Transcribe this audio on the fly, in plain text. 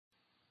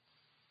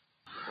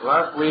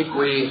Last week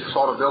we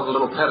sort of built a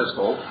little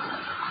pedestal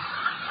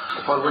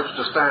upon which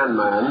to stand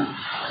man,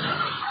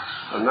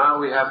 and now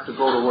we have to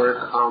go to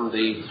work on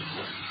the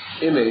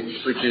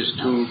image which is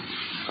to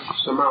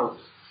surmount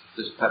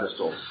this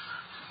pedestal.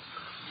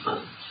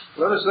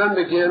 Let us then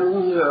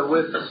begin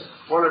with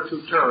one or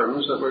two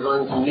terms that we're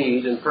going to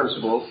need in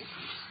principle,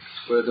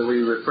 whether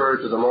we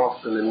refer to them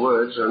often in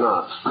words or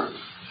not.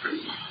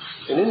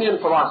 In Indian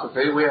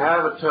philosophy, we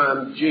have a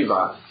term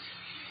jiva,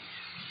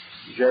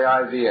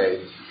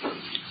 J-I-V-A,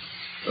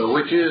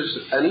 which is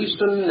an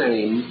Eastern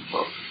name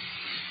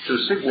to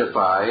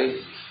signify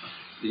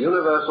the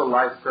universal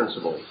life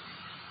principle.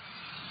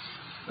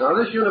 Now,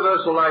 this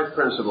universal life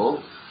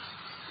principle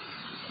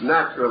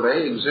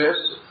naturally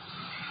exists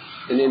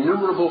in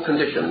innumerable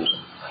conditions,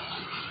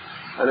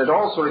 and it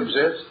also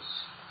exists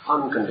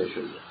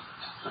unconditioned.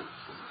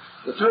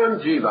 The term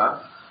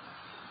jiva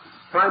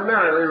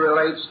primarily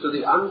relates to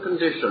the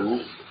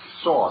unconditioned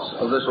source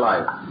of this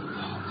life.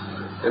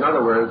 In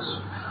other words,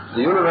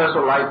 the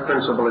universal life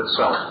principle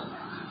itself,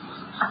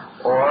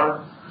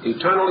 or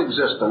eternal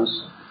existence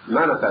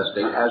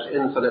manifesting as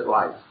infinite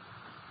life.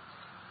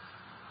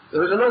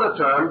 There is another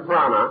term,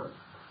 prana,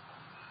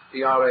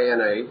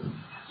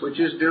 P-R-A-N-A,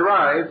 which is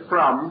derived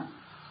from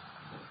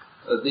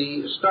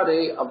the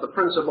study of the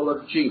principle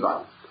of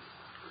jiva.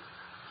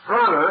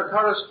 Prana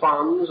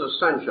corresponds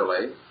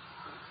essentially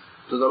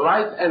to the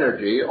life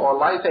energy or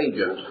life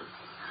agent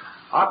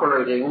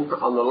operating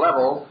on the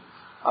level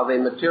of a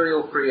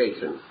material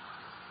creation.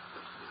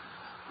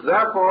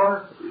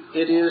 Therefore,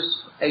 it is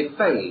a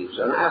phase,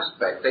 an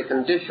aspect, a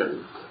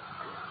condition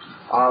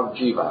of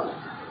jiva.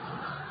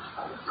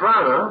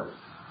 Prana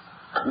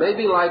may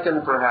be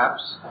likened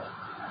perhaps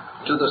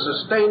to the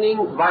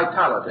sustaining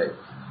vitality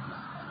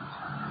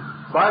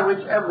by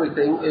which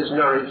everything is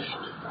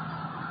nourished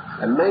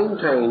and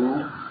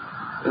maintained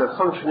in a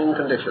functioning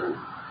condition.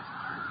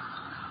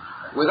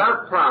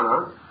 Without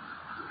prana,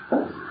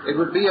 it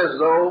would be as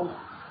though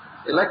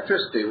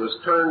electricity was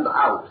turned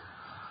out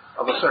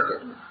of a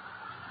circuit,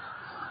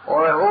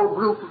 or a whole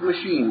group of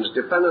machines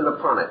dependent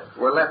upon it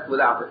were left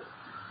without it.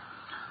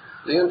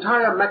 The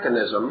entire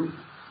mechanism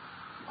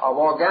of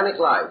organic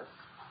life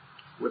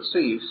would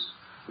cease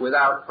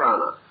without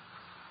prana.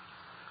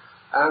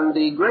 And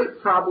the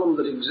great problem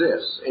that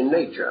exists in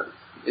nature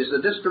is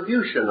the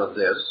distribution of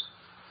this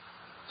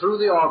through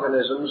the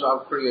organisms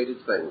of created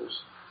things.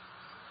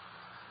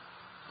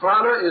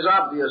 Prana is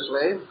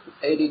obviously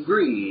a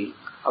degree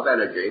of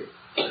energy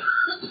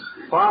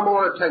far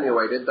more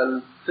attenuated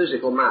than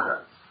physical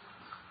matter.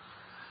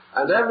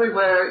 And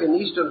everywhere in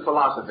Eastern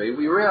philosophy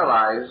we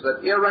realize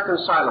that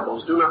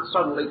irreconcilables do not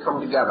suddenly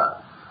come together.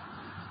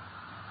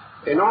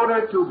 In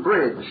order to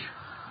bridge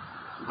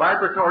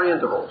vibratory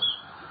intervals,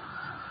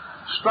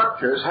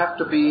 structures have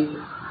to be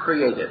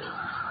created.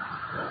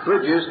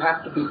 Bridges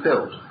have to be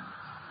built.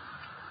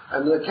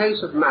 And in the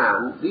case of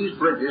man, these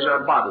bridges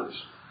are bodies,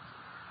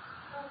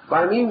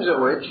 by means of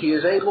which he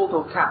is able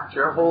to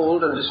capture,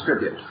 hold, and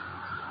distribute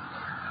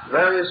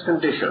various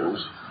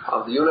conditions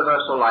of the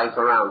universal life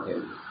around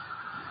him.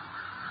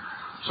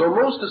 So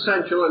most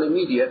essential and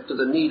immediate to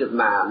the need of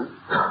man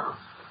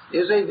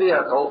is a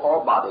vehicle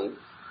or body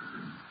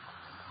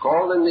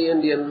called in the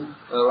Indian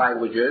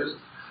languages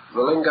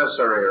Valinga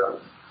Sarira,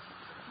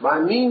 by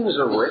means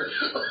of which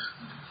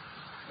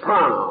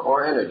prana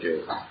or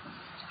energy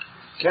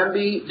can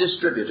be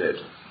distributed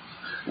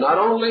not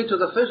only to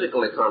the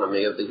physical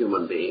economy of the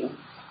human being,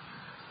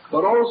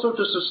 but also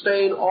to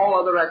sustain all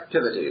other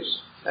activities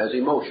as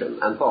emotion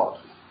and thought.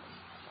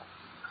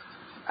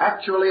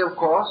 Actually, of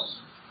course,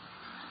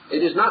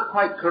 it is not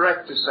quite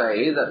correct to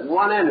say that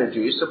one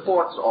energy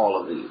supports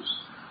all of these.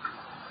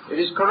 It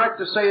is correct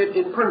to say it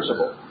in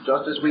principle,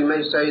 just as we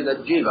may say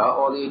that jiva,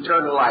 or the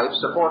eternal life,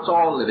 supports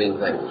all living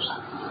things.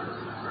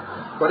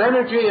 But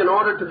energy, in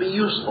order to be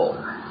useful,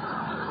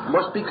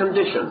 must be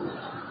conditioned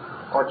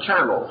or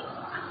channeled,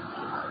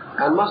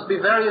 and must be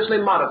variously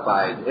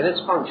modified in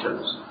its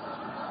functions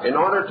in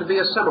order to be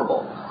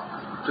assimilable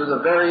to the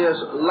various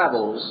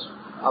levels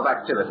of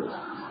activity.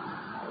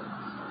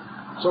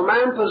 So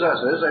man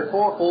possesses a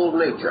fourfold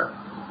nature,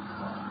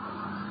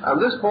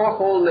 and this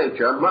fourfold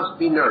nature must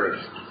be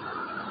nourished,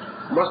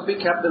 must be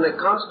kept in a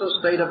constant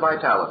state of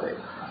vitality.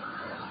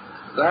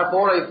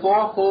 Therefore, a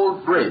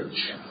fourfold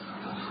bridge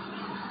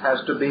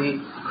has to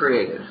be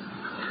created.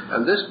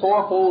 And this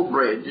fourfold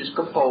bridge is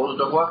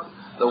composed of what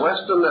the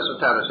Western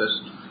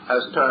esotericist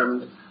has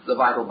termed the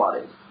vital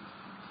body.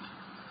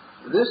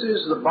 This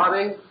is the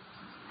body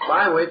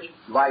by which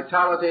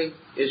vitality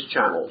is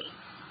channeled.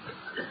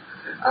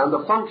 And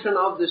the function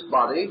of this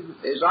body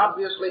is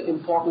obviously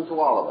important to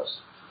all of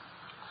us.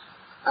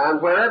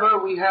 And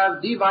wherever we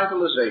have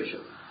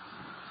devitalization,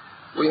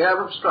 we have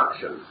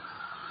obstruction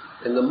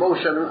in the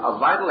motion of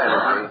vital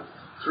energy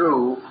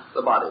through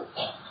the body.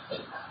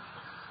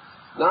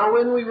 Now,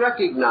 when we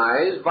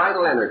recognize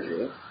vital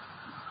energy,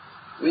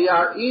 we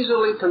are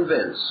easily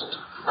convinced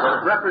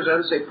that it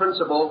represents a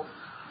principle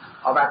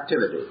of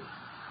activity.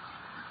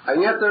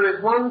 And yet there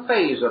is one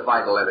phase of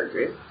vital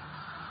energy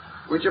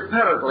which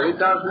apparently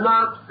does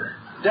not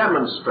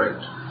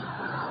demonstrate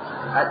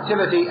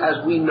activity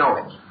as we know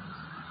it,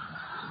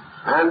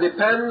 and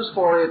depends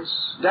for its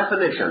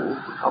definition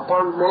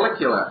upon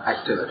molecular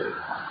activity.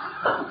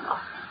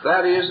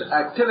 That is,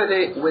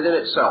 activity within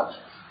itself.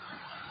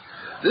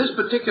 This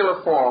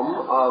particular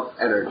form of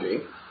energy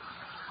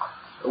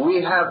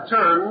we have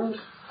termed,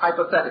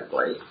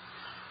 hypothetically,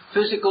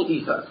 physical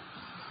ether.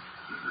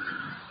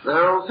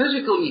 Now,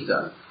 physical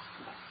ether,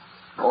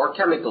 or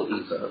chemical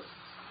ether,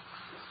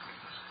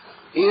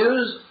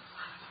 is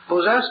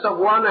possessed of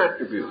one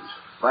attribute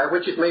by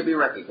which it may be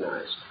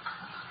recognized.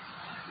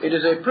 It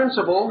is a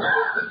principle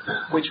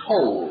which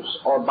holds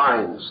or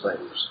binds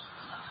things.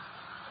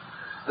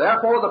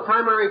 Therefore, the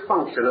primary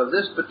function of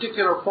this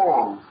particular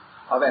form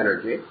of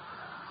energy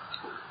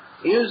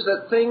is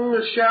that things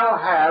shall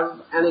have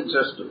an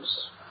existence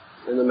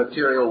in the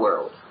material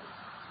world.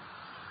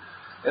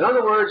 In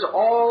other words,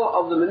 all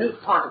of the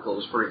minute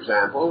particles, for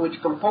example,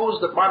 which compose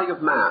the body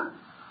of man,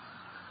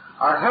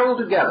 are held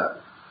together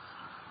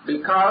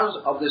because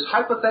of this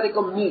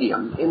hypothetical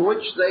medium in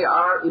which they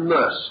are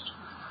immersed,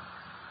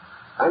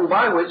 and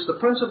by which the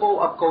principle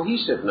of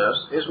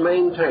cohesiveness is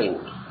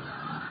maintained.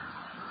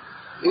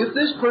 If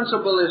this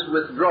principle is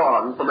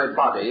withdrawn from a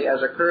body,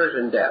 as occurs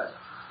in death,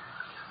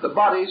 the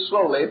body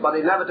slowly but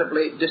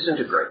inevitably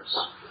disintegrates.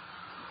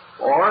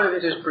 Or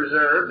if it is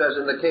preserved, as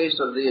in the case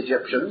of the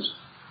Egyptians,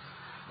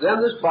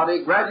 then this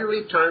body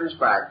gradually turns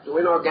back to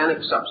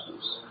inorganic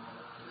substance,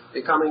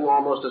 becoming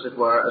almost, as it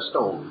were, a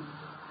stone.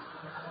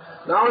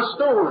 Now, a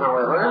stone,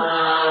 however,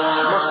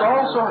 must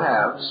also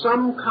have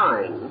some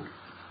kind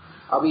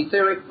of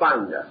etheric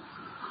binder.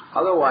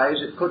 Otherwise,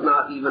 it could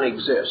not even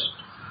exist.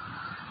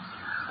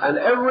 And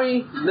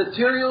every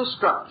material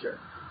structure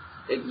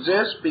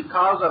exists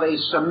because of a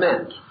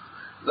cement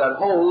that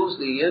holds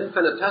the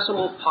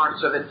infinitesimal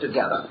parts of it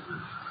together.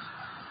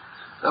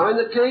 Now, in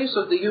the case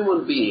of the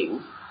human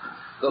being,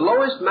 the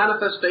lowest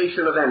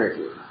manifestation of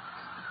energy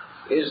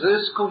is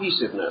this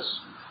cohesiveness,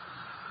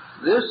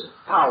 this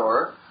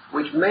power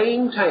which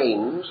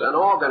maintains and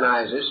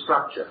organizes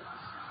structure,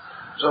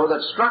 so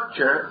that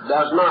structure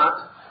does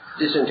not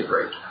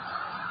disintegrate.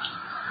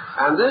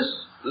 And this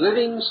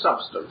living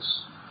substance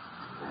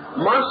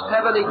must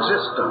have an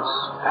existence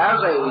as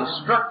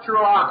a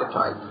structural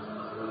archetype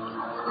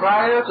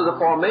prior to the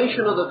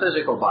formation of the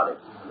physical body,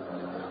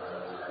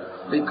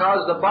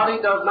 because the body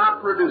does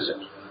not produce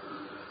it.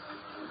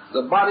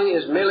 The body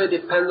is merely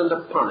dependent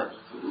upon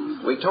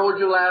it. We told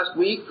you last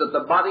week that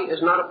the body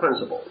is not a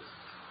principle.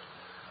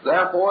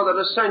 Therefore, that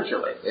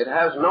essentially it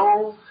has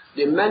no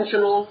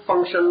dimensional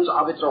functions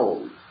of its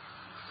own.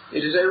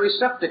 It is a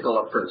receptacle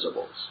of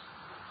principles.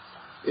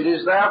 It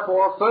is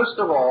therefore, first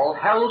of all,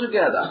 held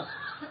together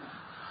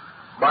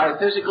by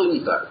physical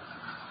ether,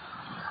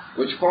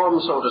 which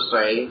forms, so to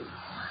say,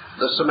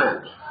 the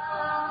cement.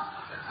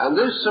 And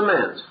this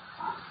cement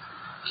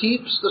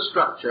keeps the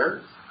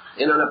structure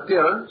in an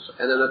appearance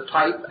and in a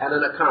type and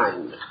in a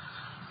kind.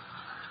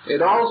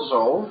 It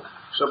also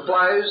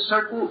supplies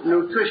certain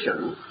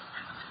nutrition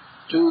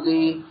to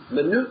the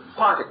minute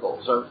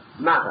particles of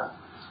matter,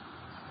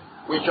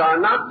 which are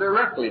not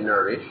directly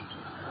nourished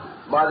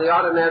by the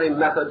ordinary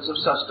methods of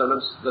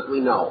sustenance that we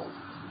know.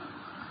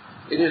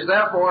 It is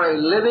therefore a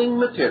living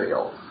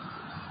material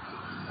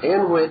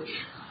in which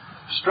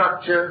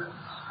structure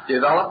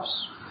develops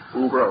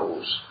and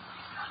grows.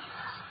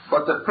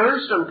 But the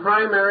first and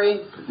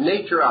primary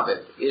nature of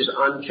it is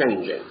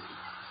unchanging.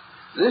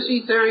 This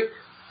etheric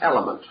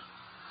element,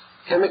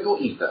 chemical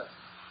ether,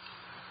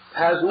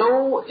 has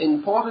no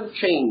important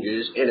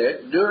changes in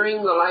it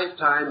during the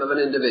lifetime of an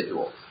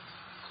individual.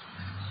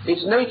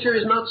 Its nature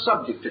is not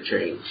subject to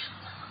change,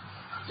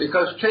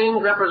 because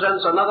change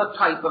represents another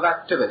type of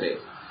activity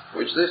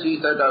which this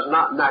ether does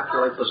not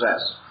naturally possess.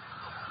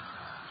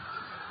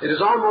 It is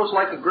almost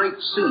like a great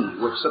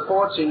sea which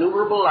supports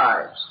innumerable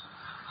lives,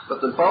 but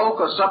the bulk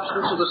or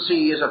substance of the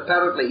sea is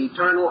apparently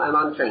eternal and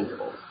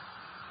unchangeable.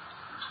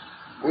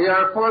 We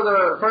are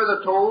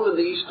further told in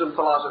the Eastern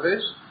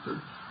philosophies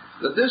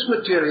that this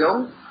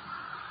material,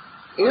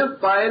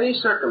 if by any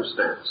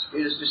circumstance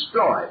is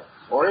destroyed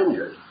or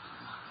injured,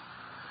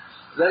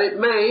 that it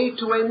may,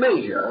 to a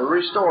measure,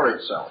 restore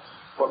itself,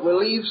 but will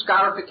leave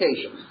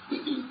scarification.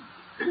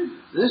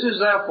 This is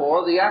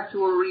therefore the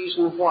actual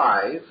reason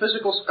why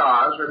physical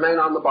scars remain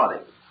on the body,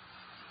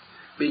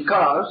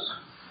 because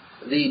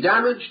the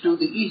damage to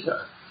the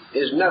ether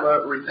is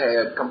never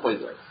repaired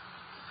completely.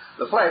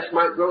 The flesh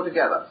might grow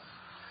together,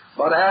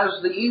 but as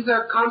the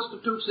ether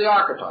constitutes the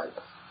archetype,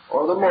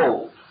 or the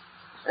mold,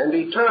 and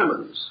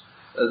determines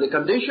the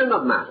condition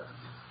of matter,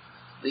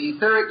 the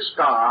etheric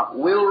scar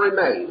will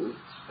remain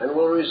and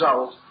will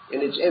result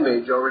in its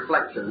image or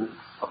reflection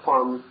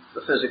upon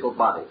the physical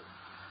body.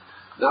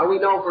 Now, we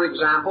know, for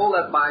example,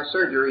 that by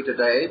surgery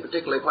today,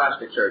 particularly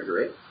plastic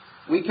surgery,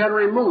 we can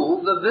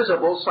remove the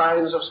visible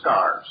signs of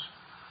scars.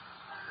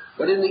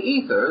 But in the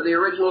ether, the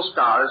original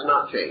scar is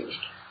not changed,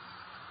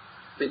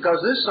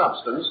 because this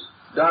substance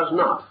does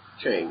not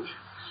change.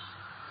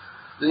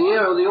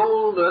 The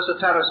old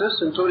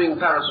esotericists, including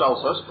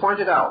Paracelsus,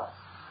 pointed out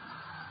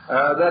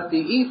that the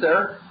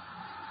ether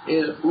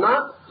is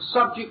not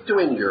subject to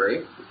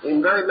injury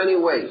in very many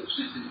ways,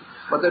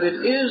 but that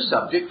it is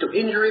subject to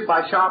injury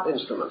by sharp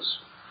instruments,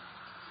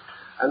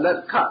 and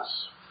that cuts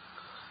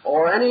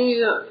or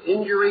any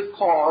injury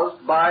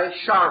caused by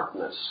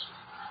sharpness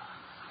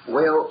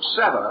will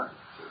sever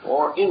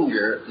or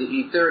injure the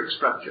etheric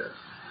structure,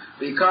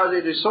 because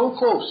it is so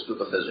close to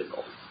the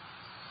physical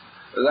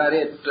that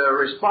it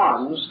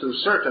responds to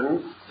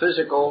certain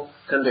physical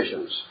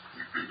conditions.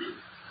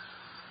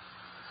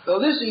 So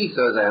this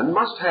ether, then,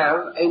 must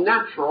have a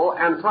natural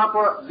and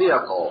proper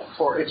vehicle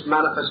for its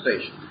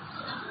manifestation.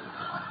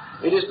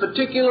 It is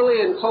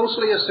particularly and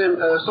closely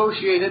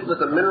associated with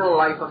the mineral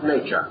life of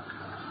nature,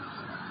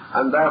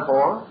 and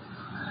therefore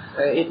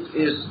it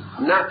is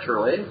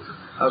naturally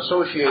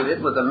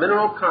associated with the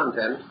mineral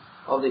content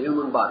of the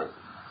human body.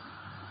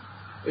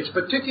 Its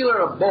particular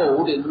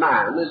abode in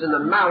man is in the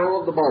marrow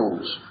of the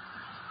bones,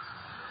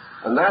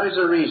 and that is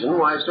the reason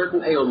why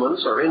certain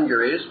ailments or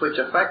injuries which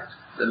affect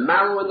the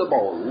marrow in the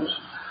bones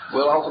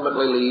will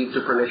ultimately lead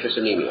to pernicious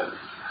anemia,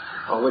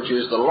 which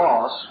is the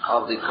loss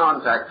of the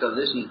contact of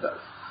this ether.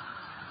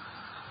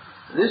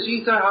 This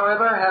ether,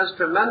 however, has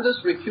tremendous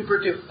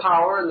recuperative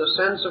power in the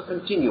sense of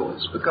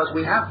continuance, because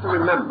we have to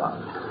remember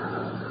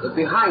that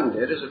behind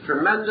it is a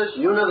tremendous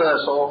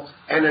universal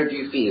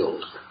energy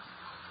field,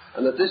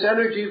 and that this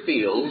energy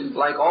field,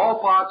 like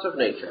all parts of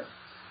nature,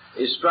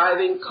 is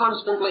striving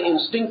constantly,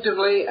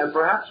 instinctively, and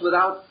perhaps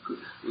without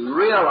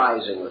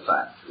realizing the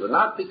fact, but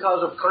not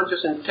because of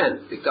conscious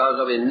intent, because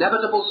of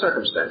inevitable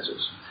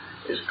circumstances,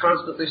 is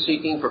constantly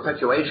seeking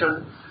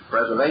perpetuation,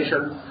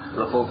 preservation, and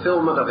the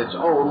fulfillment of its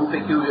own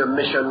peculiar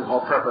mission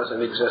or purpose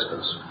in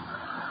existence.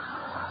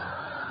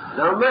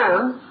 Now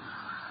man,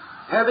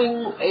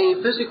 having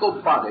a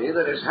physical body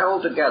that is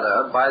held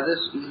together by this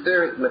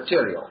etheric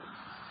material,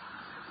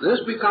 this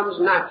becomes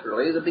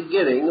naturally the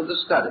beginning of the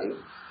study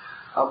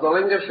of the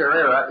Linga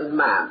Sharira in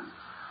man.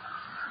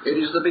 It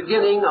is the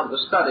beginning of the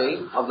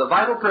study of the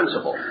vital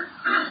principle,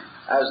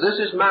 as this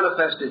is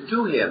manifested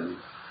to him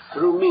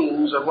through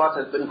means of what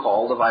has been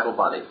called the vital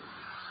body.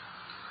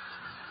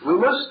 We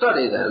must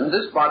study, then,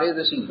 this body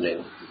this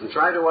evening and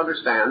try to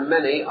understand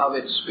many of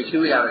its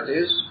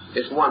peculiarities,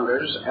 its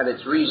wonders, and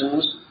its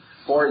reasons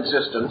for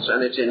existence,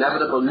 and its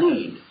inevitable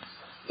need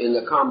in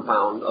the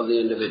compound of the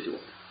individual.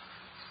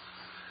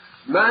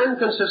 Man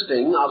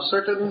consisting of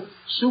certain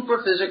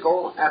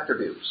superphysical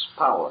attributes,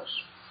 powers,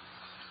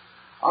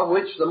 of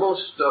which the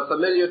most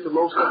familiar to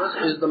most of us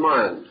is the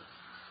mind.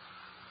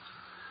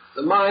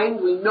 The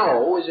mind, we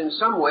know, is in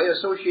some way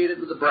associated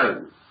with the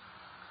brain.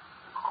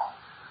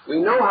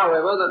 We know,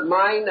 however, that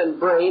mind and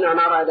brain are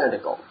not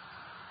identical.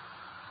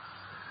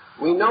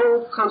 We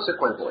know,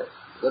 consequently,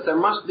 that there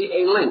must be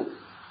a link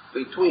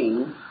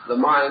between the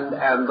mind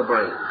and the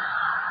brain.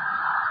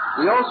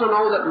 We also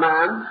know that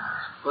man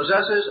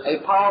possesses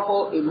a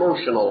powerful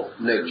emotional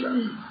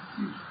nature,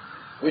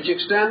 which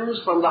extends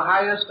from the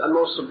highest and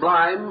most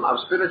sublime of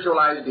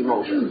spiritualized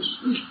emotions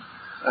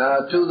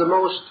to the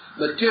most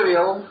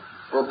material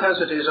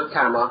propensities of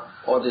kama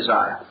or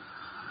desire.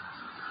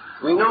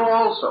 We know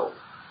also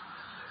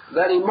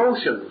that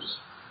emotions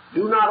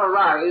do not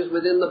arise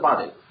within the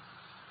body,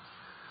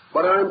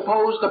 but are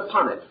imposed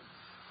upon it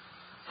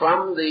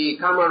from the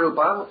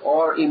kamarupa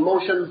or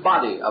emotion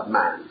body of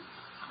man.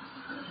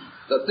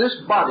 That this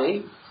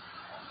body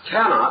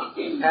cannot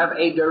have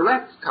a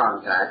direct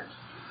contact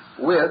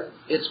with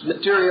its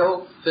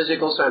material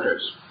physical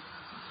centers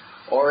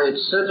or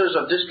its centers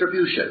of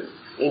distribution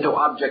into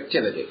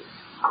objectivity.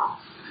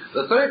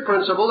 The third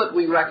principle that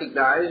we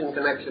recognize in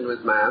connection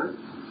with man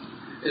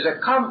is a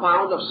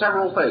compound of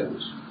several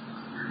things.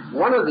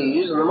 One of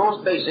these, and the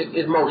most basic,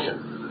 is motion.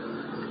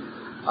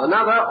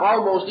 Another,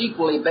 almost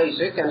equally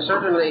basic and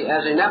certainly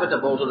as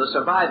inevitable to the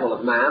survival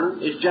of man,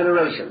 is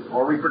generation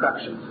or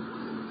reproduction.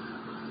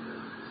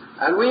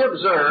 And we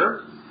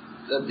observe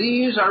that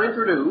these are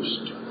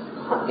introduced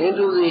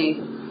into the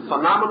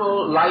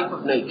phenomenal life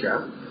of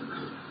nature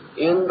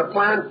in the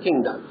plant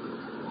kingdom.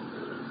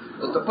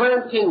 That the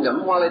plant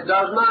kingdom, while it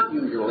does not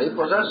usually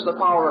possess the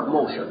power of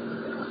motion,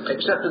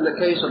 except in the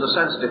case of the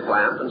sensitive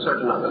plant and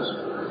certain others,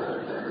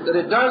 that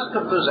it does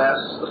possess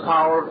the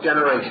power of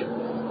generation.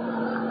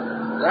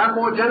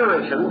 Therefore,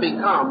 generation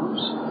becomes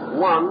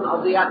one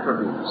of the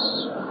attributes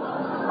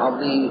of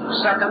the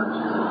second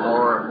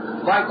or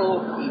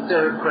vital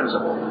etheric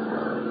principle.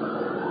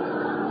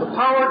 The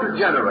power to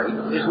generate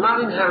is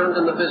not inherent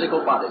in the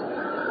physical body,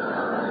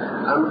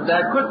 and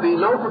there could be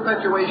no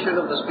perpetuation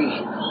of the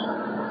species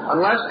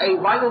unless a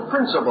vital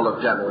principle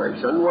of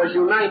generation was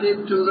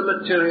united to the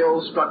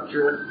material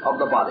structure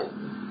of the body.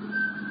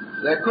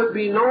 There could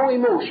be no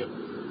emotion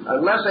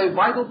unless a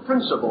vital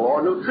principle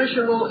or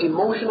nutritional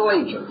emotional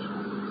agent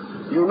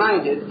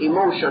united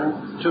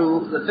emotion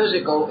to the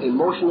physical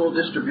emotional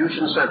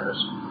distribution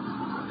centers.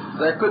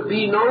 There could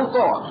be no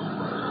thought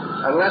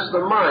unless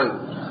the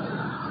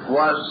mind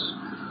was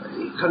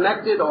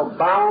connected or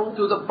bound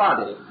to the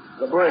body,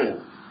 the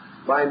brain,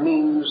 by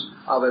means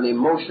of an a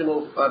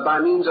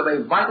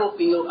vital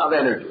field of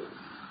energy.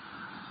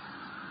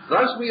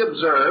 Thus we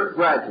observe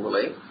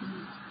gradually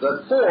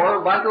that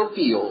 4 vital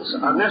fields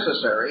are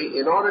necessary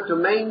in order to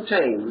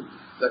maintain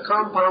the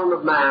compound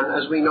of man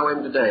as we know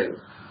him today.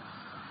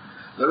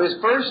 There is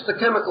first the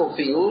chemical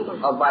field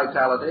of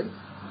vitality,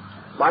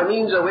 by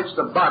means of which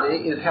the body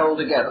is held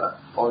together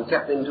or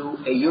kept into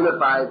a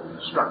unified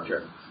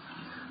structure.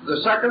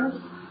 The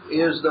second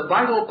is the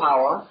vital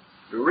power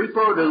to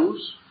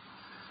reproduce,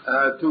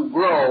 to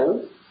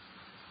grow,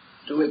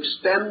 to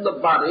extend the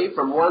body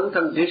from one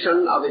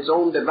condition of its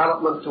own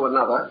development to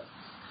another,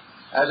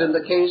 as in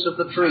the case of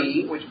the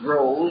tree, which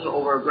grows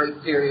over a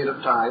great period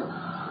of time.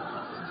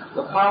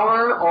 The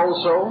power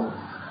also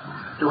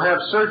to have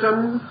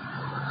certain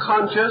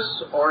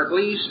conscious or at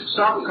least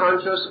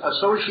subconscious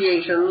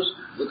associations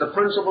with the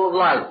principle of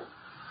life.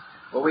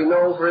 For we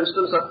know, for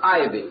instance, that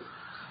ivy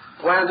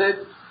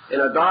planted in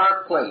a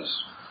dark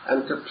place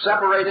and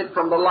separated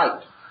from the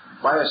light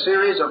by a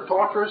series of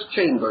tortuous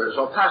chambers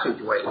or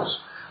passageways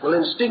will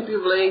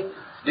instinctively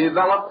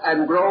develop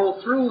and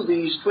grow through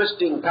these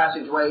twisting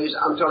passageways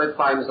until it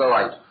finds the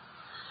light.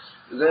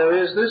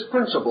 There is this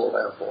principle,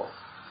 therefore,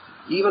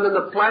 even in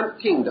the plant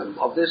kingdom,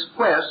 of this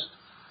quest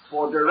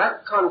for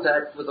direct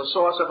contact with the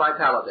source of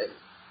vitality.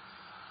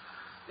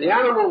 The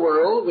animal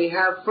world, we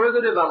have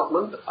further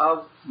development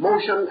of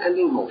motion and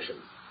emotion.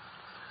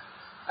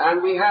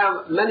 And we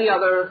have many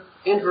other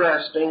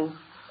interesting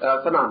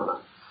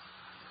phenomena.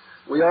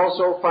 We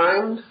also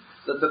find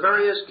that the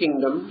various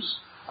kingdoms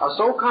are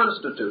so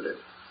constituted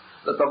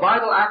that the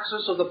vital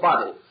axis of the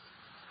body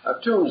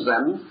attunes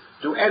them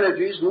to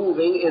energies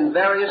moving in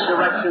various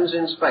directions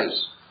in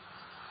space.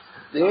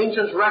 The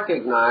ancients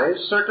recognized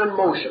certain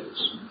motions.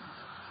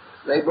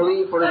 They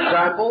believed, for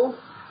example,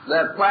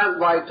 that plant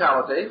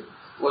vitality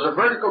was a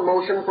vertical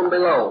motion from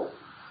below,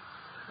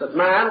 that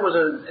man was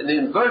an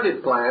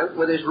inverted plant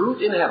with his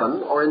root in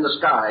heaven or in the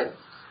sky,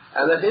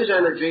 and that his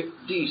energy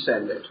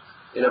descended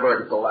in a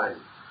vertical line.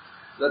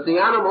 That the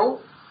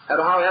animal,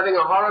 having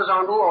a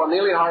horizontal or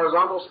nearly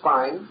horizontal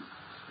spine,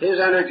 his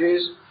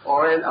energies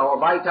or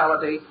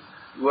vitality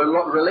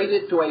were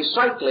related to a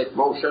cyclic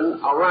motion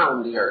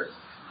around the earth.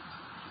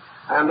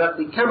 And that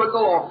the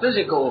chemical or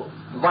physical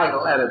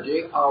vital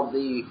energy of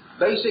the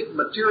basic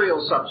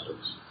material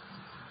substance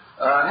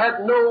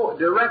had no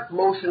direct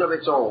motion of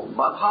its own,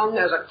 but hung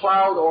as a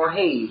cloud or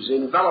haze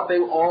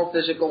enveloping all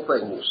physical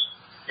things,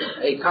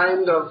 a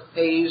kind of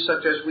haze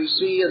such as we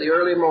see in the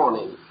early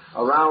morning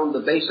around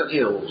the base of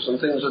hills and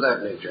things of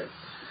that nature.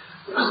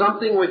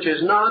 Something which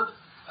is not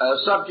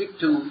subject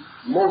to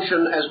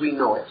motion as we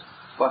know it,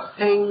 but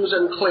hangs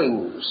and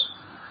clings,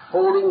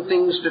 holding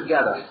things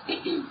together,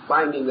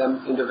 binding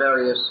them into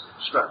various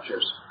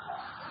structures.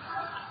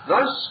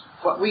 Thus,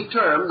 what we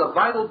term the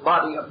vital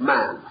body of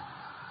man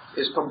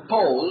is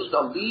composed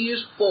of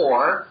these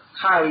 4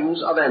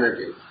 kinds of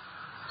energy,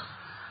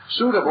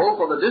 suitable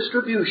for the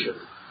distribution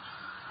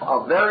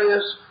of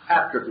various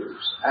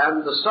attributes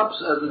and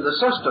the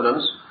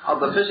sustenance of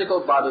the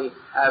physical body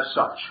as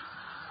such.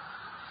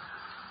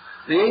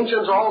 The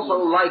ancients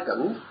also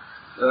likened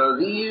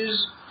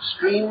these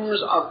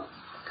streams of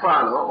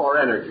prana or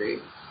energy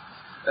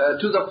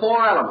to the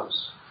 4 elements,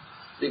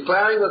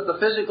 declaring that the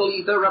physical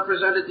ether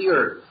represented the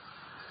earth,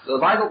 the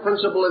vital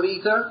principle of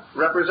ether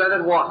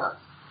represented water,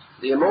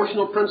 the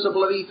emotional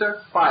principle of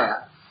ether,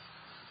 fire,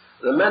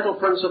 the mental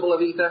principle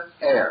of ether,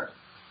 air.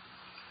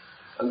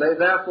 And they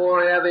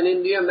therefore have in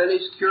India many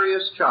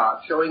curious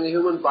charts showing the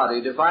human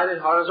body divided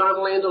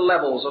horizontally into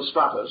levels of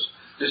stratas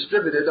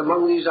distributed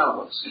among these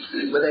elements,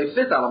 with a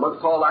 5th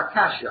element called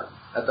akasha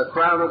at the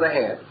crown of the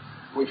head,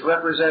 which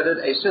represented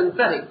a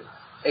synthetic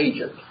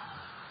agent,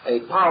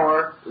 a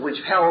power which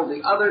held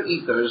the other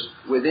ethers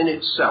within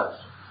itself,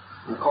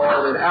 and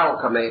called in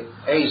alchemy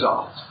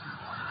Azoth,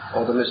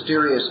 or the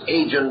mysterious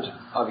agent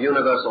of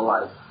universal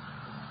life.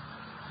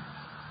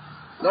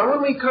 Now,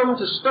 when we come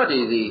to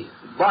study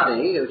the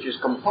body, which is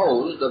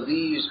composed of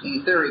these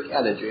etheric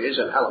energies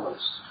and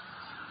elements,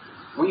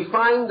 we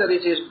find that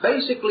it is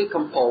basically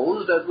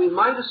composed, as we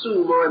might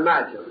assume or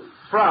imagine,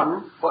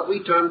 from what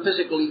we term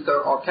physical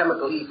ether or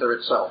chemical ether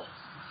itself,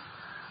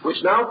 which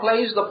now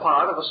plays the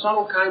part of a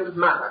subtle kind of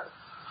matter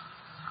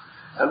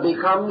and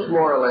becomes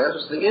more or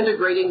less the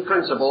integrating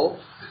principle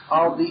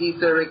of the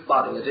etheric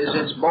body. It is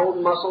its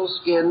bone, muscle,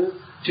 skin,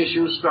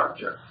 tissue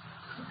structure,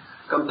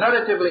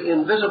 comparatively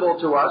invisible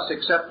to us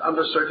except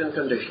under certain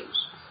conditions.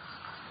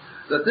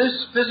 That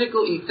this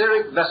physical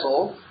etheric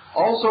vessel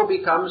also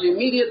becomes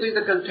immediately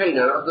the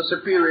container of the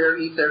superior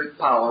etheric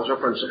powers or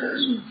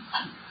principles.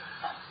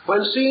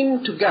 When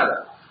seen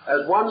together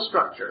as one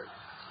structure,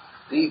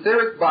 the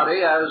etheric body,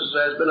 as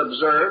has been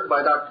observed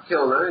by Dr.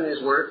 Kilner in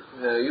his work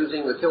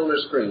using the Kilner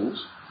screens,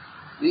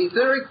 the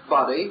etheric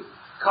body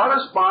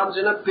corresponds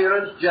in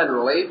appearance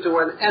generally to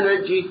an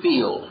energy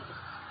field.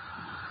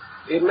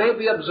 It may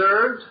be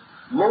observed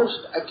most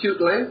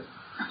acutely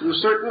through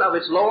certain of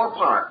its lower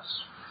parts,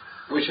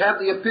 which have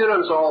the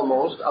appearance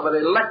almost of an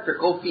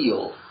electrical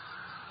field.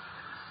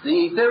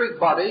 The etheric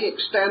body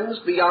extends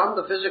beyond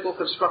the physical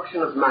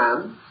construction of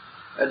man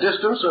a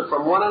distance of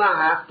from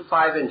 1.5 to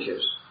 5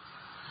 inches,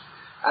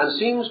 and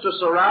seems to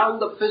surround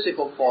the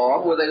physical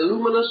form with a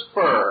luminous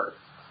fur,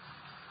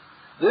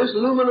 This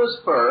luminous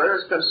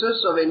fur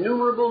consists of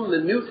innumerable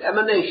minute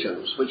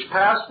emanations which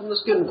pass from the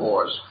skin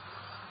pores.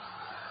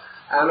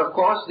 And of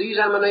course, these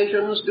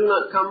emanations do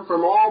not come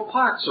from all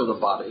parts of the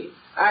body.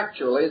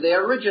 Actually, they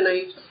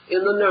originate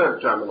in the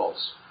nerve terminals.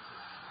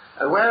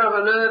 And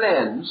wherever a nerve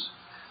ends,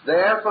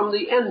 there from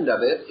the end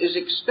of it is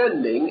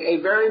extending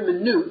a very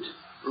minute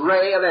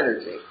ray of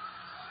energy.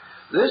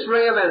 This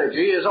ray of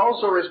energy is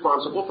also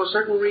responsible for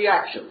certain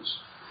reactions.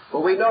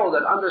 For we know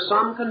that under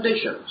some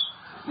conditions,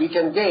 we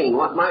can gain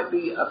what might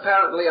be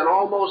apparently an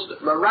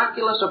almost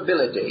miraculous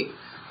ability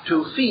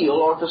to feel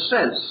or to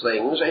sense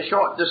things a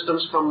short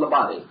distance from the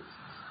body.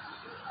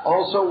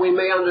 Also, we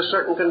may, under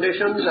certain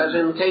conditions, as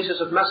in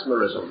cases of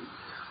mesmerism,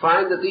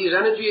 find that these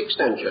energy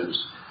extensions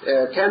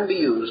can be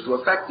used to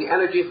affect the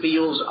energy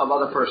fields of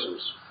other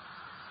persons.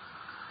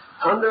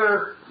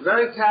 Under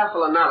very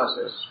careful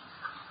analysis,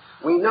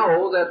 we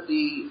know that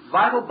the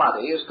vital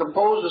body is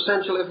composed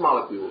essentially of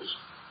molecules,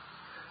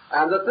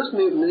 and that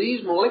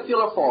these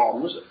molecular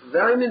forms,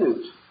 very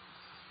minute,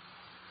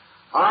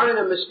 are in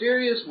a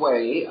mysterious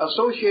way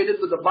associated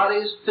with the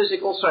body's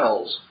physical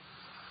cells,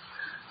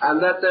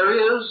 and that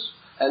there is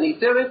an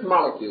etheric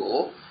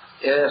molecule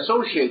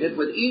associated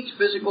with each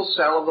physical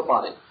cell of the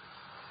body.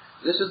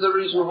 This is the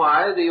reason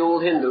why the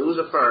old Hindus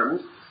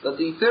affirmed that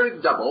the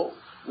etheric double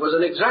was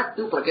an exact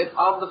duplicate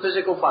of the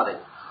physical body,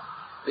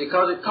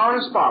 because it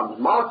corresponds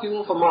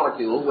molecule for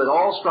molecule with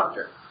all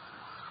structure.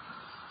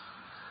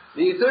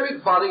 The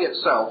etheric body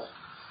itself,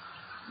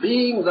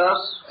 being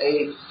thus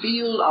a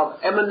field of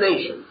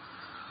emanation,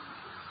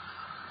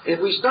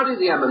 if we study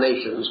the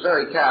emanations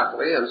very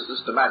carefully and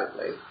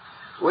systematically,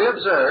 we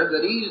observe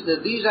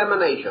that these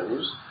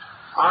emanations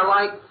are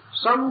like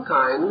some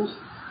kind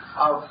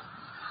of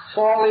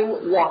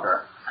falling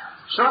water.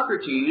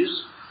 Socrates,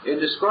 in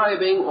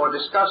describing or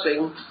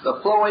discussing the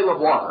flowing of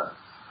water,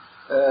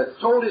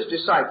 told his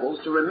disciples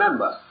to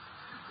remember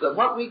that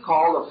what we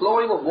call the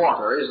flowing of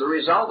water is the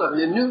result of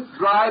minute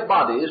dry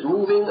bodies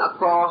moving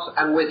across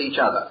and with each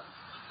other,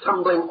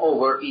 tumbling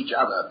over each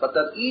other, but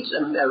that each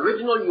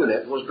original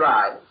unit was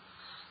dry.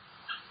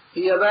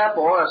 He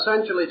therefore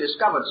essentially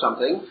discovered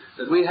something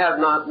that we have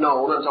not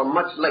known until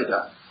much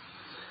later.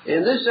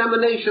 In this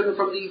emanation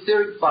from the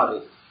etheric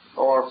body,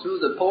 or through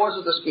the pores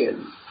of the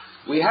skin,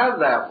 we have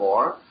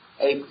therefore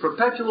a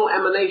perpetual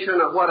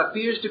emanation of what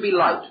appears to be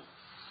light,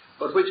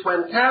 but which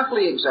when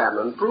carefully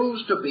examined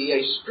proves to be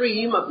a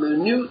stream of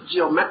minute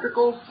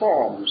geometrical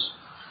forms,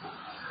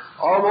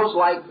 almost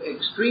like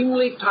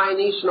extremely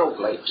tiny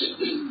snowflakes.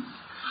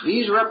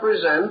 These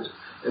represent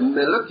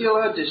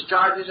molecular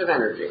discharges of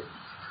energy.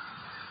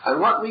 And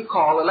what we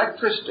call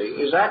electricity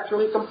is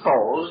actually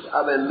composed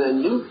of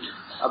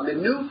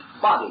minute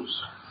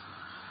bodies,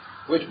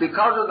 which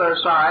because of their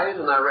size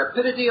and their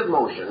rapidity of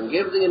motion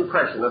give the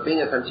impression of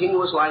being a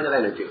continuous line of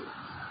energy.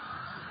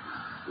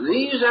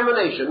 These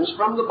emanations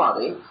from the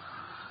body,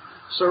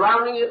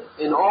 surrounding it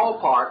in all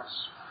parts,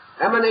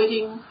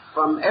 emanating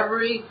from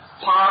every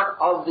part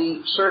of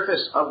the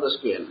surface of the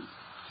skin,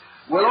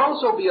 will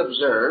also be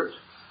observed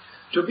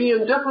to be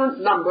in different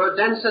number,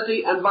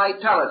 density, and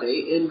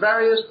vitality in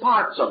various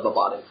parts of the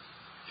body.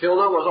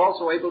 Schillner was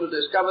also able to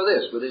discover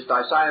this with his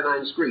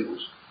dicyanine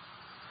screens.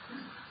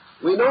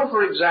 We know,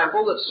 for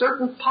example, that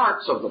certain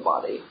parts of the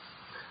body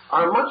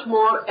are much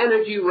more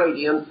energy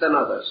radiant than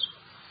others,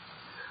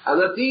 and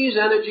that these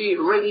energy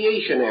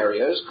radiation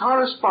areas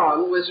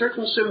correspond with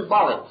certain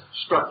symbolic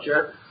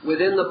structure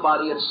within the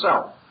body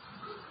itself.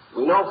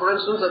 We know, for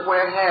instance, that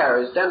where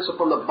hair is denser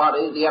from the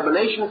body, the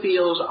emanation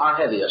fields are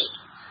heaviest.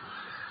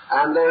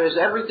 And there is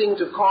everything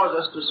to cause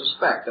us to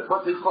suspect that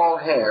what we call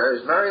hair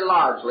is very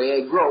largely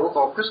a growth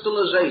or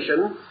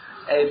crystallization,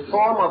 a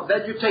form of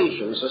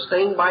vegetation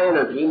sustained by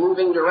energy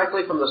moving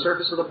directly from the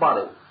surface of the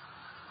body,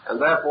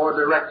 and therefore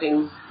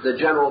directing the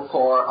general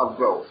core of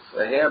growth,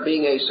 the hair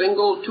being a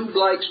single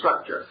tube-like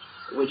structure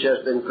which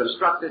has been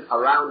constructed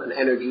around an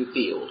energy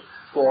field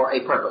for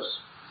a purpose.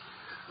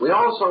 We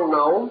also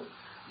know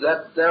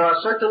that there are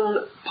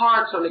certain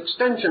parts and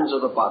extensions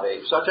of the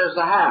body, such as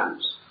the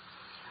hands,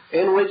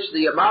 in which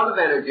the amount of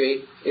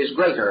energy is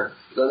greater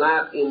than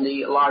that in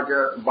the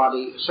larger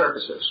body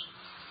surfaces.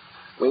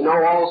 We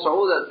know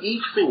also that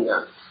each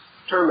finger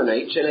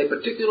terminates in a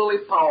particularly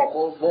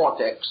powerful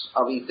vortex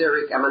of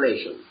etheric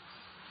emanation.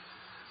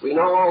 We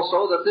know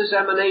also that this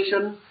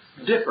emanation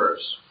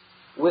differs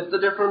with the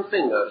different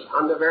fingers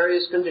under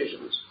various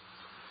conditions.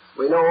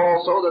 We know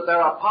also that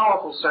there are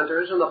powerful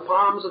centers in the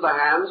palms of the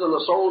hands and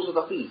the soles of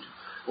the feet,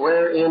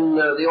 where in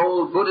the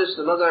old Buddhist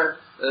and other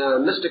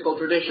mystical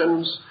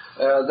traditions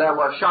there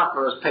were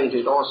chakras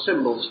painted, or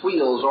symbols,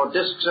 wheels, or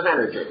discs of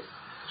energy.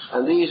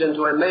 And these,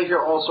 into a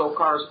measure, also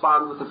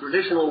correspond with the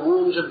traditional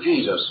wounds of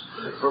Jesus,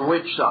 from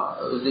which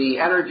the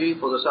energy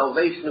for the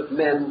salvation of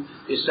men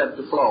is said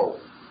to flow.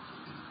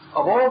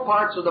 Of all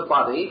parts of the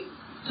body,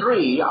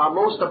 3 are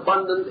most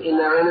abundant in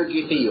their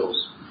energy fields.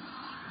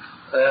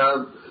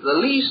 The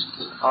least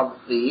of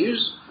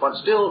these, but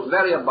still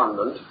very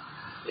abundant,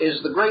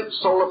 is the great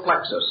solar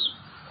plexus,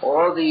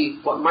 or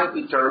what might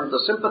be termed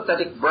the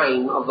sympathetic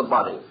brain of the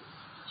body.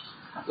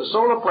 The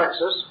solar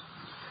plexus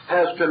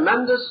has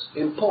tremendous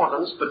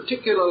importance,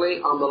 particularly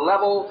on the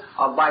level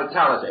of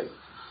vitality,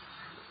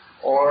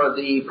 or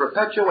the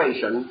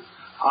perpetuation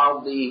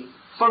of the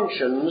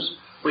functions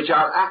which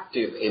are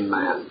active in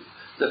man.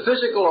 The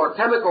physical or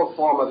chemical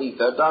form of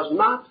ether does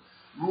not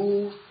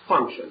move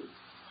function,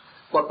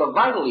 but the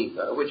vital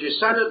ether, which is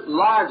centered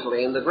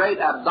largely in the great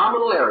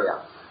abdominal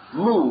area,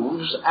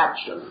 moves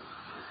action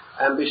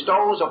and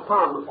bestows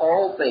upon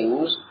all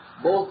things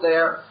both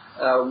their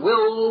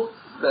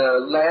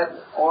will-led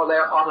or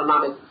their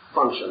autonomic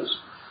functions.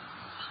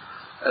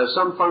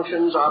 Some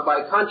functions are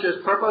by conscious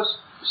purpose,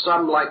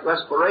 some, like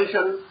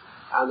respiration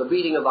and the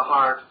beating of the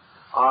heart,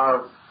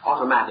 are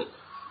automatic.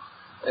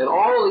 And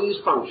all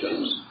these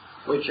functions,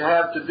 which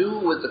have to do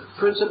with the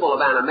principle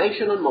of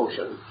animation and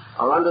motion,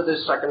 are under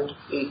this second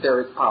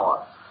etheric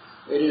power.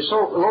 It is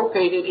so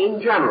located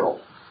in general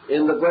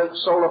in the great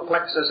solar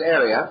plexus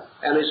area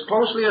and is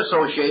closely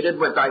associated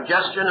with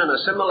digestion and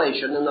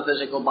assimilation in the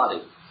physical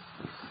body.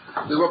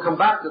 We will come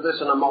back to this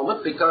in a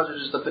moment because it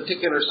is the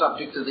particular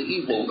subject of the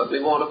evening, but we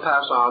want to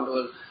pass on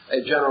to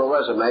a general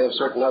resume of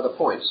certain other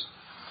points.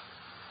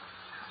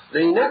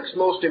 The next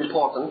most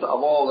important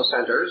of all the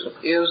centers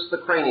is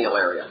the cranial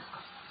area,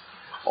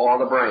 or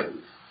the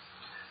brain.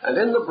 And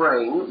in the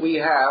brain we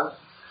have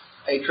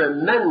a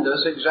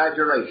tremendous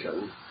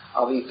exaggeration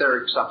of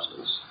etheric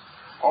substance.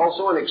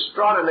 Also an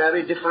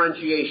extraordinary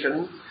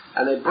differentiation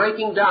and a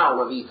breaking down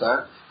of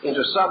ether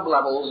into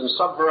sub-levels and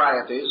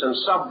sub-varieties and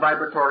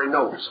sub-vibratory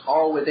notes,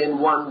 all within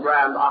 1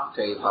 grand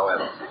octave,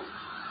 however.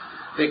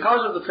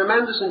 Because of the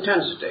tremendous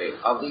intensity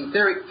of the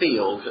etheric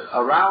field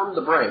around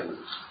the brain,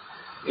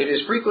 it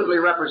is frequently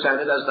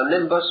represented as the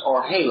nimbus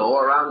or halo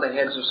around the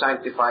heads of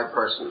sanctified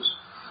persons.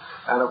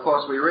 And of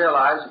course we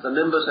realize that the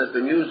nimbus has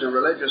been used in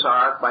religious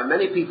art by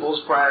many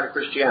peoples prior to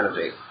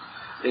Christianity,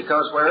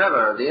 because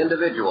wherever the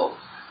individual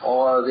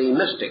or the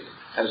mystic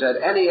has had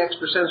any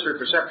extrasensory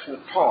perception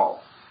at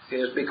all, he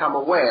has become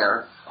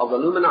aware of the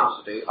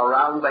luminosity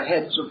around the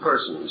heads of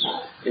persons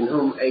in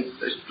whom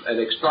an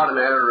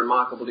extraordinary,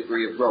 remarkable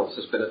degree of growth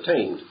has been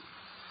attained.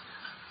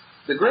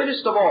 The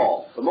greatest of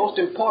all, the most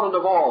important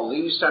of all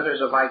these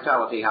centers of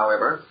vitality,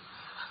 however,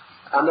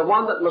 and the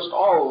one that must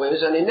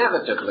always and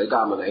inevitably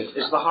dominate,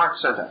 is the heart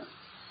center.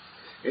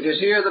 It is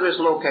here that is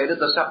located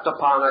the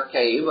Saptapana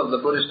cave of the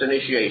Buddhist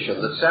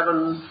initiation, the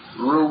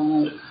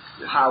 7-roomed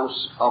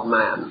house of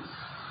man,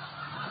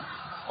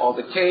 or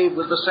the cave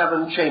with the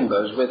 7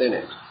 chambers within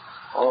it.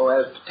 Or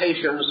as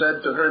Tatian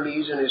said to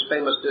Hermes in his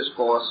famous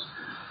discourse,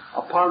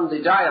 upon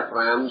the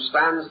diaphragm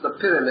stands the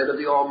pyramid of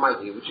the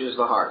Almighty, which is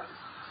the heart.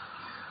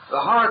 The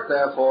heart,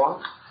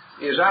 therefore,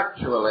 is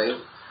actually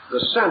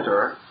the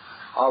center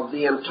of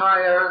the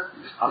entire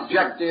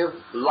objective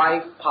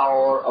life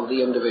power of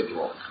the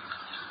individual.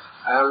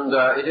 And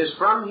it is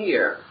from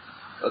here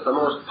that the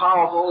most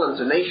powerful and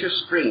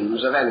tenacious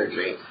streams of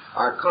energy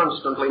are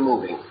constantly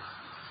moving.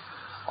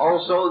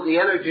 Also, the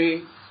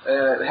energy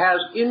has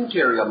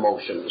interior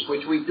motions,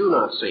 which we do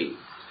not see.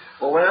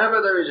 For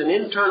wherever there is an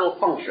internal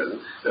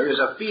function, there is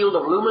a field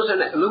of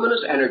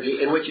luminous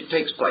energy in which it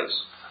takes place.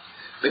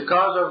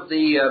 Because of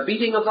the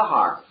beating of the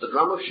heart, the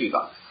drum of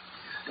Shiva,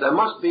 there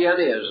must be and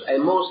is a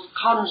most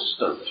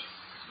constant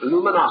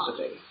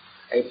luminosity,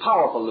 a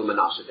powerful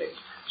luminosity,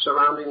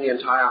 surrounding the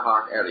entire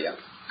heart area.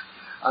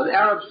 An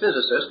Arab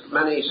physicist,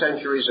 many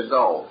centuries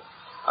ago,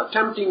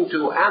 attempting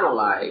to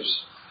analyze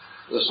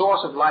the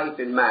source of life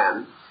in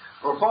man,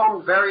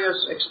 performed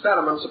various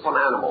experiments upon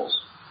animals,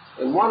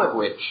 in one of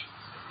which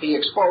he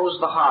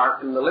exposed the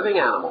heart in the living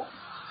animal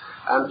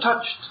and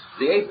touched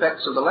the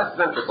apex of the left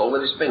ventricle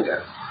with his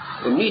finger.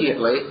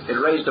 Immediately it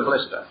raised a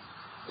blister.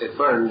 It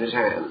burned his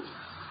hand.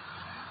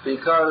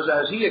 Because,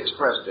 as he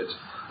expressed it,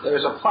 there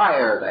is a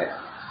fire there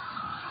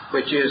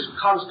which is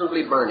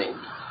constantly burning.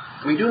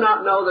 We do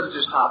not know that it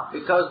is hot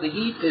because the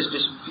heat is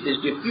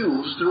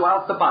diffused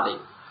throughout the body.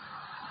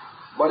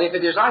 But if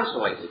it is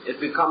isolated,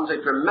 it becomes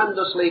a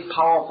tremendously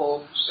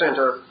powerful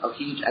center of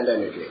heat and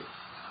energy.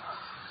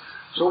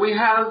 So we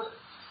have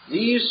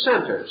these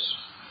centers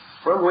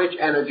from which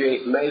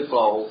energy may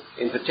flow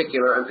in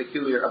particular and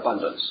peculiar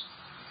abundance.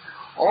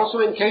 Also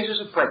in cases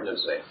of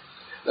pregnancy,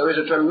 there is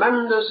a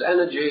tremendous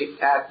energy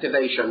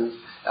activation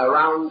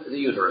around the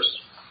uterus.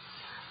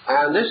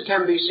 And this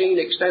can be seen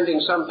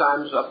extending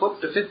sometimes a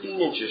foot to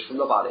 15 inches from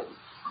the body,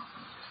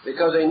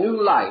 because a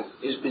new life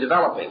is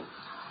developing,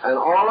 and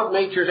all of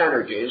nature's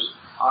energies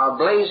are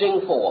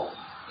blazing forth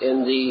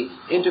in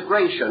the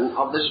integration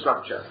of this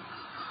structure.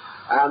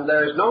 And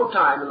there is no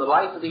time in the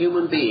life of the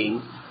human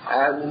being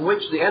in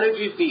which the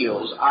energy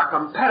fields are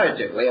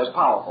comparatively as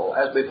powerful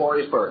as before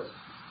his birth,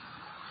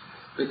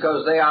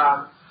 because they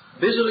are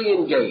busily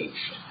engaged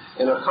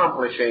in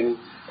accomplishing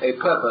a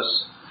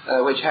purpose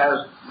which has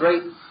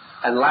great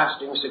and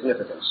lasting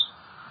significance.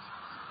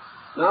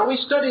 Now, we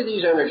study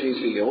these energy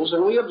fields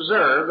and we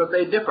observe that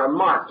they differ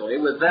markedly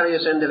with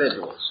various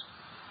individuals.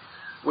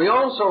 We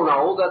also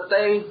know that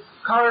they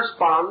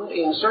correspond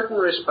in certain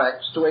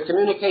respects to a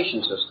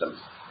communication system.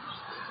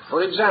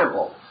 For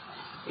example,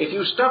 if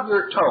you stub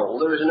your toe,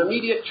 there is an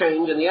immediate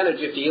change in the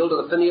energy field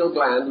of the pineal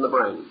gland in the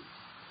brain.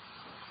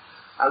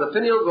 and the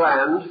pineal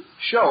gland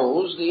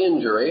shows the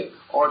injury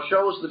or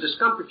shows the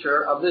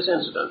discomfiture of this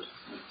incident.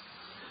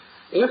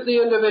 If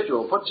the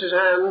individual puts his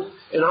hand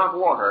in hot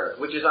water,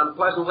 which is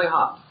unpleasantly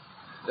hot,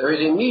 there is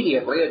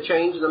immediately a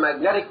change in the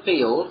magnetic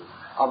field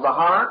of the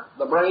heart,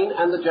 the brain,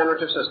 and the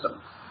generative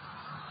system.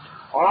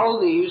 All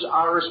these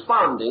are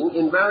responding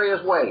in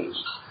various ways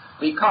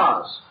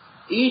because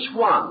each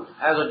one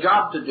has a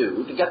job to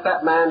do to get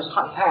that man's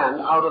hand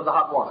out of the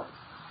hot water.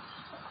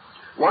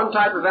 One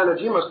type of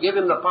energy must give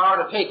him the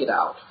power to take it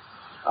out.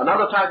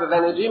 Another type of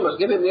energy must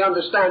give him the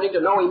understanding to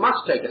know he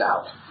must take it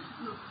out.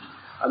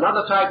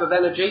 Another type of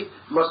energy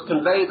must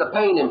convey the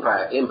pain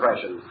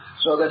impression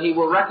so that he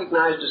will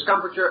recognize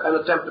discomfiture and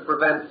attempt to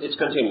prevent its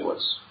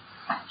continuance.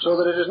 So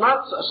that it is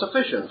not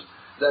sufficient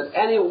that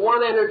any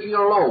one energy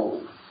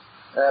alone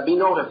be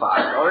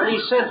notified, or any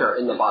center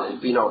in the body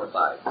be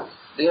notified.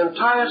 The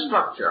entire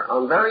structure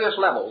on various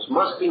levels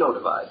must be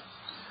notified,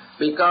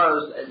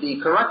 because the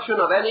correction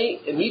of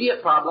any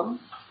immediate problem,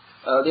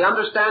 the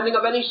understanding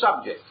of any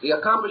subject, the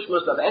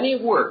accomplishment of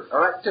any work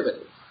or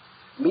activity,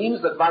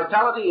 means that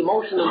vitality,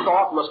 emotion, and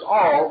thought must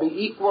all be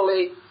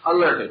equally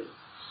alerted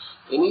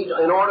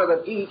in order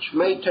that each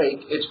may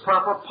take its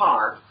proper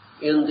part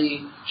in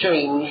the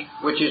change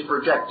which is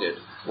projected,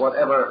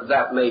 whatever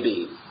that may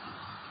be.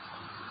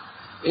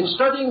 In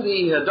studying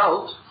the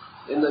adult,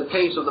 in the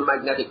case of the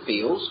magnetic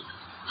fields,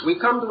 we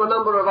come to a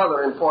number of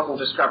other important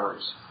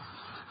discoveries.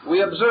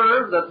 We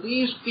observe that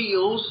these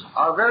fields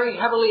are very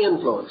heavily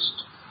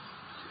influenced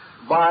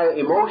by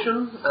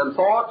emotion and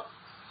thought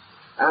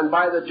and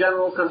by the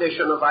general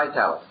condition of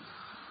vitality.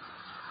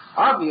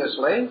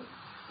 Obviously,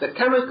 the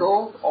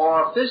chemical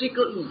or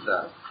physical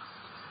ether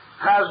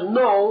has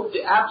no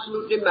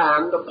absolute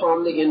demand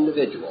upon the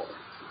individual.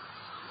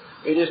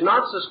 It is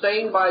not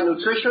sustained by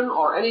nutrition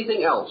or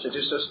anything else. It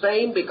is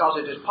sustained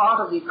because it is part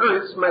of the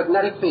Earth's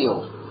magnetic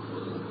field.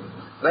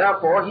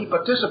 Therefore, he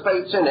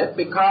participates in it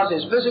because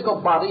his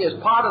physical body is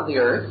part of the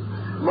Earth,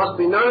 must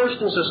be nourished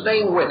and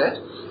sustained with it,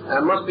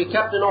 and must be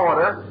kept in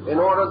order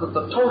that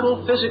the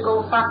total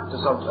physical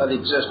factors of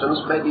existence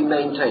may be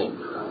maintained.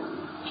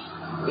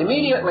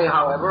 Immediately,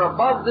 however,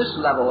 above this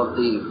level of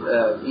the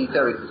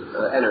etheric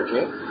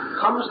energy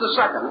comes the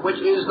second, which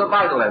is the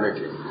vital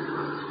energy,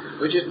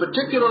 which is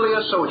particularly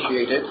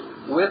associated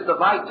with the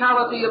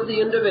vitality of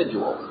the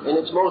individual in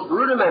its most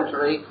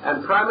rudimentary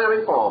and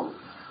primary form,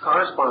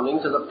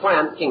 corresponding to the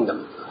plant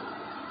kingdom.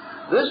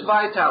 This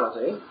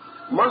vitality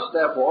must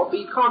therefore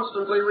be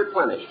constantly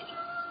replenished,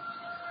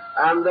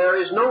 and there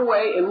is no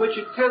way in which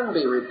it can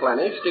be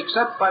replenished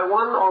except by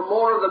one or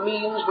more of the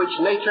means which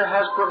nature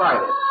has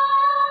provided.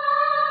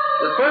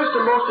 The first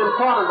and most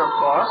important, of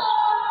course,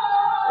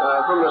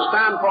 from the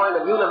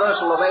standpoint of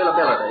universal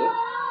availability,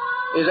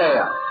 is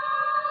air.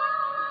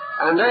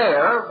 And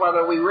air,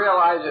 whether we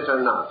realize it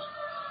or not,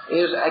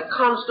 is a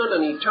constant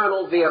and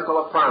eternal vehicle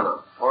of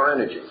prana, or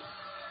energy.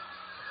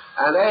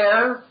 And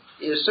air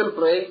is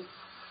simply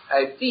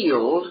a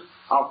field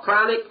of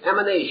pranic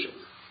emanation,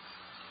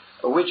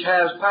 which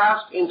has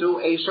passed into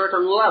a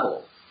certain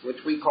level, which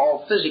we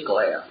call physical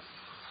air.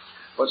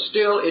 But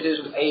still it is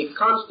a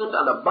constant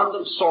and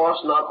abundant source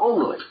not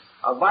only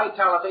of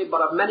vitality,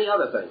 but of many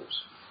other things.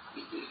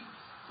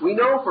 We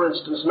know, for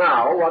instance,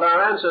 now what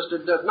our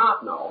ancestors did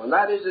not know, and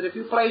that is that if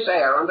you place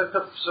air under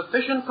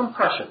sufficient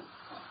compression,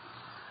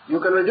 you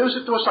can reduce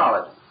it to a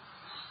solid.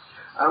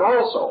 And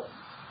also,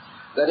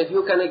 that if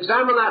you can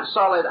examine that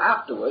solid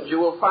afterwards, you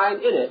will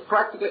find in it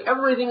practically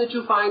everything that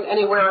you find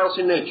anywhere else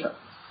in nature.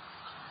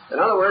 In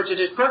other words, it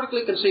is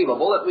perfectly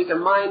conceivable that we can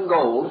mine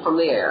gold from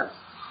the air.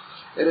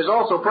 It is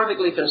also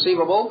perfectly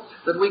conceivable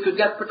that we could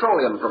get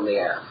petroleum from the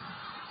air.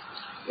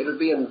 It would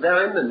be in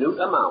very minute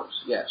amounts,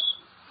 yes.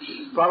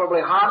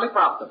 Probably hardly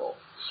profitable.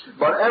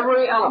 But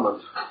every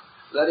element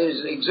that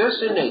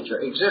exists in nature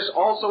exists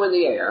also in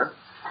the air,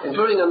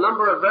 including a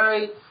number of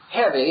very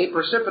heavy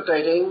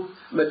precipitating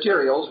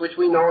materials which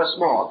we know as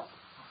smog,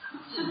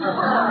 which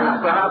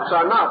perhaps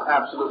are not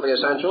absolutely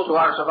essential to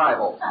our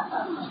survival.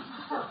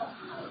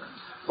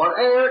 But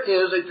air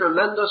is a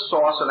tremendous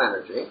source of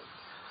energy,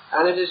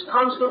 and it is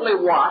constantly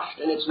washed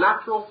in its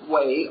natural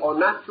way or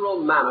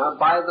natural manner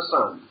by the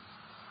sun.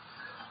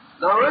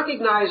 Now,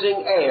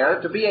 recognizing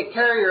air to be a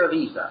carrier of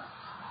ether,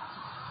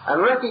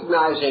 and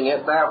recognizing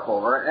it,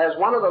 therefore, as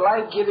one of the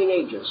life-giving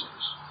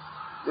agencies,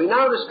 we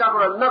now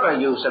discover another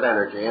use of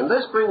energy, and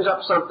this brings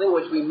up something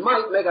which we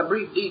might make a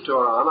brief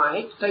detour on.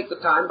 I hate to take the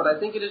time, but I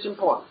think it is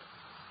important.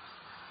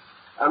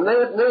 And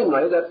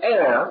namely, that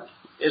air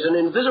is an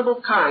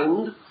invisible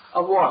kind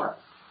of water.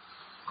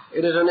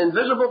 It is an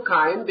invisible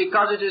kind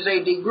because it is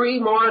a degree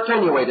more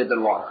attenuated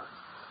than water.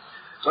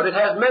 But it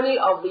has many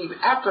of the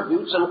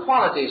attributes and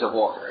qualities of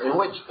water, in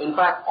which, in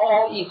fact,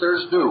 all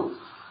ethers do.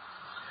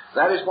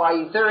 That is why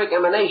etheric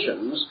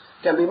emanations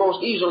can be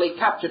most easily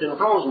captured in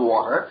frozen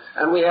water,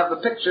 and we have the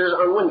pictures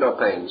on window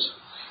panes.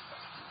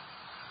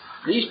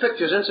 These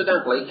pictures,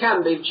 incidentally,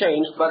 can be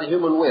changed by the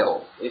human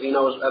will, if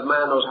a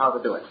man knows how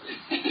to do it,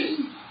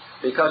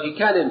 because he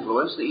can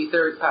influence the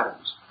etheric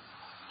patterns.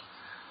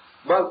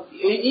 But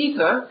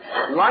ether,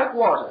 like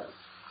water,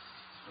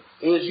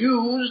 is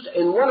used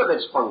in one of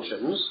its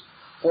functions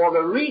for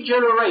the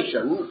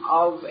regeneration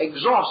of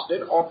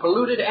exhausted or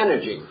polluted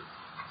energy.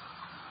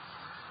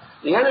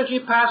 The energy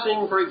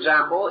passing, for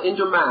example,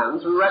 into man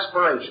through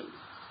respiration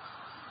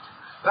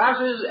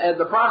passes at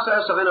the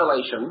process of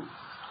inhalation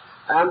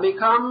and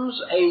becomes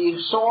a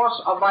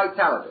source of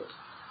vitality.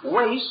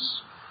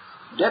 Wastes,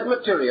 dead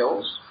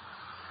materials,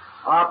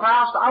 are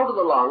passed out of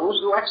the lungs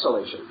through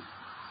exhalation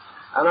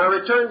and are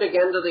returned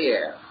again to the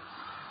air,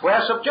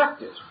 where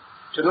subjected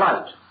to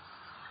light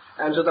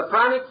and to the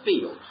pranic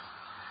field.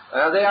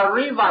 They are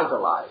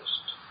revitalized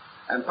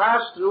and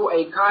pass through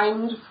a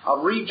kind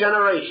of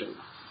regeneration,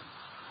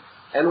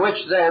 in which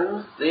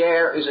then the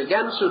air is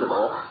again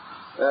suitable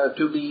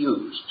to be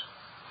used.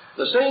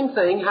 The same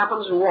thing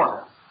happens in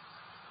water,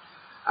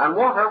 and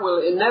water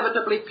will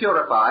inevitably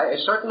purify a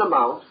certain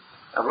amount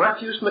of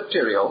refuse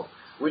material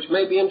which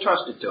may be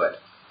entrusted to it.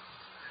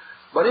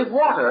 But if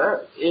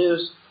water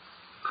is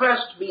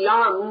pressed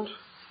beyond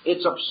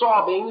its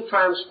absorbing,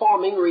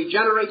 transforming,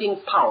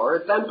 regenerating power,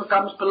 it then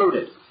becomes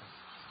polluted.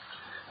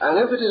 And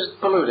if it is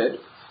polluted,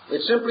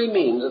 it simply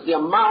means that the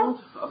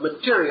amount of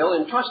material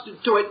entrusted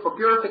to it for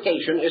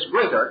purification is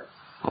greater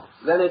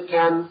than it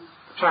can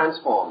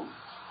transform.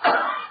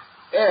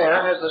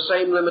 Air has the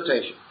same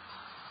limitation.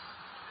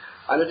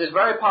 And it is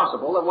very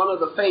possible that one of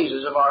the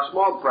phases of our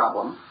smog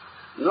problem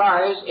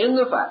lies in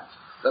the fact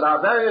that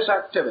our various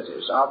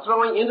activities are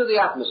throwing into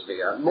the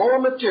atmosphere more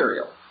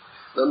material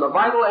than the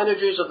vital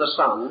energies of the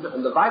sun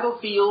and the vital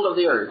field of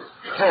the earth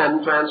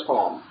can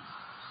transform.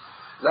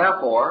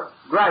 Therefore,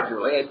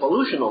 gradually, a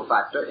pollutional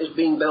factor is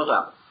being built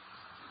up.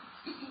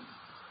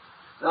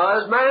 Now,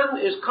 as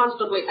man is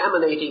constantly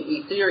emanating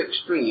etheric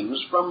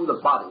streams from the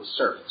body's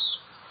surface,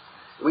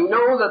 we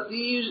know that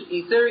these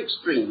etheric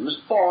streams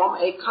form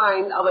a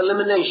kind of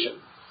elimination.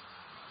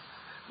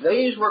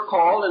 These were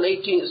called in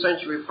 18th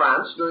century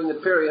France, during the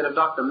period of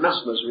Dr.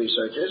 Mesmer's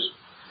researches,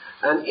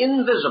 an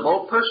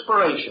invisible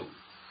perspiration,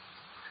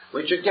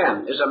 which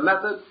again is a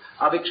method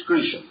of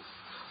excretion,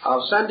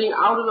 of sending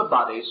out of the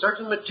body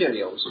certain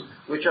materials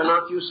which are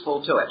not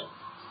useful to it.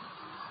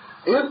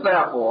 If,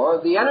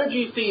 therefore, the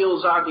energy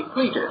fields are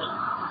depleted,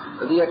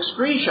 the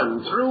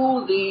excretion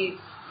through the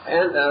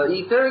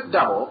etheric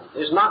double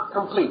is not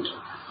complete,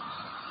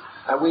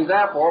 and we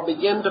therefore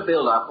begin to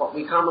build up what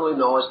we commonly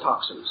know as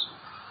toxins.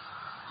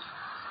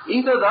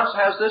 Ether thus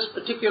has this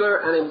particular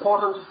and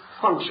important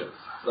function,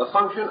 the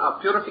function of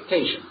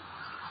purification.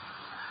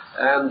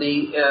 And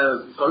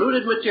the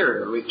polluted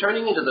material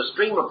returning into the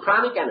stream of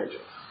pranic energy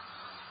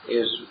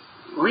is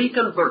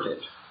reconverted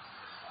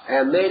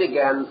and made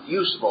again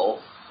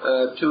useful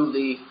to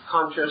the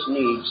conscious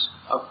needs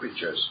of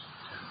creatures.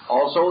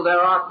 Also, there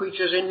are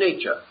creatures in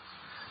nature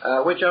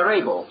which are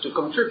able to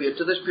contribute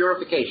to this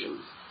purification,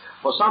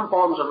 for some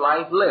forms of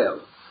life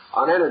live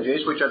on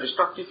energies which are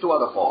destructive to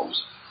other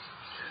forms,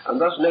 and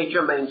thus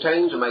nature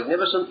maintains a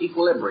magnificent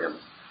equilibrium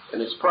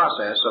in its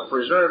process of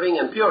preserving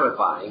and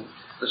purifying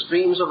the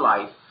streams of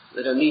life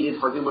that are needed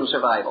for human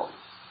survival.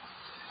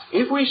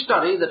 If we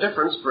study the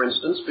difference, for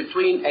instance,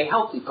 between a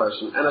healthy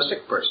person and a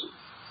sick person,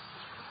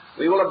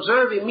 we will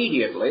observe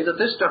immediately that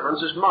this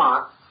difference is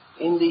marked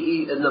in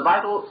the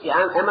vital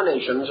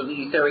emanations of the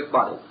etheric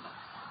body.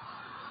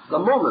 The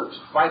moment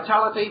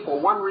vitality, for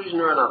one reason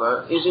or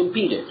another, is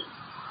impeded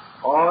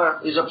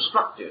or is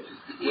obstructed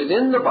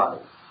within the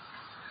body,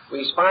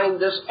 we find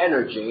this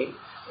energy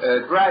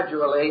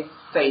gradually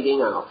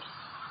fading out.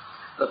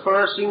 The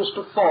fur seems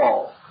to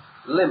fall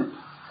limp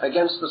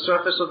against the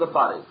surface of the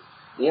body.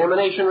 The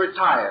emanation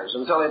retires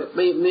until it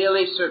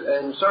merely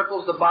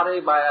encircles the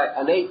body by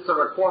an eighth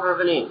or a quarter of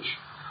an inch.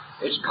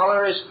 Its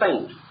color is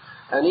faint,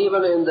 and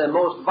even in the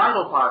most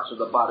vital parts of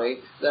the body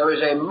there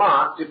is a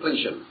marked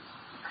depletion,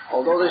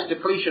 although this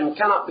depletion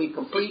cannot be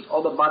complete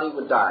or the body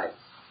would die.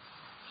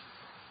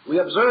 We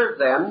observe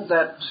then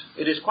that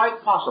it is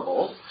quite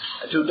possible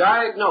to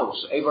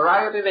diagnose a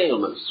variety of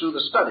ailments through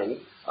the study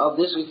of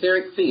this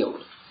etheric field.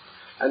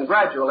 And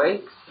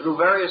gradually, through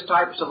various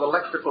types of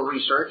electrical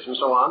research and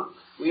so on,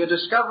 we are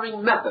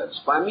discovering methods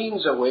by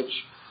means of which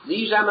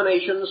these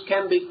emanations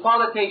can be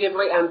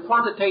qualitatively and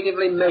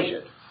quantitatively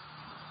measured.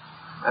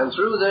 And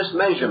through this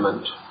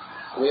measurement,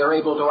 we are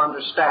able to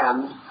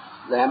understand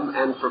them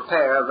and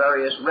prepare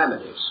various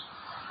remedies.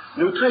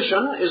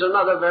 Nutrition is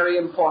another very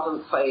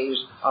important phase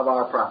of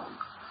our problem.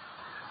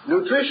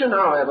 Nutrition,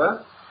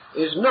 however,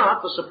 is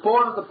not the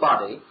support of the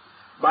body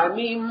by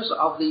means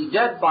of the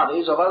dead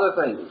bodies of other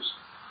things.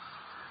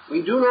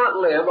 We do not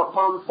live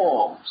upon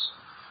forms.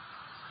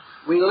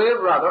 We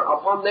live rather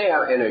upon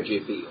their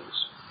energy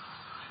fields.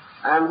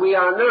 And we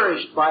are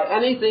nourished by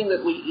anything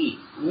that we eat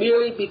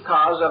merely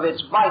because of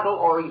its vital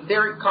or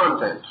etheric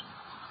content.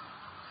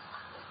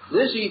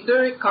 This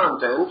etheric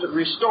content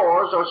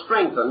restores or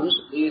strengthens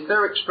the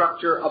etheric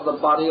structure of the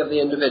body of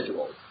the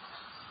individual.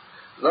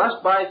 Thus,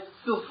 by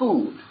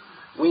food,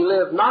 we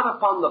live not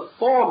upon the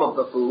form of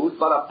the food,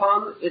 but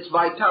upon its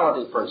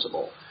vitality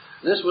principle.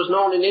 This was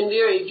known in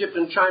India, Egypt,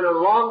 and China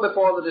long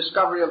before the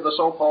discovery of the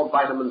so-called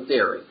vitamin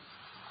theory.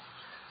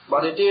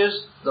 but it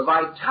is the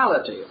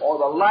vitality or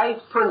the life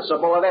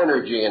principle of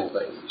energy in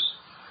things.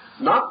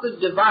 Not the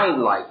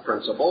divine life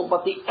principle,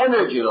 but the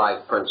energy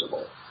life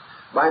principle,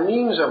 by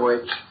means of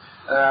which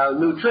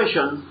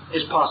nutrition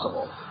is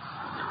possible.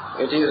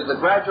 It is the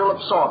gradual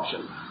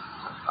absorption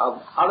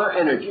of other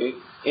energy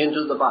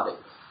into the body.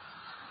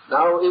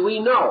 Now, we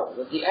know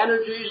that the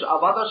energies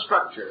of other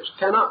structures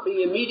cannot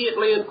be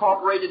immediately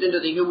incorporated into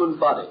the human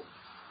body.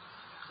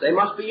 They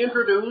must be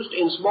introduced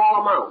in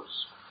small amounts,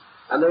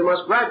 and they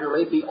must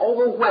gradually be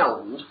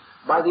overwhelmed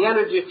by the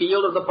energy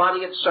field of the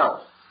body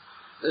itself.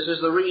 This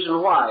is the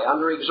reason why,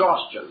 under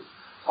exhaustion,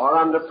 or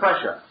under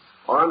pressure,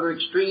 or under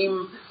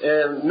extreme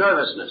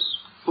nervousness,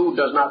 food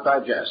does not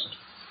digest.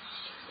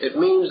 It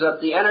means that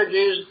the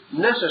energies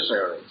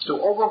necessary to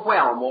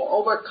overwhelm or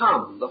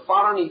overcome the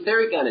foreign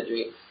etheric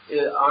energy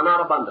are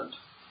not abundant.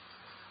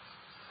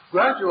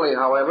 Gradually,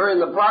 however, in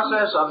the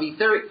process of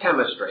etheric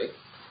chemistry,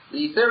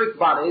 the etheric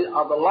body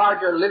of the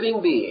larger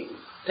living being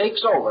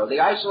takes over the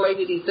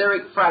isolated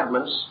etheric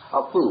fragments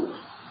of food,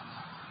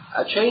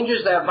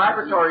 changes their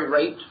vibratory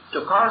rate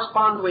to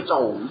correspond to its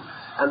own,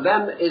 and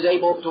then is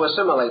able to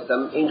assimilate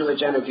them into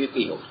its energy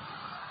field.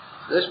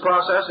 This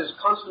process is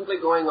constantly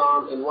going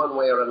on in one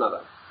way or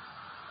another.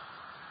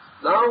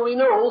 Now, we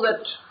know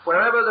that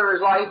wherever there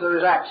is life, there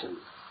is action.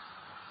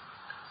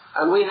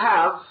 And we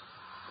have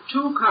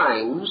two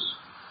kinds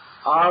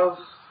of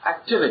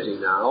activity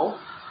now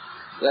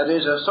that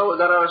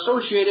are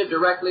associated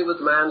directly with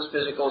man's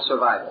physical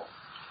survival.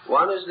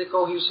 One is the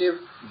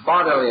cohesive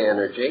bodily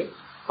energy,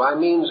 by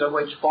means of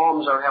which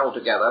forms are held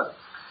together,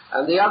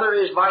 and the other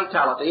is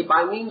vitality,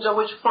 by means of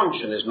which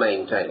function is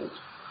maintained.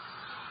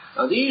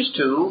 Now, these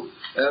two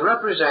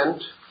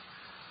represent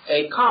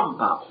a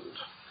compound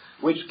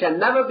which can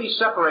never be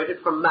separated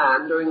from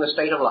man during the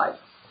state of life.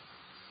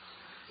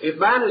 If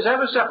man is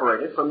ever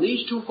separated from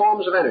these two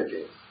forms of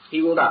energy,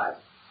 he will die.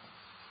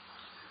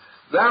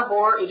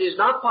 Therefore, it is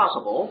not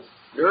possible,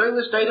 during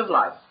the state of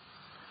life,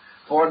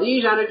 for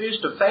these energies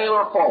to fail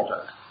or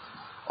falter,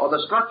 or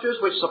the structures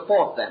which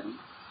support them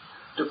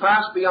to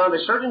pass beyond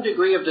a certain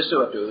degree of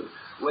desuetude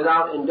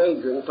without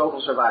endangering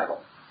total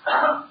survival.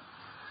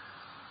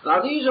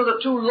 Now, these are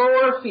the two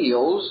lower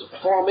fields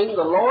forming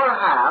the lower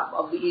half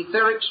of the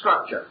etheric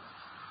structure.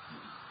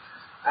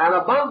 And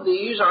above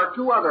these are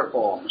two other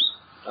forms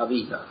of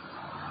ether.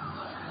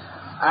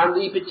 And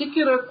the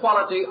particular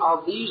quality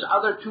of these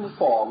other two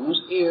forms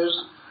is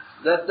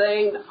that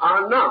they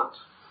are not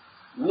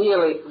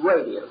merely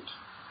radiant.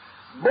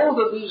 Both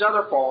of these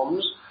other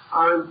forms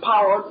are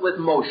empowered with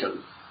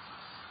motion.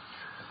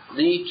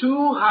 The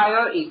two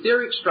higher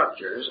etheric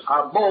structures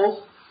are both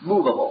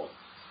movable.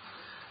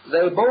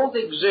 They both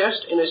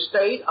exist in a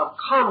state of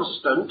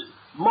constant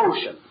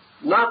motion,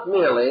 not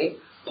merely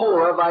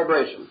polar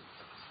vibration.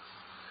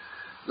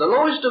 The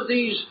lowest of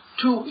these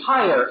two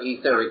higher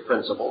etheric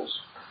principles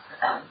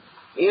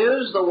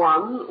is the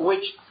one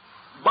which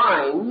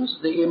binds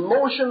the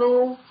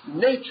emotional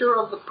nature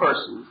of the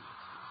person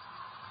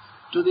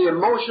to the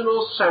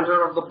emotional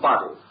center of the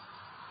body.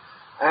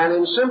 And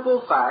in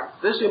simple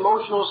fact, this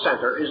emotional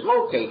center is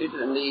located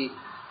in the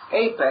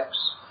apex,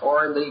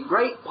 or in the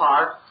great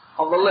part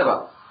of the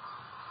liver.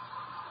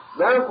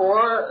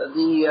 Therefore,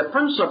 the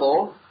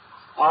principle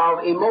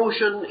of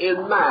emotion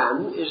in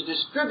man is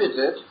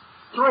distributed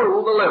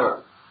through the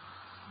liver.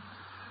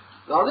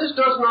 Now, this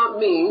does not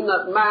mean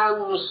that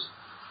man's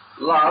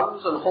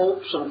loves and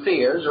hopes and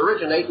fears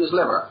originate in his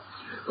liver.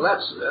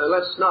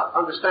 Let's not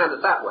understand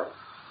it that way.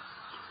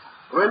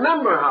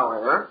 Remember,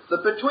 however,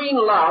 that between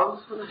love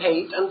and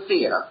hate and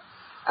fear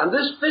and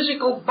this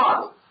physical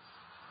body,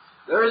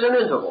 there is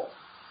an interval.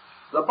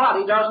 The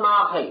body does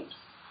not hate.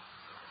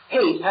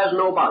 Hate has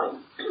no body.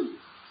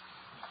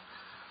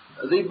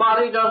 The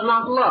body does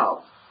not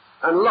love.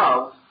 And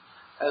love,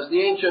 as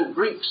the ancient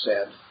Greeks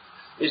said,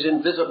 is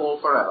invisible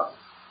forever.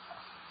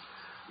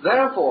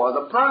 Therefore,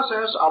 the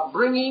process of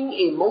bringing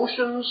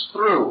emotions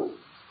through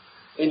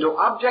into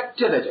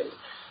objectivity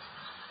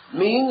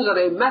means that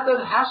a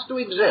method has to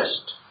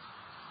exist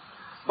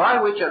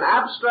by which an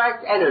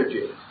abstract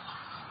energy,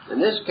 in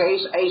this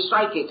case a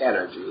psychic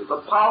energy,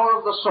 the power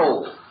of the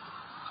soul,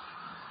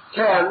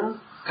 can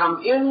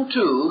come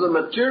into the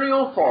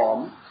material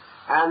form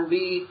and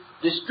be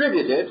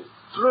distributed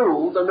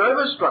through the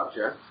nervous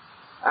structure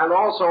and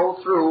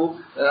also through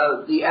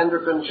the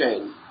endocrine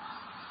chain.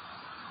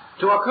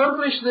 To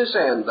accomplish this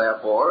end,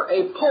 therefore,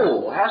 a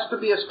pole has to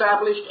be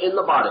established in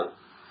the body,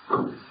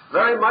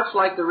 very much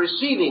like the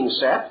receiving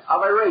set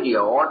of a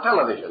radio or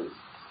television,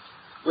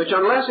 which,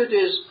 unless it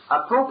is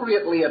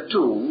appropriately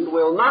attuned,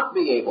 will not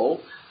be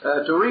able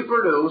to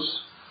reproduce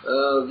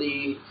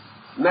the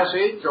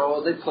message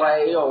or the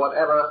play or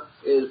whatever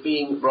is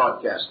being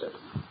broadcasted.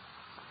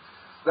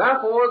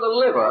 Therefore, the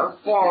liver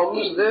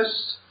forms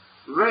this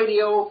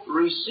radio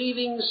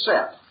receiving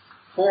set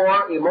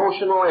for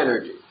emotional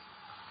energy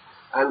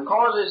and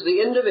causes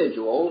the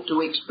individual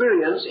to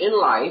experience in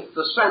life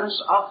the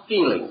sense of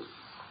feeling.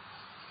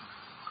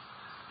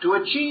 To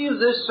achieve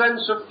this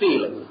sense of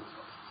feeling,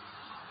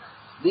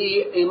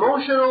 the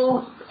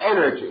emotional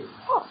energy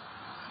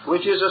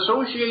which is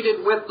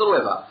associated with the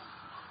liver,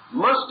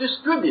 must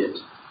distribute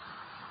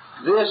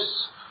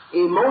this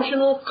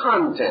emotional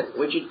content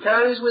which it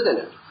carries within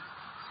it,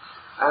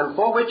 and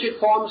for which it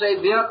forms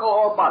a vehicle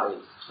or body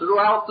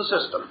throughout the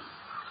system.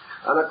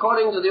 And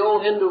according to the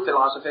old Hindu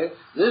philosophy,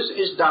 this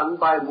is done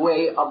by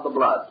way of the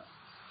blood.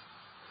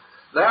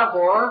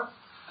 Therefore,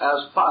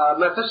 as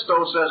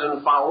Mephisto says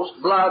in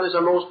Faust, blood is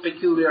a most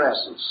peculiar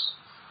essence.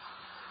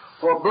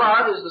 For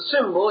blood is the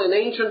symbol in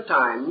ancient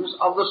times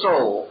of the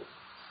soul.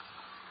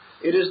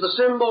 It is the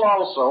symbol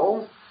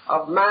also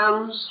of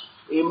man's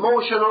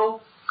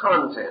emotional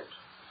content.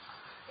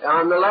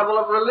 On the level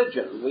of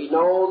religion, we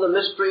know the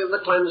mystery of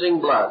the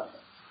cleansing blood.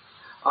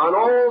 On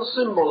all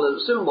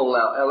symbol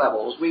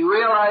levels, we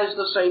realize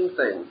the same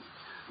thing.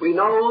 We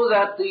know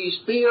that the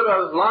spear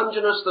of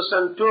Longinus the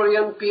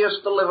centurion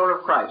pierced the liver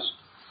of Christ.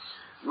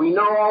 We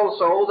know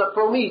also that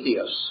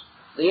Prometheus,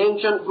 the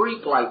ancient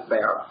Greek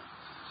light-bearer,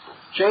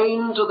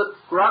 chained to the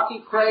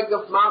rocky crag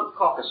of Mount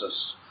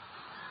Caucasus,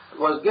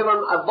 was given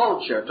a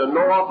vulture to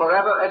gnaw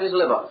forever at his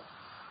liver.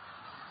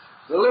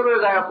 The liver,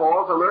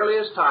 therefore, from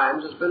earliest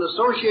times has been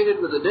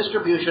associated with the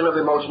distribution of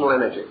emotional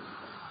energy,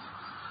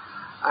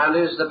 and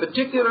is the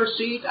particular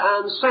seat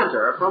and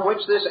center from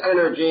which this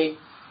energy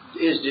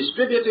is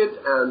distributed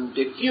and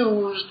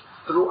diffused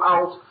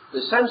throughout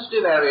the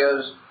sensitive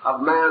areas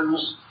of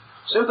man's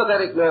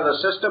sympathetic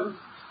nervous system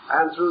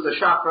and through the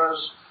chakras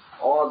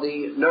or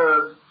the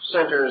nerve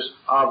centers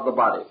of the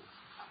body.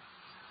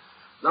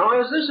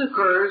 Now, as this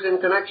occurs in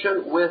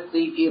connection with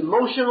the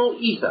emotional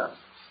ether,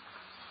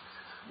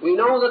 we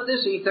know that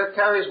this ether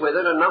carries with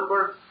it a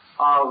number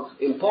of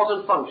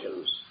important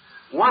functions,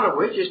 one of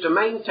which is to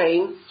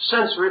maintain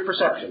sensory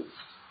perception.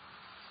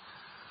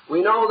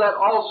 We know that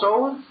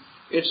also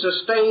it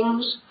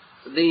sustains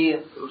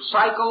the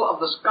cycle of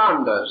the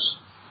skandhas,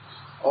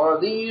 or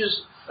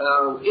these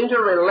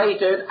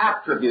interrelated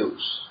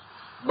attributes,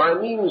 by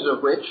means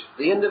of which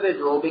the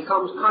individual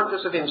becomes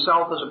conscious of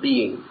himself as a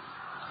being.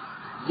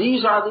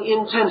 These are the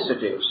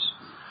intensities.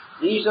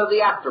 These are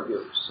the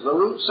attributes, the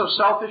roots of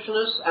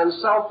selfishness and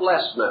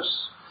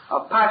selflessness,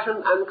 of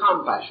passion and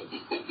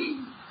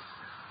compassion.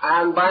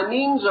 And by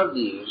means of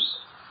these,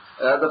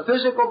 the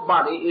physical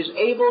body is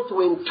able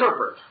to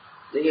interpret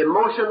the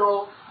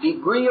emotional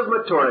degree of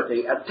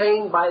maturity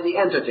attained by the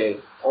entity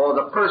or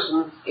the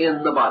person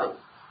in the body.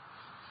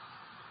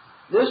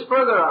 This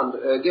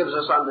further gives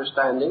us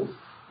understanding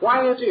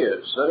why it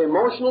is that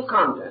emotional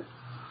content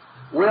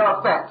will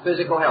affect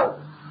physical health.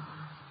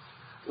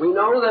 We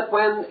know that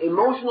when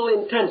emotional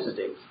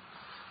intensity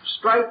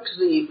strikes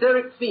the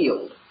etheric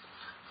field,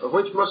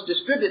 which must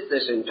distribute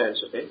this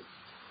intensity,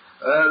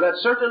 that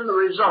certain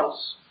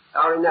results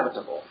are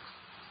inevitable.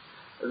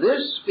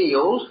 This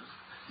field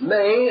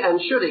may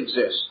and should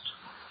exist,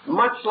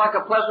 much like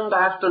a pleasant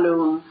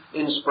afternoon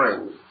in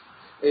spring.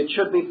 It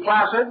should be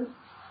placid.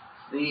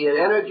 The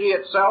energy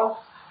itself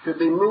should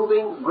be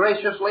moving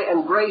graciously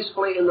and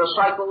gracefully in the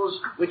cycles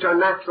which are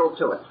natural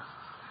to it.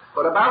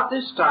 But about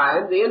this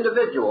time, the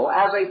individual,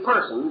 as a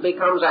person,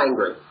 becomes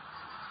angry.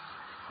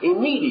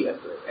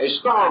 Immediately, a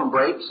storm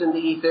breaks in the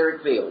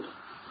etheric field.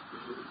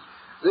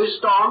 This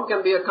storm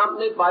can be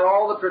accompanied by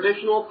all the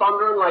traditional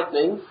thunder and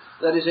lightning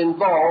that is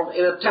involved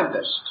in a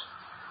tempest.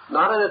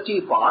 Not in a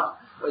teapot,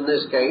 in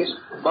this case,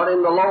 but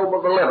in the lobe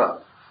of the liver.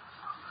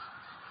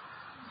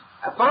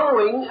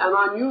 Following an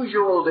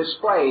unusual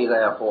display,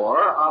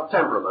 therefore, of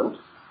temperament,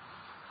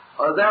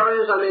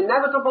 there is an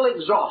inevitable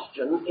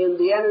exhaustion in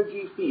the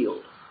energy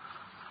field.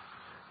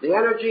 The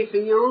energy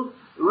field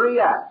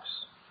reacts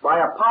by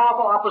a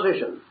powerful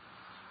opposition,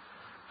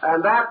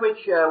 and that which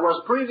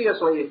was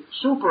previously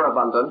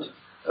superabundant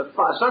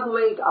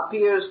suddenly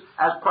appears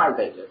as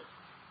privated.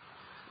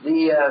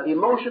 The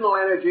emotional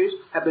energies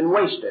have been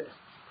wasted,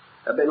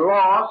 have been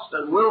lost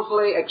and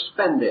willfully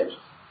expended,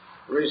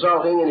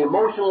 resulting in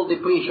emotional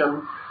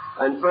depletion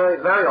and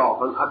very, very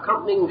often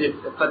accompanying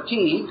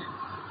fatigue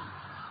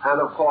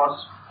and, of course,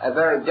 a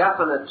very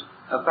definite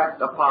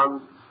effect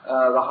upon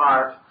the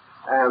heart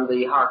and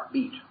the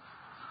heartbeat.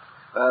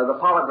 The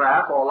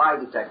polygraph or lie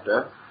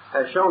detector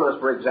has shown us,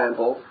 for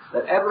example,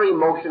 that every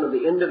motion of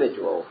the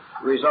individual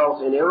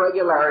results in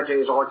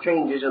irregularities or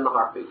changes in the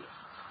heartbeat.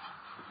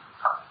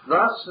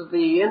 Thus,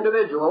 the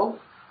individual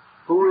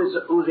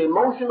whose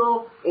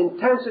emotional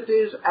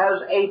intensities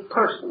as a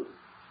person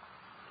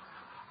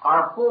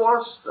are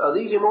forced,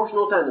 these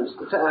emotional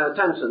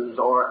tensions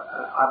or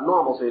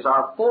abnormalities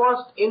are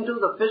forced into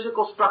the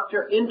physical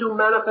structure, into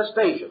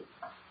manifestation,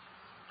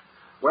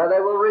 where they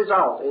will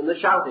result in the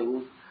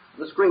shouting,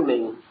 the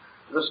screaming,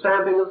 the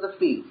stamping of the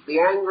feet, the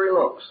angry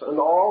looks, and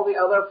all the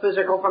other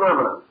physical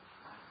phenomena.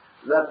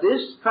 That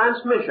this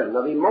transmission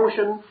of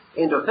emotion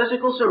into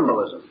physical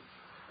symbolism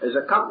is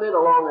accompanied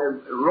along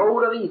a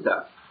road of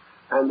ether,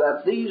 and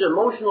that these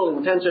emotional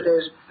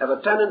intensities have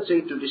a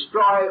tendency to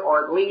destroy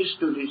or at least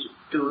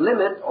to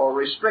limit or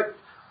restrict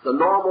the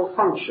normal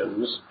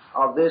functions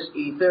of this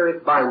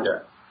etheric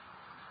binder.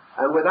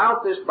 And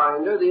without this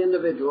binder, the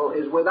individual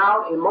is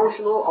without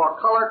emotional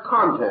or color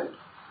content.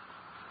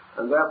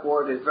 and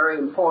therefore it is very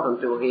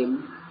important to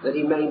him that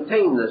he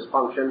maintain this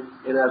function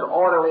in as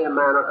orderly a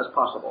manner as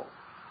possible.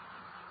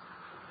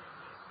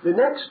 The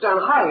next and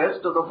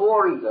highest of the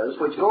four ethers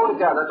which go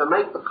together to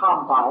make the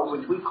compound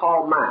which we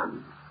call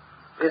man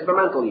is the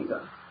mental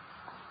ether.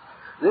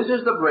 This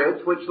is the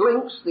bridge which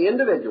links the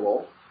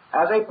individual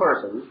as a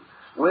person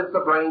with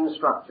the brain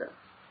structure.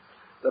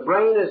 The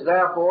brain is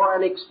therefore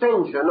an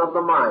extension of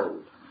the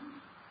mind,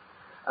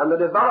 and the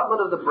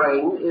development of the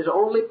brain is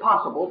only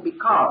possible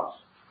because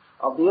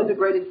of the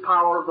integrated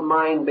power of the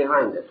mind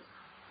behind it.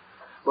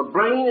 But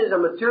brain is a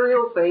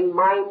material thing,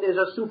 mind is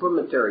a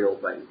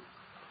supermaterial thing.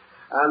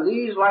 And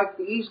these, like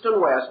the east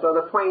and west, are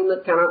the twain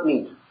that cannot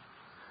meet.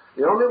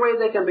 The only way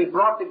they can be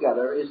brought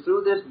together is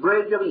through this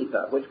bridge of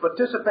ether, which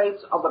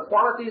participates of the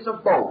qualities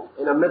of both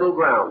in a middle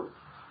ground.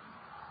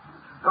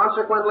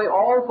 Consequently,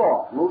 all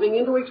thought moving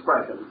into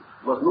expression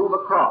must move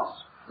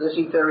across this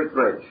etheric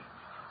bridge,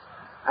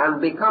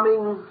 and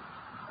becoming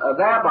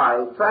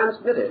thereby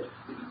transmitted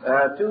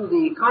to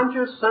the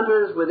conscious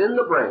centers within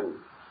the brain,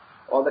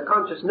 or the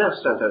consciousness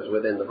centers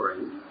within the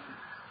brain,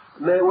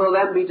 will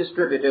then be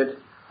distributed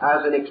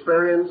as an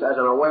experience, as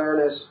an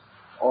awareness,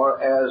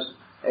 or as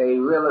a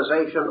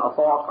realization, a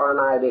thought, or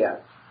an idea.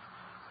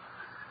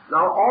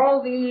 Now,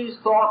 all these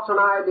thoughts and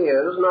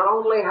ideas not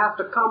only have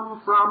to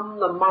come from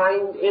the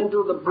mind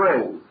into the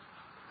brain,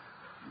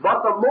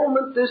 but the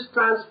moment this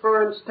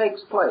transference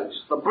takes place,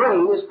 the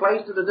brain is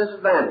placed at a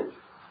disadvantage.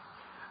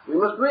 We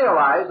must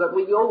realize that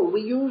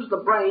we use the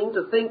brain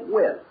to think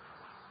with,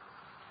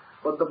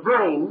 but the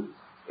brain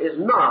is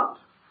not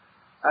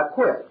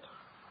equipped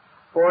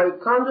for a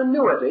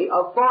continuity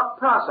of thought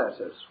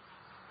processes.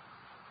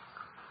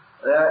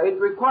 It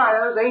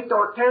requires 8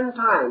 or 10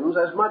 times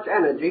as much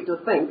energy to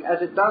think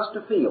as it does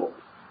to feel.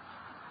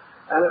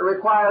 And it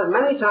requires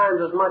many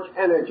times as much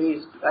energy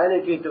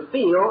to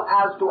feel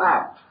as to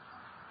act.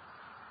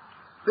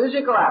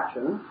 Physical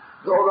action,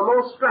 though the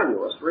most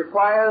strenuous,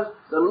 requires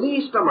the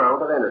least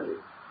amount of energy.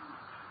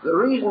 The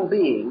reason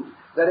being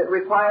that it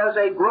requires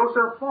a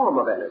grosser form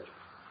of energy.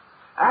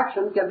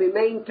 Action can be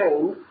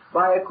maintained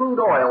by a crude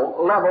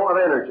oil level of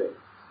energy,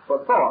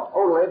 but thought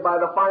only by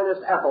the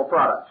finest ethyl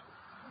product.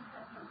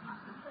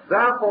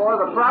 Therefore,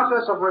 the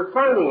process of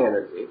refining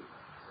energy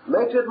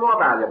makes it more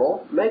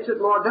valuable, makes it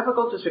more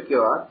difficult to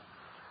secure,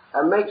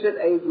 and makes it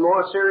a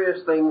more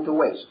serious thing to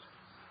waste.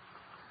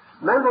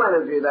 Mental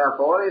energy,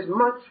 therefore, is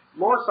much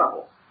more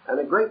subtle, and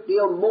a great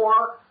deal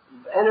more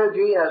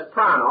energy as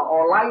prana,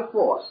 or life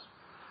force,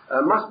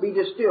 must be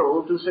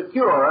distilled to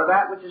secure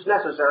that which is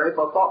necessary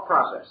for thought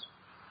process.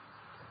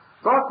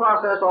 Thought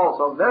process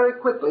also very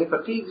quickly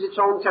fatigues its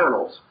own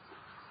channels,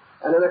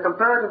 and in a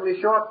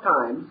comparatively short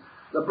time,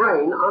 the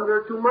brain,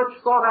 under too much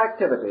thought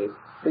activity,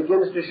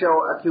 begins to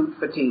show acute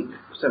fatigue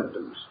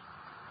symptoms.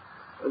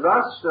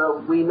 Thus,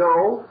 we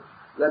know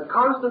that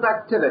constant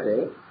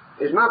activity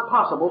is not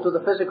possible to the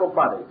physical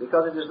body,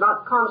 because it is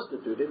not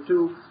constituted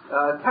to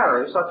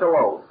carry such a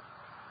load.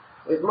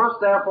 It must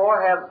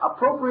therefore have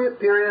appropriate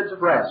periods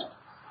of rest.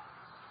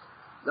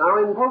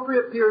 Now, in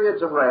appropriate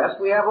periods of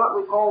rest, we have what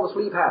we call the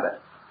sleep habit.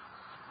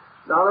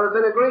 Now, there have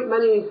been a great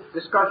many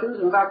discussions.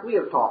 In fact, we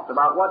have talked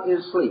about what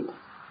is sleep.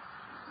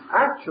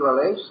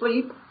 Actually,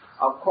 sleep,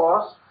 of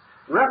course,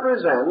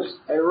 represents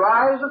a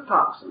rise of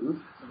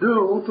toxin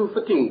due to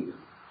fatigue.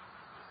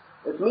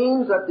 It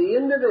means that the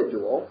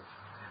individual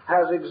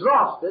has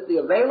exhausted the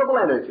available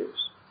energies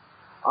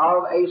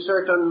of a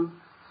certain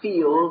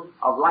field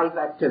of life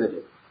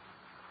activity.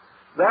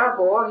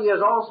 Therefore, he has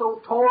also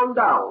torn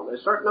down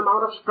a certain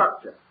amount of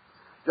structure,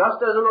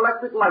 just as an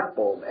electric light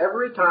bulb.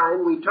 Every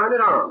time we turn it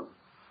on,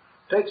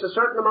 takes a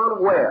certain amount of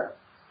wear.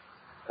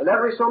 And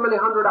every so many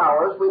hundred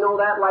hours, we know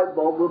that light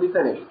bulb will be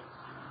finished.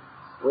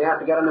 We have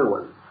to get a new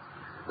one.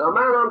 Now,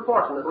 man,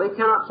 unfortunately,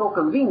 cannot so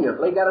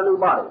conveniently get a new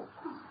body.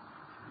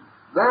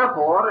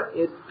 Therefore,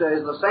 it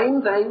is the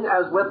same thing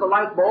as with the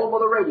light bulb or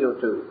the radio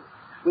tube.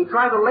 We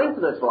try to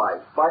lengthen its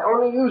life by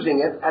only using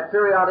it at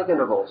periodic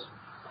intervals.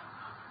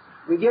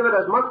 We give it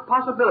as much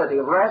possibility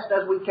of rest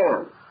as we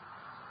can,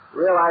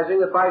 realizing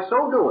that by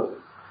so doing,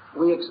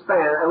 we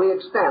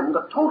extend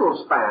the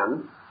total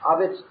span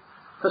of its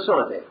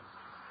facility.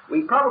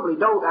 We probably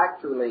don't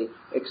actually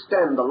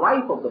extend the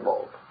life of the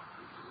bulb,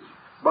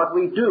 but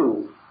we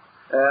do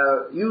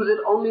use it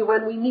only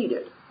when we need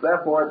it.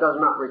 Therefore, it does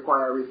not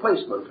require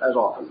replacement as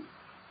often.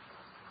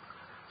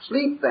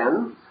 Sleep,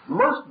 then,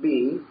 must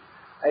be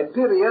a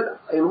period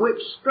in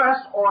which stress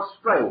or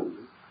strain,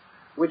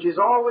 which is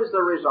always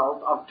the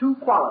result of two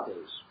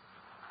qualities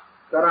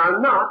that are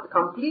not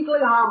completely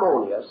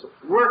harmonious,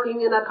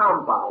 working in a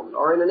compound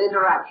or in an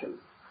interaction.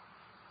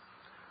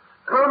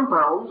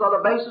 Compounds are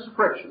the basis of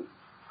friction.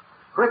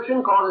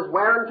 Friction causes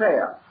wear and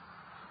tear,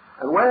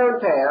 and wear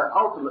and tear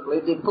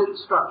ultimately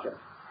depletes structure.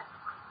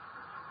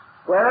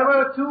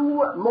 Wherever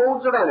two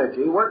modes of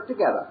energy work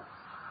together,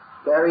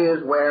 there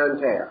is wear and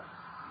tear.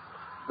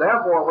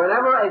 Therefore,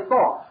 whenever a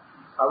thought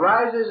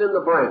arises in the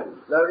brain,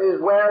 there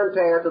is wear and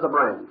tear to the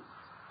brain.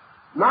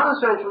 Not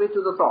essentially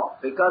to the thought,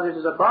 because it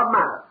is above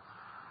matter,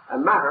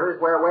 and matter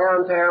is where wear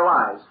and tear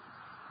lies.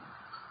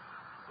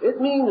 It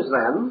means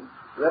then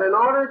that in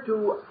order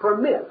to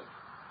permit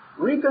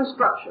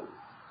reconstruction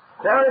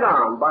carried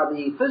on by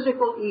the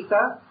physical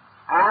ether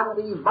and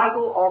the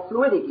vital or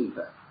fluidic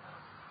ether,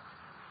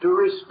 to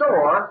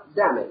restore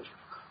damage,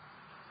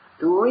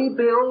 to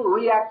rebuild,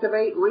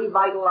 reactivate,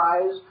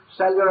 revitalize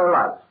cellular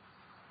life,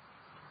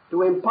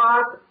 to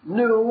impart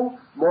new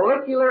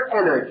molecular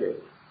energy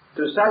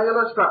to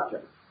cellular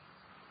structure,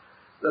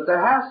 that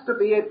there has to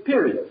be a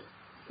period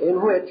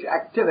in which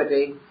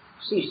activity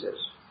ceases,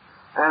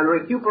 and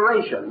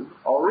recuperation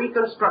or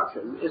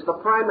reconstruction is the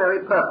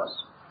primary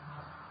purpose.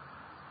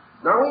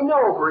 Now we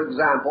know, for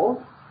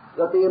example,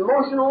 that the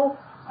emotional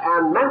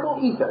and mental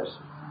ethers,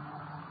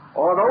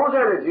 or those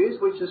energies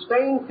which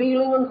sustain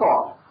feeling and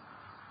thought,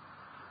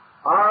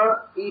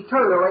 are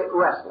eternally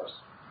restless.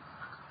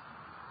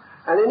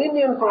 And in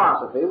Indian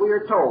philosophy we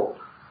are told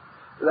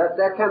that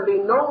there can be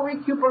no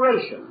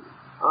recuperation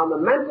on the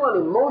mental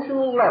and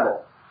emotional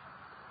level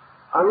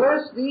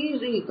unless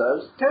these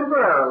ethers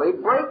temporarily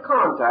break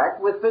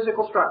contact with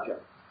physical structure.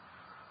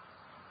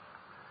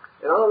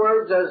 In other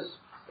words,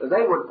 as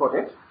they would put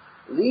it,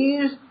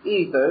 these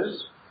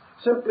ethers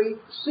simply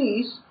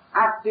cease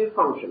active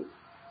function.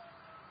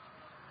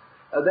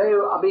 They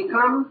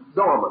become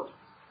dormant,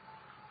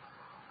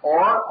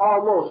 or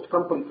almost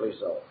completely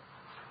so,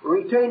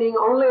 retaining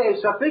only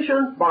a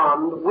sufficient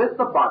bond with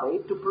the body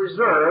to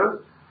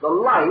preserve the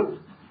life,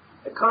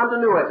 the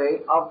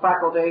continuity of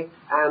faculty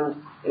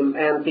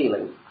and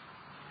feeling.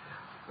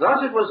 Thus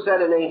it was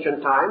said in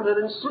ancient times that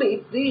in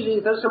sleep these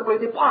ethers simply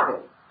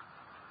departed.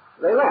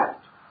 They left.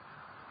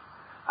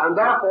 And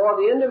therefore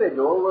the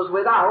individual was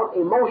without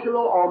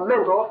emotional or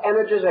mental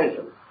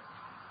energization.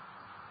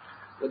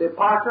 The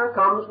departure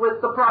comes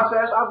with the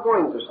process of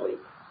going to sleep.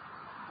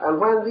 And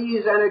when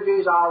these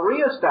energies are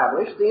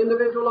reestablished, the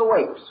individual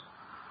awakes.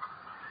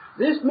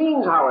 This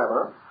means,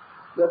 however,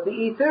 that the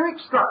etheric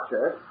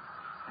structure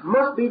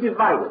must be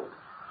divided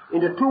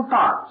into two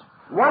parts,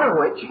 one of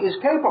which is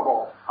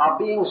capable of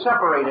being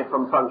separated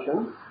from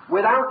function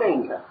without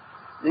danger.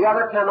 The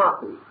other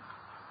cannot be.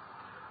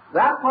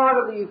 That part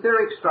of the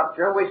etheric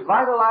structure which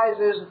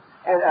vitalizes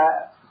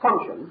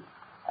function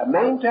and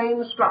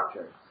maintains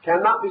structure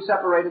cannot be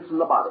separated from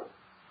the body.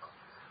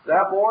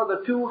 Therefore,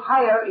 the two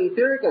higher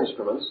etheric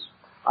instruments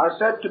are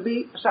said to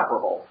be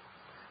separable.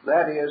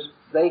 That is,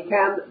 they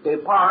can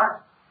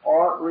depart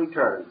or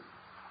return.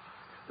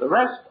 The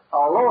rest,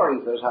 our lower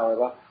ethers,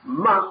 however,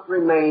 must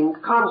remain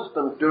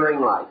constant during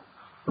life.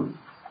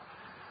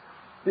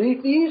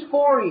 These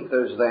four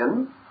ethers,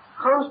 then,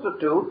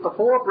 constitute the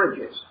four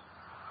bridges,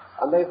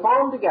 and they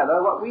form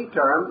together what we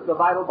term the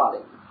vital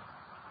body.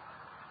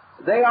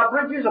 They are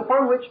bridges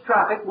upon which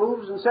traffic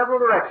moves in several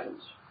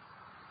directions.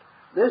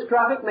 This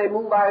traffic may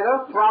move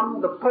either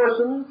from the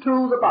person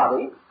to the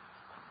body,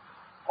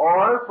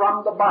 or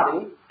from the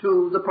body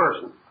to the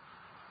person.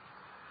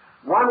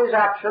 One is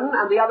action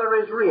and the other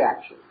is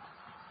reaction.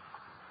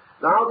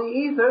 Now the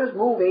ethers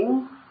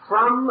moving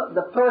from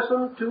the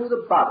person to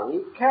the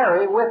body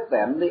carry with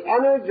them the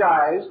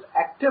energized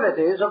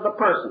activities of the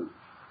person.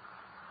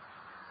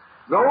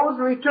 Those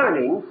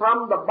returning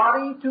from the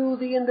body to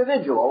the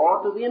individual,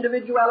 or to the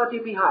individuality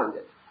behind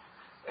it,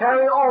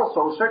 carry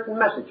also certain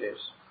messages.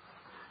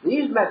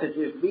 These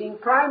messages being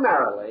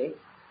primarily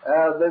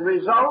the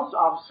results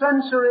of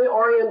sensory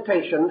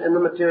orientation in the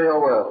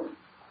material world.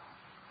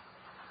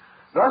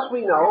 Thus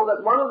we know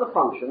that one of the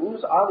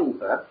functions of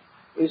ether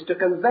is to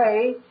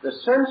convey the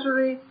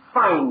sensory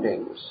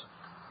findings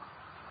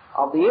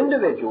of the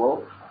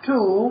individual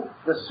to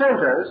the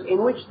centers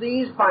in which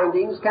these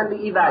findings can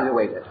be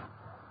evaluated.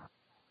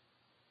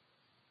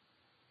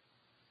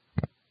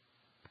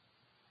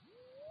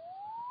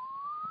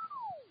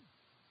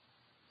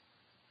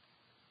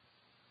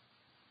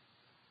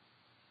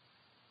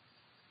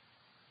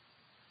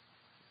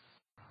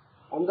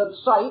 And that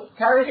sight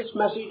carries its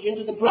message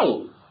into the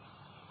brain.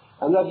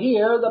 And that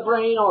here the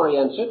brain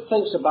orients it,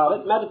 thinks about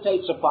it,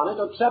 meditates upon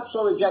it, accepts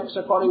or rejects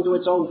according to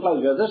its own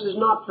pleasure. This is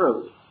not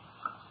true.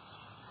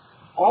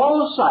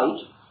 All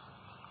sight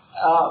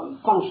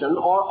function,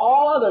 or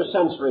all other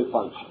sensory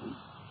function,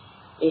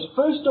 is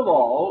first of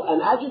all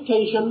an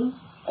agitation,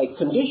 a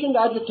conditioned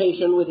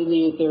agitation within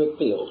the etheric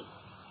field.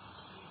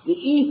 The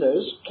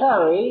ethers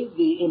carry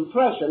the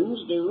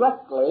impressions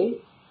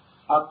directly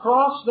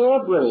across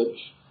their bridge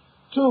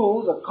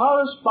to the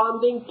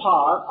corresponding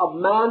part of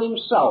man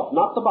himself,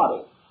 not the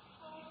body.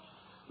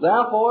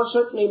 Therefore,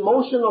 certain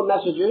emotional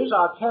messages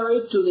are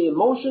carried to the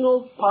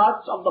emotional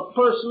parts of the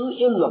person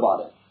in the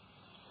body,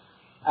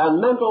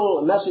 and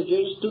mental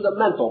messages to the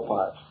mental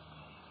part.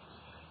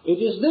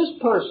 It is this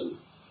person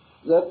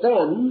that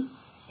then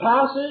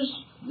passes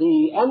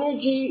the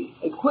energy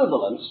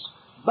equivalents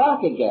back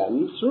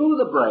again through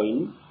the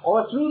brain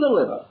or through the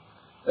liver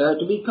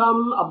to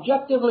become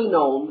objectively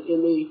known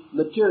in the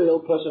material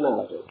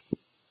personality.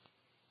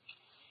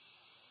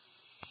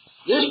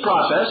 This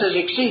process is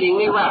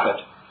exceedingly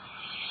rapid.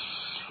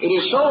 It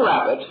is so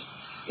rapid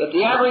that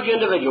the average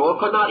individual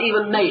could not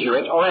even measure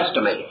it or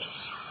estimate it.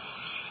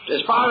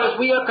 As far as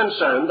we are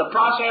concerned, the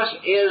process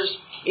is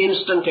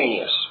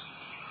instantaneous.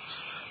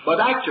 But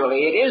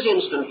actually it is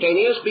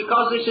instantaneous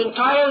because this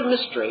entire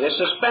mystery is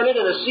suspended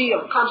in a sea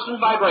of constant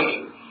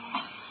vibration.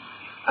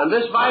 And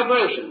this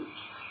vibration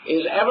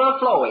is ever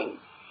flowing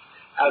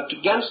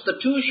against the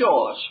two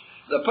shores,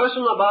 the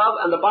person above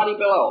and the body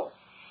below.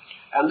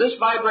 And this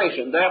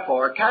vibration,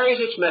 therefore, carries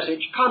its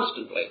message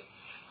constantly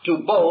to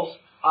both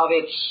of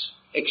its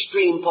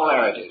extreme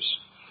polarities.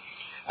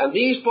 And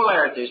these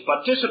polarities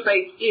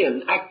participate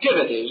in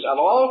activities of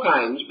all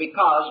kinds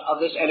because of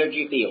this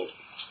energy field.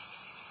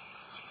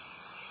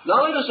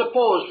 Now let us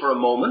suppose for a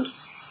moment,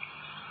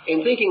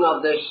 in thinking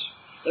of this,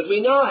 that we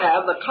now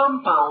have the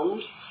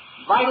compound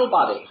vital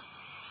body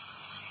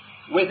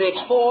with its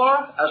four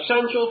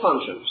essential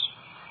functions.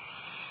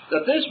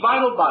 That this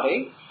vital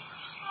body,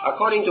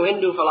 according to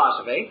Hindu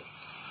philosophy,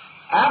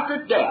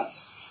 after death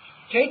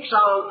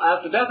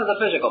of the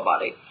physical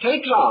body,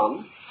 takes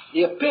on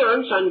the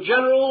appearance and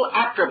general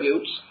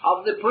attributes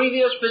of the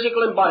previous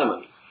physical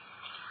embodiment.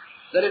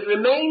 That it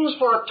remains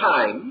for a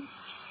time,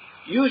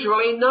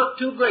 usually not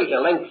too great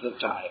a length of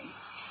time,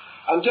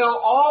 until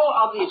all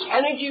of its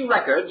energy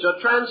records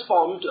are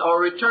transformed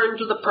or returned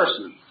to the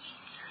person.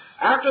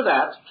 After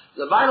that,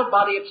 the vital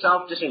body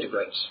itself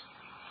disintegrates.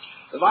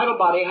 The vital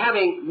body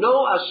having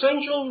no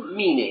essential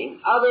meaning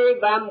other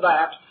than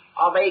that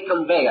of a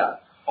conveyor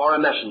or a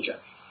messenger.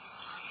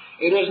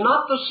 It is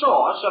not the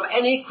source of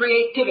any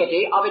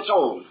creativity of its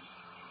own.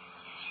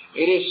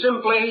 It is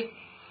simply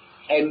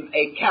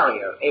a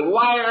carrier, a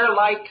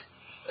wire-like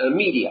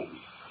medium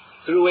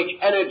through which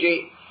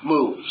energy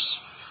moves,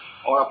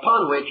 or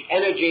upon which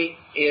energy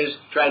is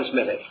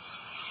transmitted.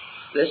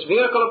 This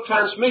vehicle of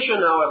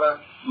transmission, however,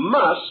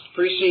 must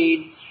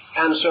precede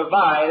and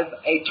survive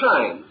a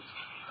time,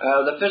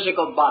 the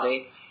physical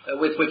body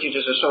with which it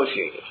is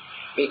associated,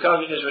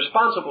 because it is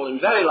responsible in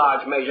very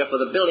large measure for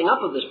the building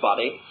up of this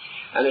body,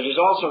 and it is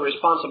also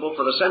responsible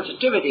for the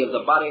sensitivity of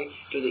the body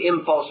to the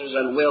impulses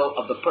and will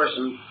of the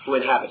person who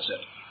inhabits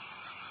it.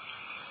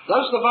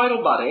 Thus the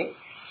vital body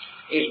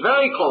is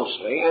very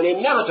closely and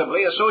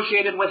inevitably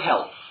associated with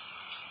health.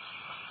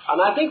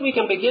 And I think we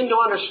can begin to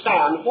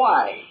understand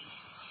why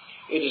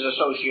it is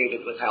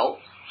associated with health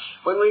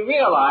when we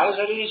realize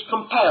that it is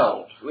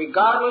compelled,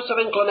 regardless of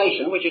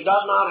inclination, which it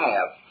does not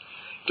have,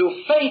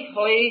 to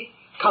faithfully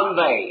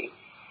convey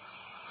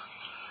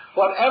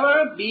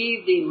whatever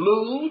be the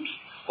mood,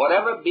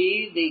 whatever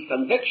be the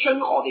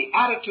conviction or the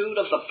attitude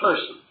of the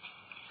person.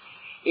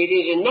 It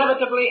is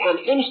inevitably and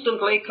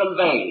instantly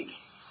conveyed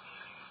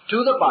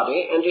to the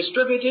body and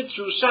distributed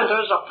through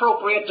centers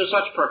appropriate to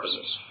such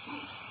purposes.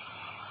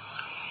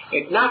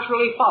 It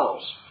naturally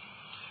follows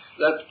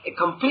that a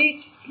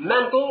complete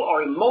mental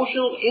or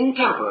emotional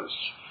intemperance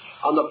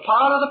on the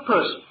part of the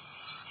person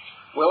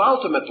will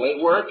ultimately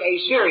work a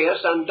serious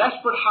and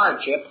desperate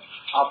hardship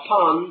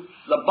upon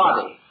the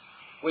body,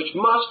 which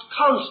must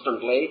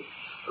constantly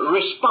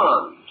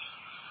respond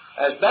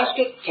as best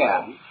it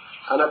can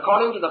and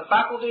according to the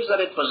faculties that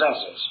it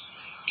possesses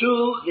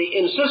to the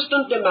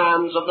insistent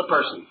demands of the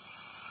person.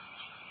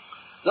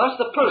 Thus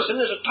the person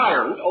is a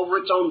tyrant over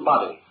its own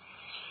body,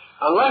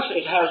 unless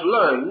it has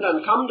learned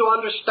and come to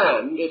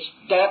understand its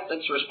debt,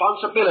 its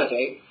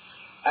responsibility,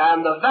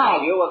 and the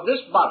value of this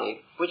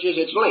body, which is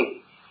its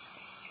link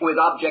with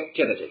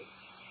objectivity.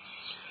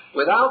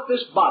 Without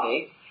this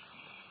body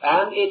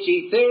and its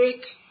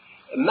etheric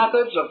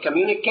methods of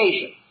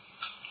communication,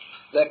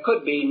 there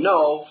could be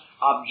no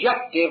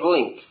objective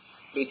link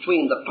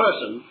between the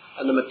person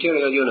and the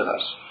material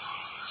universe.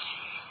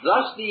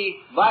 Thus the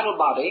vital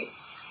body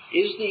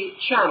is the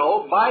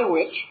channel by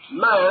which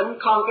man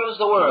conquers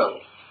the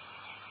world.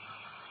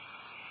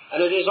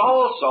 And it is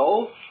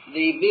also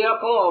the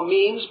vehicle or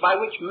means by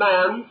which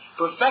man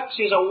perfects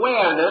his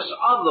awareness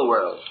of the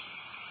world.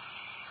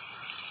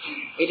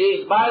 It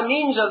is by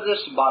means of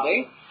this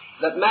body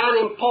that man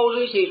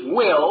imposes his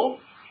will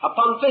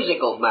upon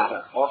physical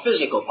matter or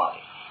physical body.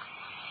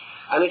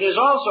 And it is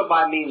also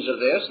by means of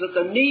this that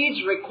the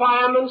needs,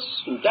 requirements,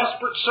 and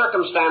desperate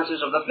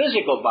circumstances of the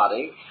physical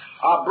body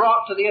are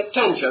brought to the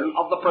attention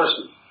of the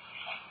person.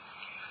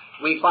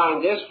 We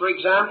find this, for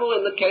example,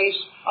 in the case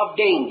of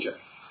danger,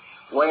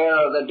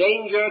 where the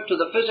danger to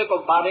the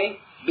physical body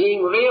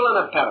being real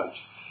and apparent,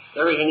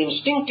 there is an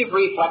instinctive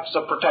reflex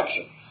of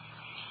protection.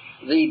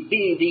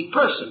 The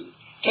person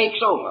takes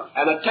over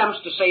and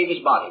attempts to save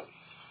his body.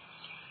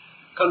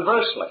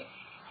 Conversely,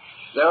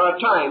 there are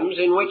times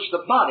in which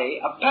the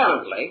body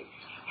apparently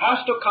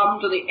has to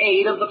come to the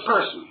aid of the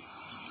person,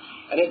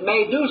 and it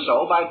may do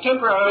so by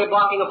temporarily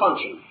blocking a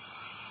function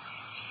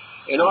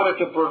in order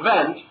to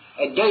prevent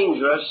a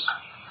dangerous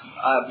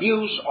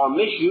abuse or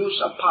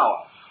misuse of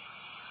power.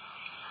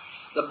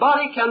 The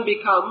body can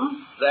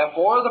become,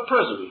 therefore, the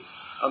prison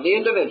of the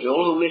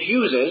individual who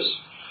misuses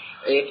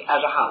it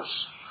as a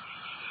house.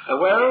 And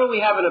wherever we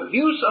have an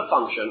abuse of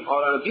function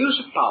or an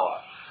abuse of power,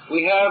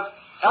 we have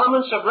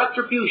elements of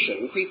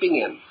retribution creeping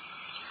in.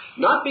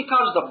 Not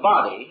because the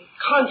body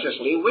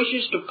consciously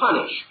wishes to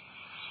punish.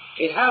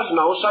 It has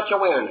no such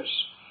awareness.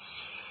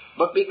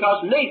 But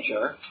because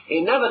nature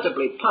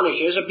inevitably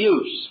punishes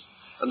abuse,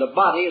 and the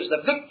body is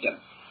the victim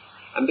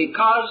And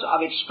because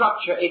of its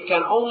structure, it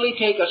can only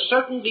take a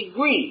certain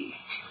degree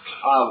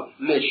of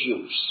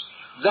misuse.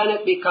 Then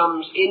it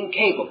becomes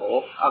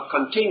incapable of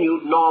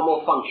continued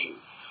normal function.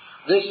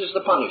 This is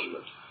the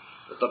punishment,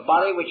 that the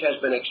body which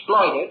has been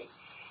exploited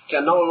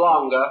can no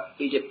longer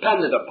be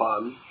depended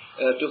upon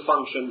to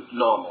function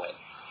normally.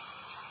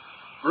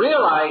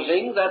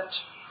 Realizing that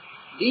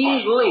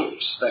these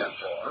links,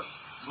 therefore,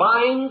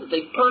 bind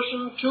the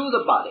person to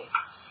the body,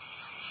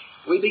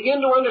 we begin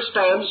to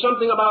understand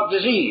something about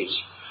disease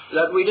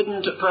that we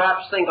didn't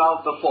perhaps think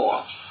of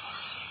before.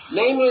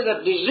 Namely,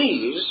 that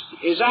disease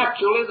is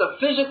actually the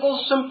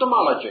physical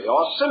symptomology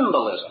or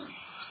symbolism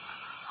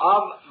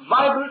of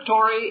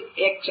vibratory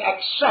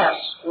excess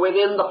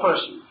within the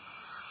person.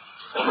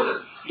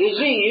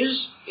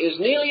 Disease is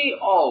nearly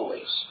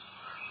always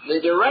the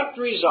direct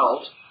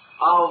result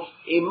of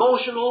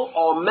emotional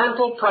or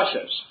mental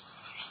pressures.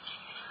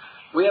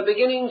 We are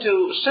beginning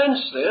to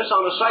sense this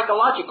on a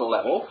psychological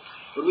level,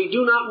 but we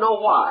do not know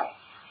why.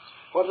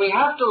 What we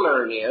have to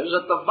learn is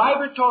that the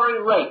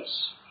vibratory rates,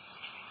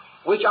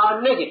 which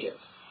are negative,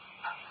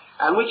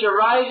 and which are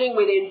rising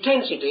with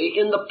intensity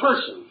in the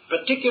person,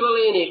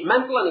 particularly in his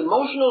mental and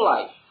emotional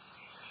life,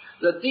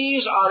 that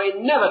these are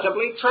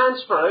inevitably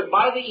transferred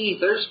by the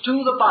ethers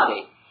to the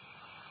body.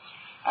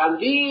 And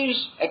these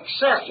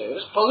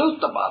excesses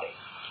pollute the body,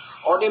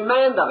 or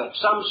demand of it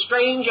some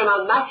strange and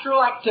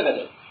unnatural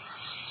activity.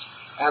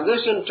 And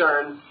this, in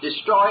turn,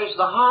 destroys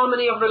the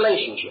harmony of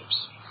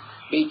relationships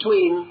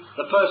between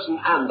the person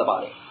and the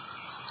body.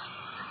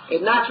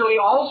 It naturally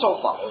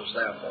also follows,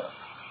 therefore,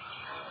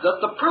 that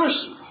the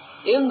person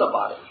in the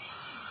body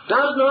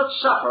does not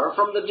suffer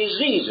from the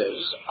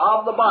diseases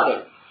of the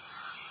body.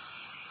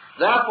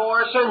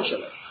 Therefore,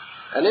 essentially,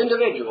 an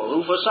individual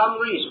who for some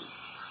reason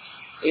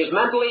is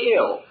mentally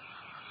ill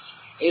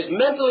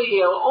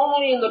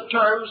only in the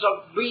terms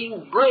of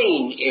being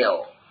brain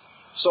ill,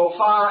 so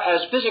far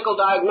as physical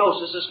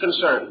diagnosis is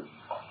concerned.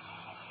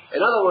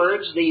 In other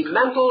words, the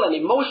mental and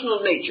emotional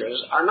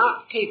natures are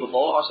not capable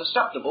or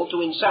susceptible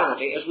to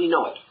insanity as we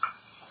know it.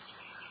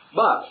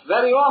 But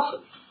very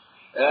often,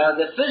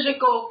 the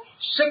physical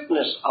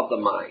sickness of the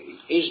mind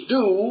is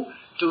due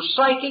to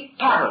psychic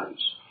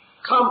patterns,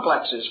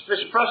 complexes,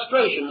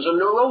 frustrations, and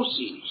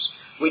neuroses,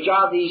 which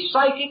are the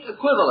psychic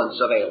equivalents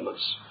of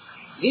ailments.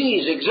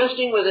 These,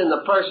 existing within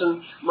the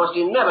person, must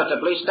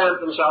inevitably stamp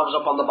themselves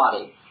upon the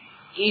body,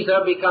 ether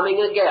becoming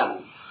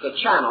again the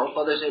channel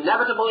for this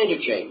inevitable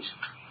interchange.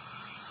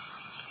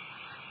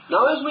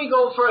 Now, as we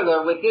go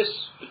further with this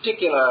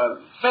particular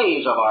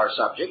phase of our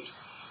subject,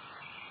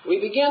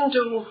 we begin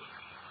to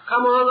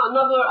come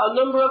on a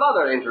number of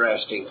other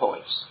interesting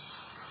points.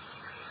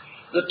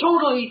 The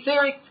total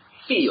etheric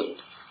field,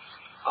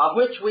 of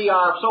which we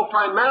are so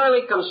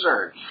primarily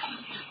concerned,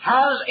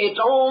 has its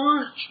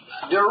own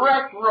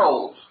direct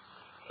road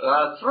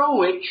through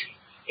which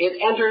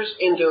it enters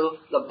into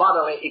the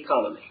bodily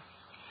economy.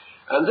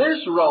 And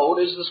this road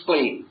is the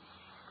spleen.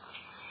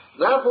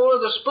 Therefore,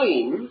 the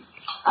spleen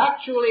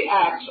actually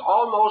acts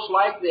almost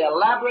like the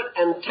elaborate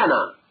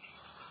antenna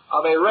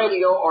of a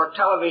radio or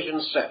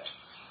television set,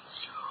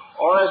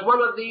 or as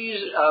one of these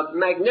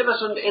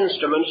magnificent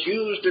instruments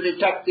used to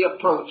detect the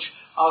approach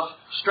of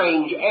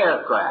strange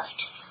aircraft.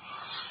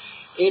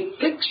 It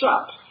picks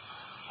up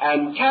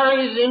and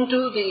carries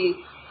into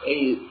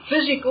the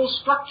physical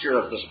structure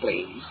of the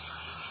spleen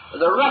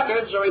the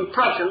records or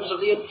impressions of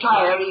the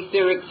entire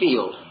etheric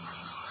field.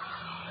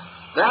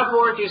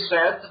 Therefore, it is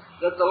said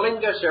that the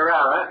linga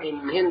sharira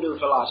in Hindu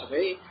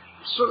philosophy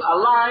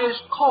lies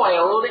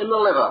coiled in the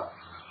liver.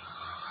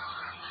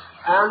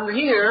 And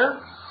here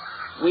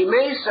we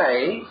may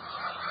say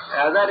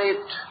that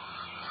it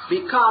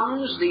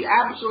becomes the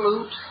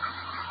absolute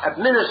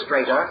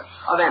administrator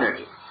of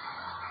energy.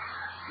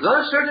 There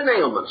are certain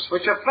ailments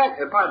which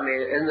affect,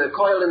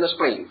 coiled in the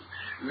spleen.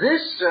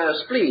 This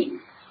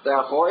spleen,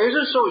 therefore, is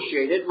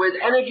associated with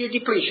energy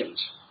depletions.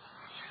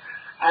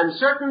 And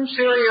certain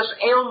serious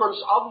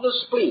ailments of the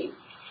spleen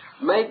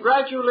may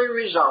gradually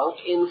result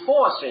in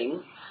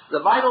forcing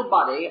the vital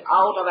body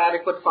out of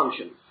adequate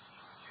function.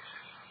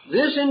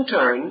 This, in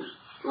turn,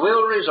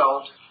 will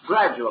result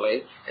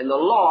gradually in the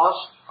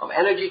loss of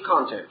energy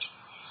content.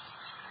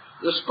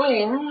 The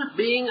spleen,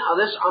 being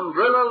this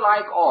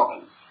umbrella-like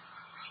organ,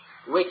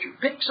 which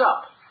picks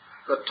up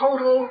the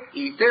total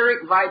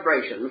etheric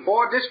vibration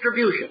for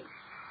distribution,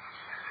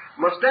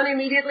 must then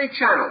immediately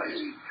channel it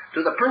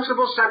to the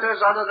principal centers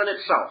other than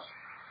itself,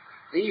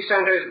 these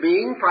centers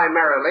being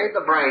primarily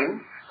the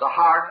brain, the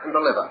heart, and the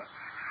liver.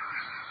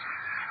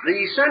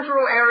 The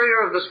central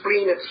area of the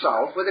spleen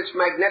itself, with its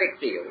magnetic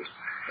field,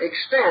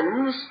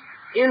 extends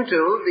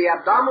into the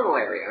abdominal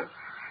area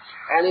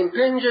and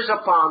impinges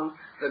upon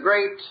the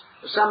great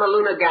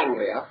semilunar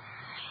ganglia,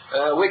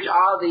 which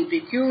are the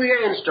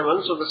peculiar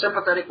instruments of the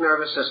sympathetic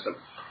nervous system.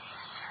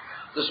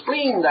 The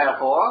spleen,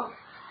 therefore,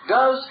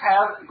 does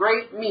have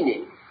great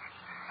meaning,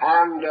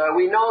 and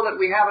we know that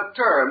we have a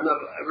term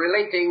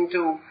relating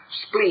to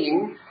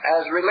spleen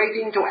as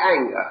relating to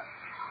anger,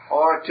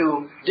 or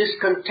to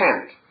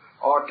discontent,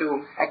 or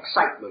to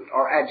excitement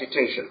or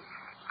agitation.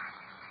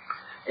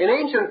 In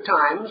ancient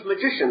times,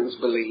 magicians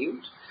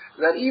believed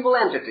that evil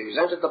entities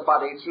entered the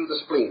body through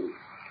the spleen.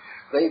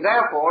 They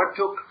therefore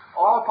took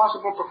all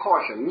possible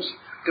precautions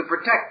to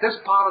protect this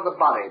part of the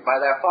body by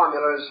their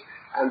formulas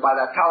and by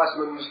their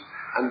talismans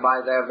and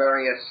by their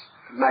various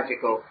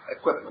magical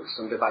equipments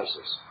and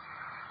devices.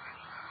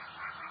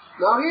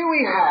 Now here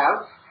we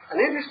have an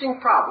interesting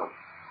problem.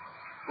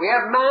 We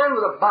have man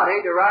with a body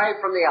derived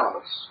from the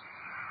elements,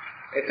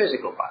 a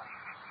physical body,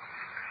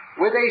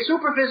 with a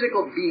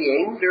superphysical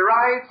being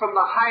derived from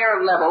the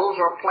higher levels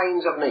or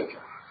planes of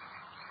nature,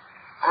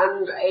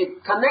 and a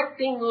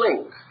connecting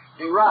link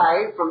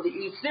derived from the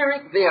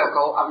etheric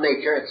vehicle of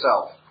nature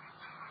itself.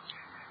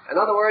 In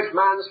other words,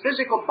 man's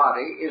physical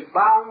body is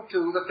bound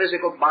to the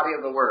physical body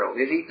of the world,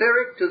 his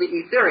etheric to the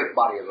etheric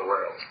body of the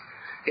world,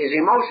 his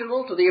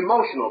emotional to the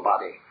emotional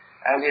body,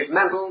 and his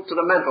mental to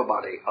the mental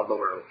body of the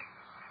world.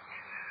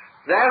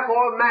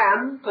 Therefore,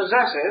 man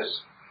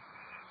possesses,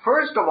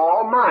 first of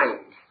all,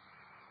 mind,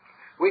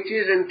 which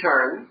is in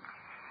turn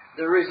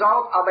the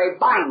result of a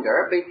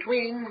binder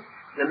between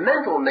the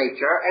mental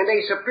nature and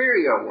a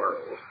superior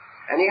world.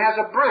 And he has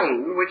a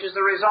brain, which is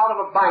the result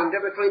of a binder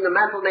between the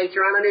mental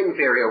nature and an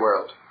inferior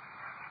world.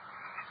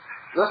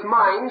 Thus,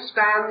 mind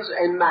stands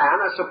in man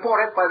as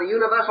supported by the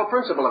universal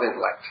principle of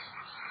intellect,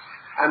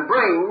 and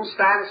brain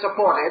stands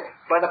supported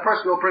by the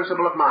personal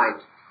principle of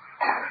mind.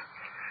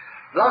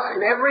 Thus,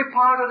 in every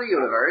part of the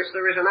universe,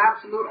 there is an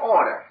absolute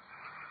order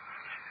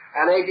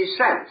and a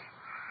descent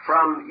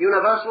from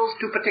universals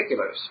to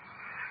particulars.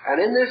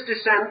 And in this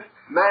descent,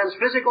 man's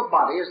physical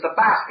body is the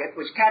basket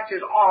which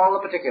catches all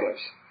the particulars,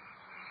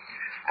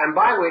 and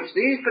by which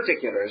these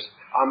particulars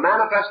are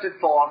manifested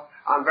forth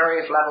on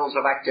various levels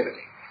of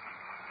activity.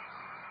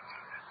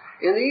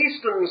 In the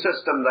Eastern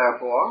system,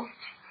 therefore,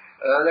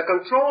 the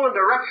control and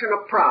direction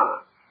of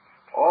prana,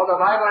 or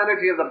the vital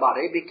energy of the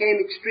body, became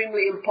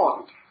extremely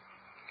important.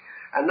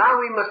 And now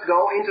we must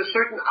go into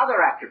certain other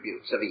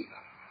attributes of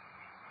ether.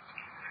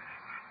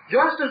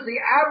 Just as the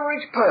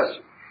average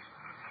person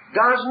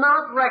does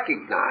not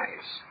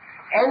recognize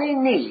any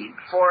need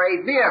for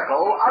a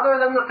vehicle other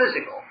than the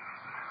physical,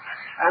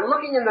 and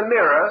looking in the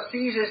mirror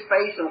sees his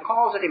face and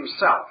calls it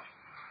himself,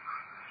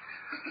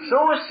 so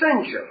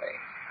essentially,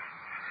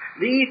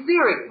 the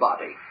etheric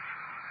body,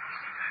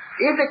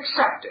 if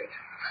accepted,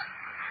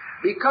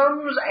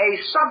 becomes a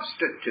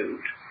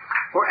substitute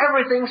for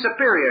everything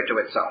superior to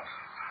itself.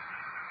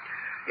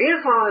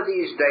 If one of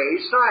these days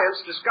science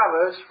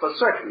discovers for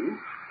certain,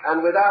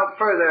 and without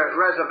further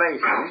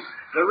reservation,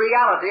 the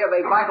reality of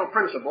a vital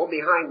principle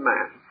behind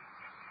man,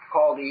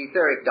 called the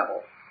etheric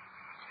double,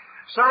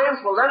 science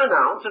will then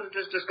announce that it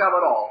has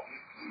discovered all.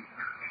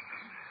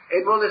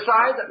 It will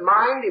decide that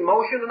mind,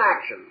 emotion, and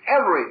action,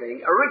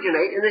 everything,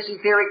 originate in this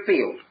etheric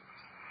field.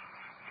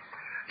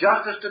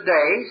 Just as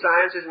today,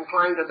 science is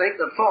inclined to think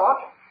that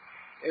thought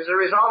is the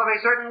result of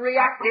a certain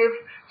reactive,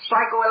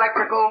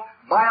 psychoelectrical,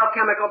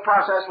 biochemical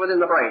process within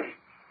the brain.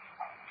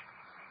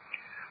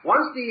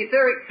 Once the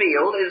etheric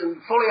field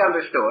isn't fully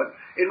understood,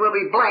 it will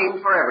be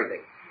blamed for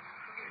everything,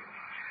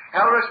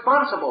 held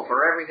responsible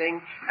for everything,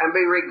 and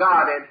be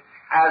regarded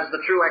as the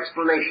true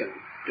explanation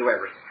to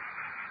everything.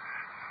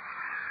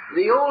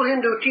 The old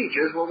Hindu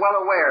teachers were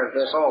well aware of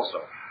this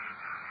also.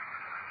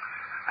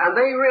 And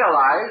they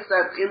realized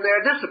that in their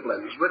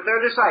disciplines with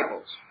their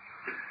disciples,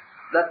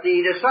 that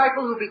the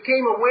disciple who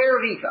became aware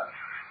of ether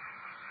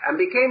and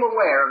became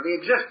aware of the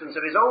existence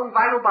of his own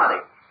vital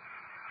body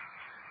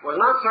was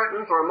not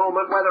certain for a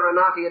moment whether or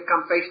not he had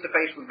come face to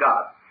face with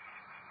God.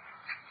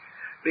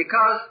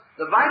 Because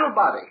the vital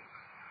body,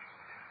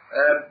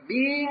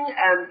 being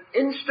an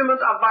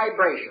instrument of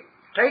vibration,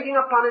 taking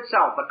upon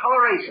itself the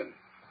coloration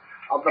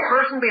of the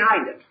person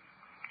behind it,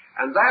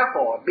 and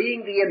therefore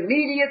being the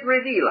immediate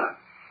revealer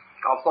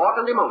of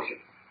thought and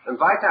emotion and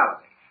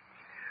vitality,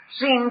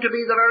 seem to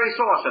be the very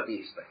source of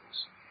these things.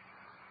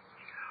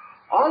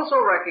 Also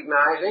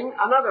recognizing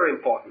another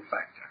important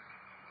factor,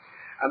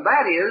 and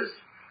that is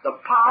the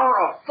power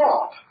of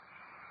thought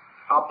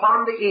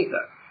upon the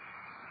ether,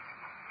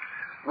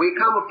 we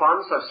come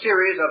upon a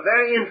series of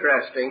very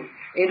interesting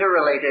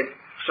interrelated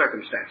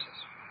circumstances.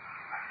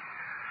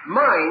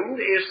 Mind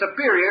is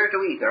superior to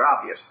ether,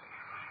 obviously,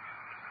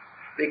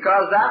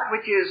 because that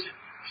which is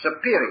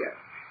superior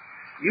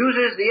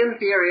uses the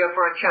inferior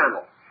for a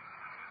channel,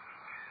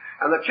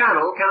 and the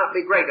channel cannot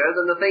be greater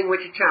than the thing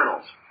which it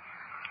channels,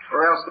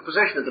 or else the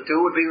position of the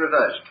two would be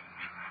reversed.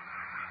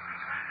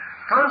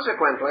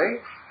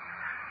 Consequently,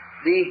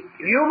 the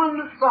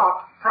human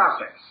thought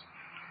process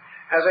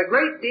has a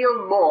great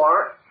deal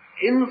more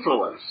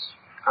influence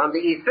on the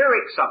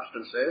etheric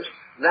substances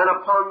than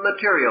upon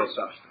material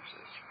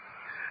substances.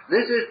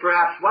 This is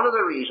perhaps one of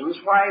the reasons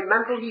why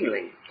mental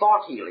healing,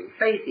 thought healing,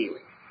 faith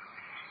healing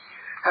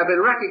have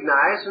been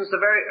recognized since the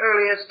very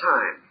earliest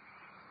time.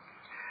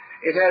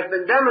 It has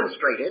been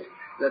demonstrated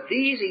that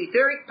these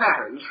etheric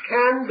patterns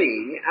can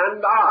be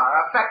and are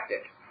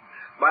affected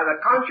by the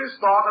conscious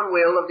thought and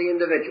will of the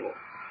individual.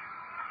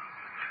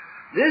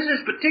 This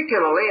is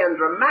particularly and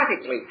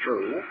dramatically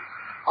true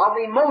of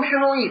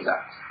emotional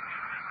ether.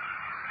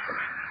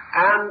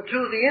 And to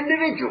the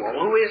individual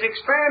who is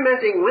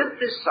experimenting with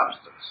this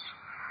substance,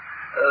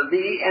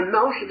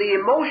 the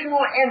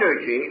emotional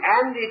energy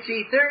and its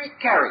etheric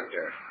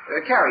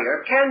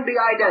carrier can be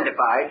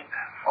identified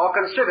or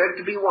considered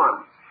to be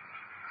one.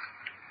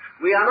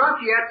 We are not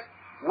yet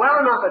well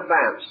enough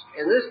advanced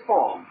in this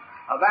form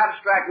of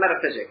abstract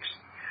metaphysics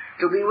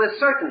to be with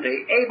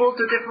certainty able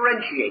to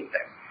differentiate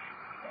them.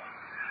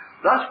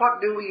 Thus,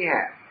 what do we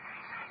have?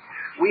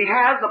 We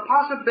have the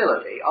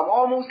possibility of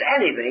almost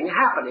anything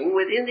happening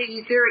within the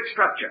etheric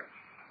structure,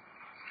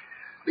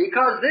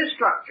 because this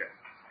structure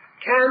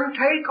can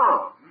take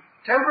on,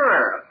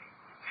 temporarily,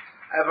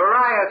 a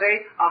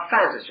variety of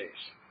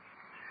fantasies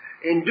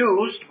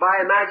induced by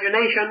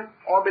imagination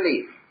or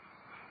belief.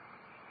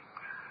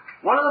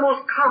 One of the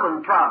most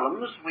common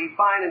problems we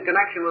find in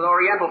connection with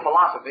Oriental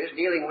philosophies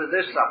dealing with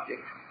this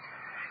subject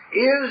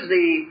is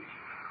the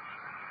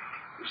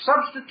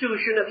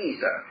substitution of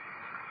ether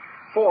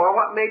for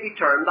what may be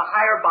termed the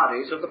higher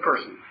bodies of the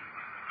person.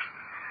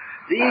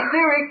 The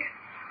etheric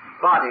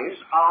bodies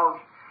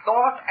of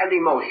thought and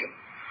emotion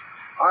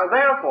are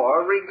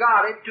therefore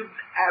regarded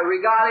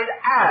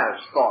as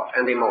thought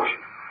and emotion,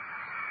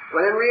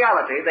 when in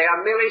reality they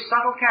are merely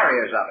subtle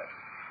carriers of it.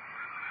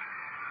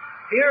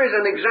 Here is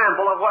an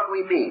example of what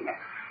we mean.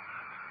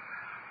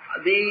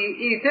 The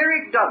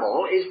etheric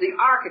double is the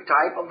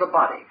archetype of the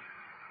body.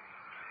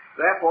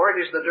 Therefore,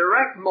 it is the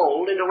direct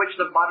mold into which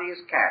the body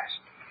is cast.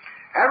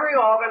 Every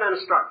organ and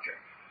structure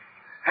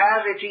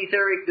has its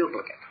etheric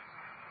duplicate.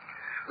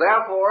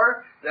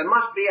 Therefore, there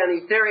must be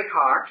an etheric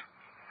heart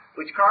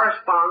which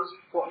corresponds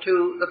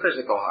to the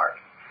physical heart,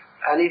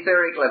 an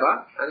etheric liver,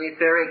 an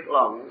etheric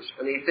lungs,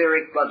 an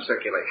etheric blood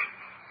circulation.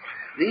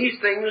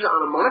 These things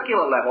on a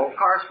molecular level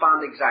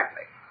correspond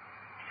exactly.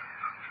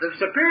 The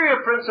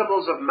superior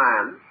principles of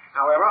man,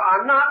 however,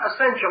 are not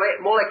essentially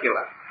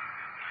molecular.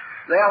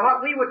 They are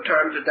what we would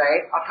term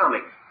today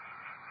atomic.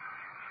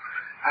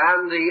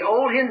 And the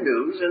old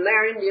Hindus in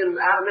their Indian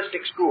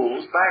atomistic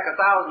schools back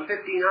 1,000,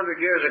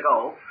 1,500 years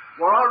ago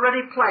were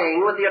already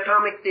playing with the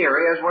atomic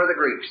theory, as were the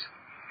Greeks.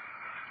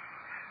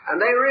 And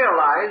they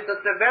realized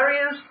that the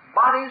various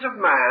bodies of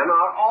man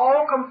are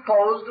all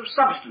composed of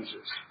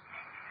substances,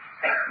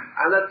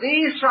 and that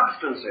these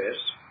substances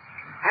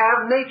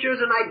have natures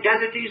and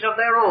identities of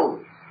their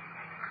own,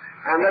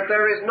 and that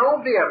there is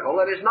no vehicle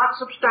that is not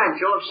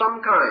substantial of some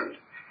kind.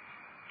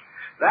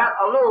 That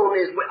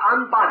alone is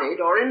unbodied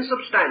or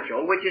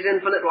insubstantial, which is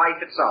infinite life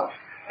itself.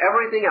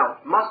 Everything else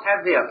must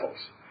have vehicles.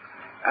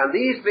 And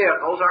these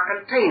vehicles are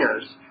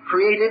containers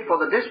created for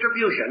the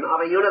distribution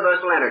of a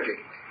universal energy.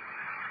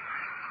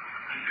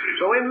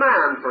 So in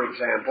man, for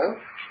example,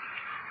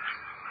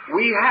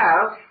 we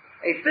have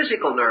a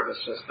physical nervous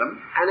system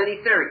and an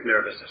etheric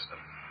nervous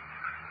system.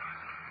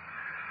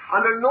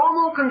 Under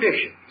normal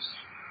conditions,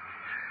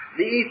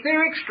 the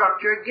etheric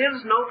structure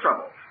gives no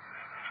trouble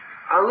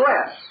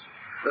unless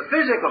the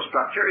physical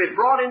structure is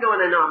brought into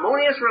an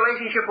inharmonious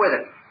relationship with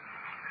it.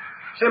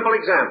 Simple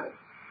example.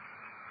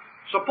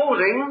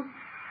 Supposing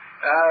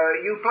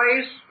you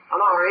place an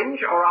orange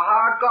or a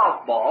hard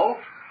golf ball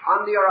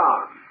under your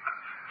arm.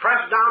 Press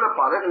down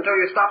upon it until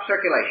you stop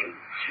circulation.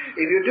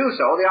 If you do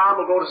so, the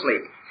arm will go to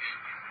sleep.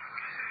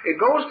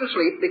 It goes to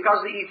sleep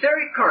because the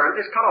etheric current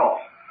is cut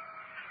off.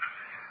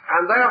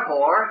 And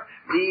therefore,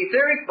 the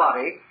etheric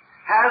body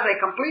has a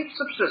complete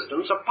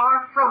subsistence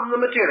apart from the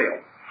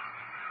material.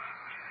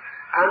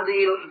 And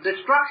the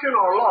destruction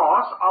or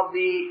loss of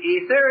the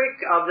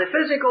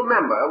physical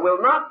member will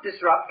not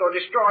disrupt or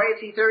destroy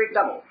its etheric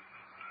double.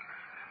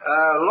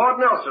 Lord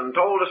Nelson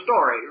told a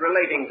story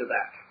relating to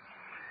that,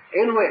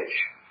 in which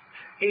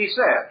he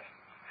said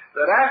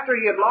that after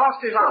he had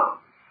lost his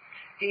arm,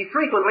 he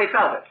frequently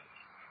felt it,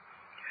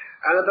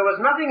 and that there was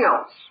nothing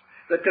else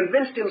that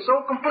convinced him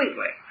so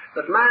completely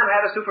that man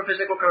had a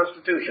superphysical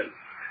constitution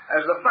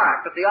as the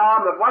fact that the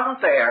arm that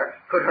wasn't there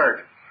could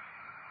hurt.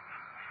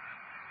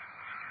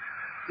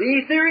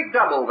 The etheric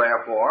double,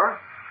 therefore,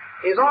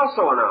 is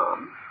also an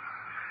arm,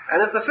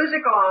 and if the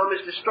physical arm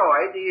is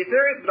destroyed, the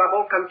etheric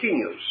double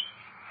continues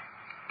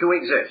to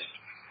exist,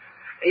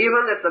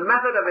 even if the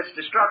method of its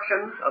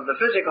destruction of the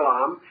physical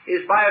arm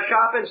is by a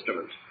sharp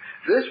instrument.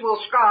 This will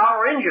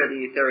scar or injure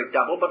the etheric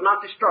double, but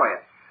not destroy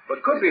it,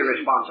 but could be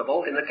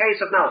responsible, in the case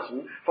of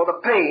Nelson, for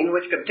the pain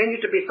which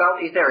continued to be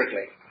felt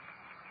etherically.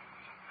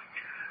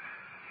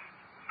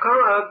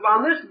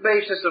 On this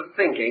basis of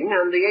thinking,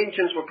 and the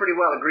ancients were pretty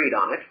well agreed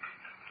on it,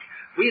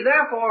 we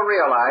therefore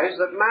realize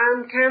that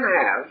man can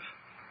have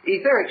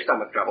etheric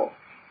stomach trouble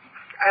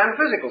and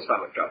physical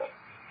stomach trouble.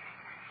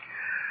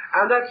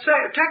 And that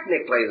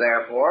technically,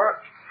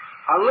 therefore,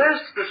 unless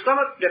the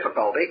stomach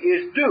difficulty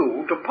is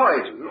due to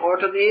poison or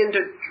to the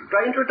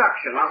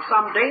introduction of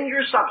some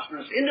dangerous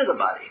substance into the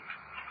body,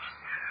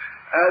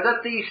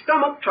 that the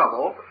stomach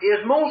trouble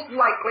is most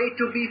likely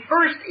to be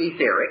first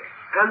etheric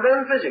and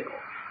then physical.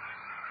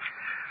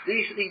 The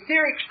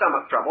etheric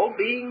stomach trouble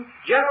being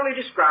generally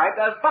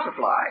described as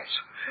butterflies,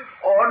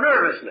 or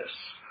nervousness,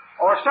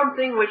 or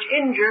something which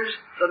injures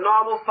the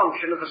normal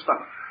function of the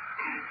stomach.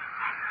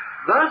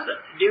 Thus,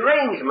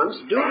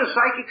 derangements due to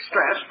psychic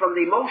stress from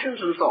the emotions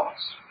and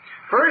thoughts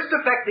first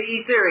affect the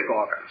etheric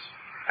organs,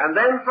 and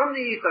then from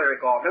the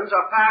etheric organs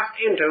are passed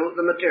into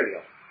the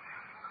material.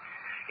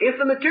 If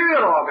the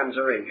material organs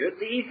are injured,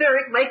 the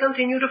etheric may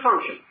continue to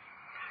function.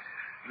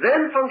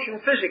 Then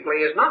function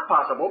physically is not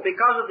possible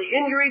because of the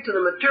injury to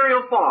the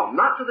material form,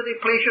 not to the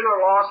depletion or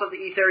loss of the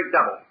etheric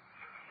double.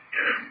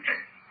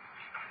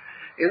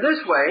 In this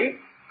way,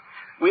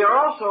 we are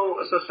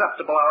also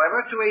susceptible,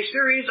 however, to a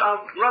series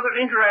of rather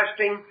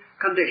interesting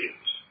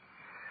conditions.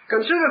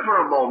 Consider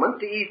for a moment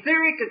the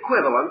etheric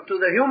equivalent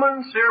to the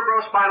human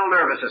cerebrospinal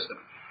nervous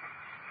system.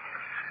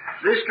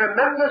 This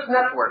tremendous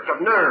network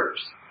of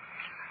nerves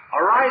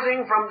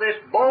arising from this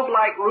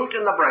bulb-like root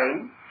in the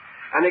brain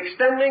and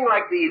extending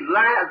like the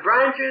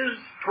branches,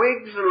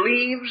 twigs, and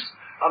leaves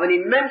of an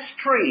immense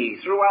tree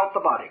throughout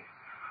the body,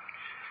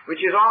 which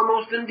is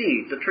almost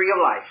indeed the tree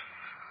of life.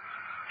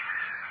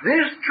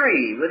 This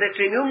tree, with its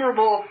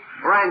innumerable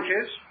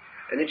branches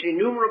and its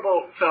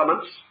innumerable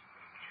filaments,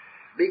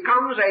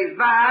 becomes a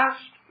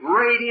vast,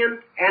 radiant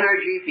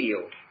energy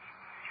field,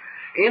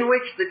 in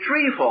which the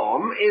tree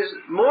form is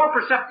more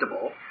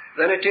perceptible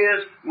than it is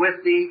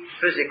with the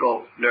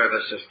physical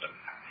nervous system.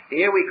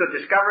 Here we could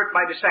discover it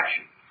by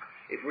dissection,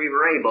 if we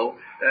were able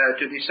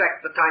to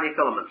dissect the tiny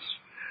filaments.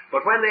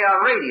 But when they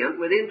are radiant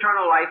with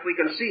internal life, we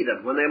can see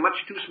them when they're much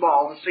too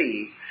small to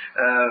see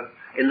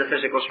in the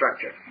physical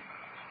structure.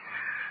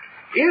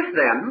 If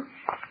then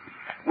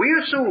we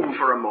assume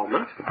for a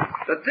moment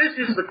that this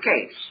is the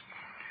case,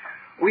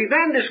 we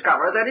then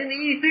discover that in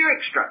the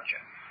etheric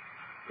structure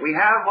we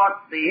have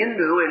what the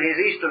Hindu in his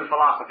Eastern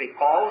philosophy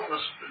calls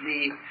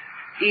the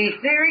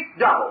etheric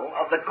double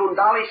of the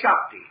Kundali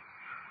Shakti,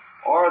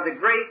 or the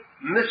great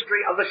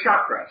mystery of the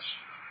chakras,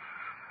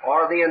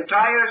 or the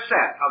entire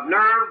set of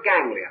nerve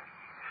ganglia,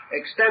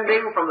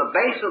 extending from the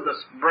base of the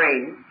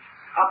brain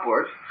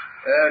upward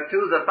to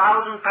the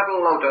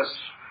 1,000-petal lotus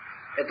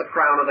at the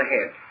crown of the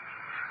head.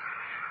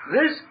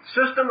 This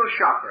system of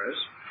chakras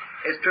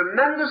is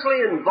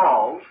tremendously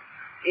involved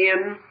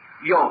in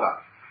yoga.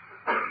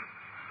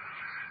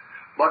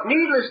 But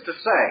needless to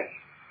say,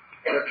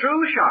 the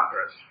true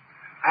chakras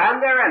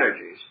and their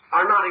energies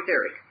are not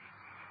etheric.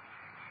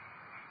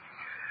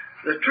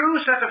 The true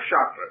set of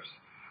chakras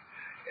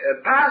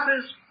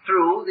passes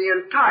through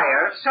the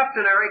entire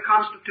septenary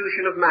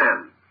constitution of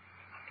man,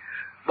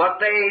 but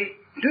they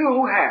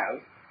do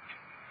have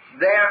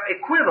their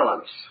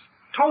equivalents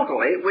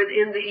totally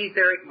within the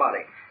etheric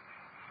body.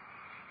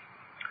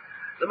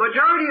 The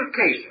majority of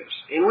cases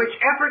in which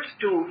efforts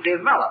to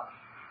develop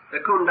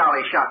the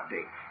Kundali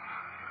Shakti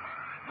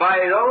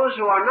by those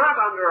who are not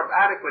under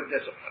adequate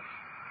discipline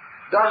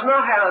does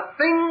not have a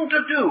thing to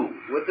do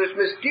with this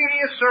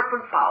mysterious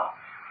serpent power.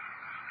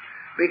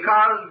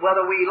 Because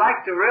whether we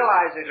like to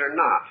realize it or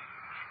not,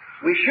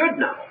 we should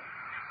know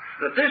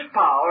that this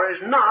power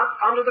is not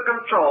under the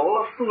control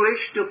of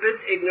foolish,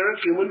 stupid, ignorant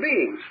human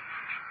beings.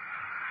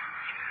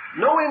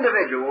 No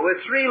individual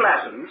with 3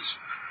 lessons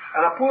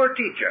and a poor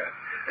teacher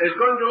is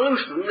going to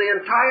loosen the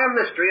entire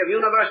mystery of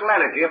universal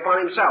energy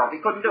upon himself.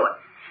 He couldn't do it.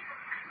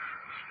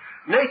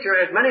 Nature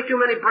has many too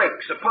many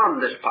brakes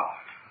upon this power,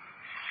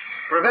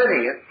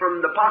 preventing it from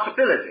the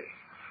possibility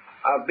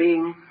of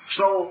being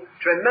so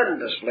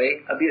tremendously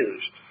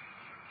abused.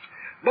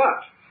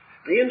 But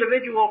the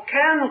individual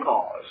can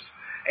cause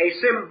a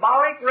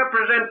symbolic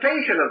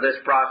representation of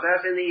this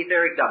process in the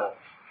etheric double.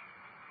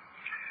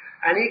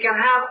 And he can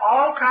have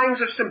all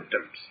kinds of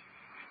symptoms.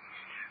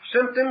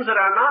 Symptoms that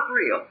are not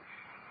real.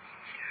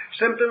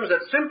 Symptoms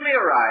that simply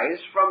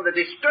arise from the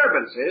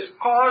disturbances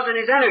caused in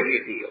his energy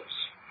fields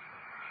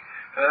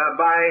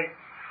by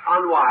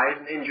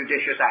unwise and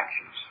injudicious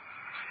actions.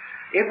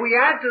 If we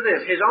add to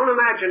this his own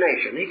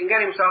imagination, he can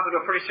get himself into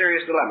a pretty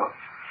serious dilemma.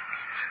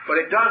 But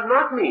it does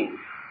not mean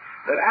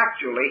that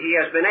actually he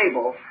has been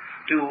able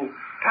to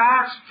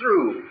pass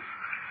through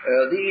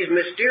these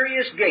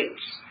mysterious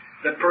gates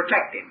that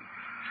protect him.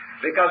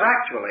 Because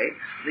actually,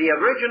 the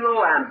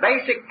original and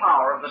basic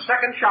power of the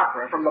second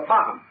chakra from the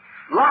bottom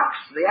locks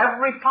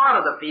every part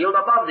of the field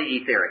above the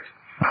etheric.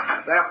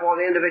 Therefore,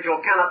 the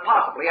individual cannot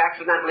possibly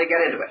accidentally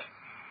get into it.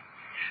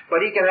 But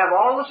he can have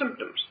all the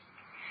symptoms.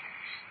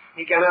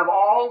 He can have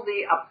all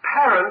the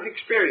apparent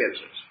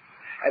experiences.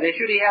 And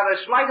should he have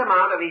a slight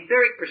amount of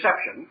etheric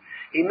perception,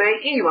 he may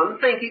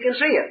even think he can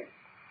see it.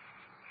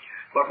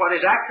 But what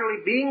is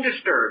actually being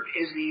disturbed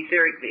is the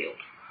etheric field.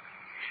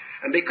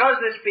 And because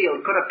this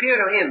field could appear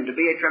to him to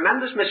be a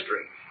tremendous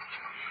mystery,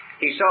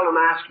 he seldom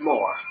asks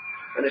more,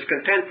 and is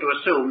content to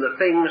assume that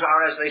things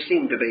are as they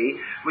seem to be,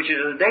 which is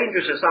a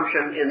dangerous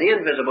assumption in the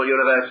invisible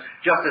universe,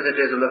 just as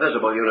it is in the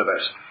visible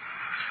universe.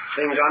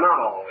 Things are not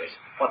always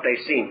what they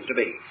seem to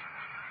be.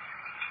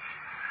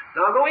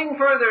 Now, going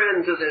further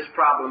into this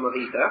problem of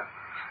ether,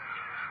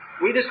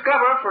 we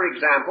discover, for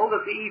example,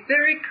 that the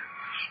etheric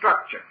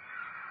structure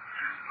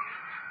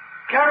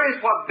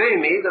carries what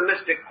Bhemi, the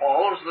mystic,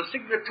 calls the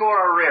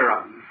signatura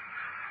rerum,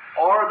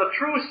 or the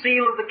true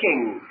seal of the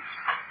king.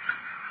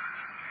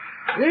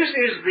 This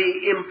is the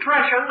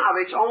impression of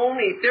its own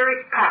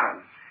etheric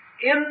pattern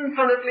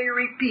infinitely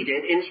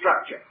repeated in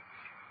structure.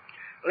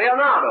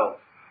 Leonardo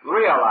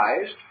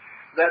realized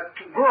that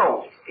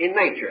growth in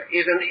nature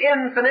is an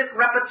infinite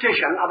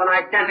repetition of an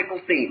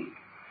identical theme.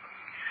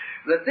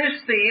 That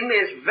this theme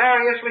is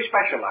variously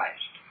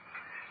specialized,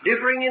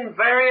 differing in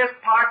various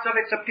parts of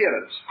its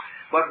appearance,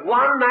 but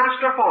one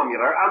master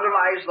formula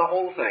underlies the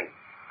whole thing.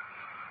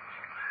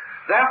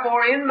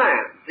 Therefore, in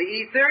man, the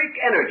etheric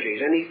energies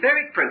and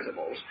etheric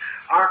principles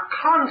are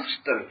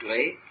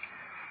constantly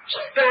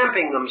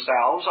stamping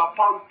themselves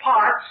upon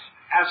parts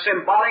as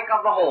symbolic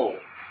of the whole.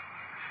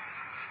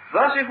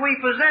 Thus, if we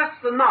possess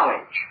the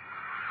knowledge,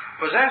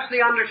 possess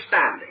the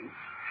understanding,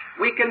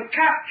 we can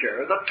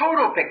capture the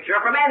total picture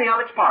from any of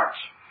its parts.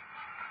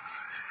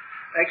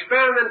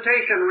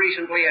 Experimentation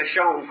recently has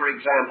shown, for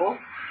example,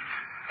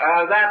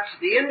 that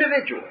the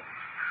individual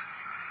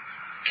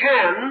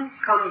can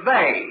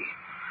convey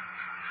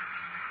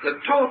the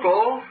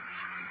total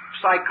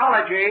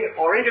psychology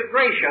or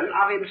integration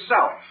of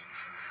himself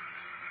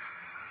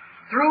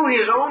through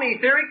his own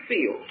etheric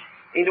field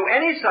into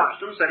any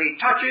substance that he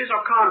touches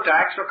or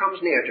contacts or comes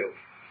near to.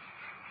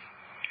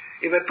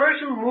 If a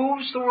person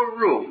moves through a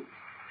room,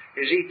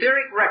 his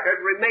etheric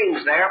record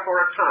remains there for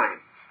a time,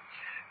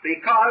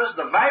 because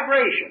the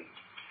vibration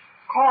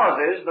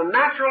causes the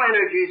natural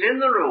energies in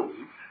the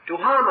room to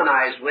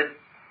harmonize with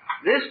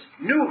this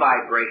new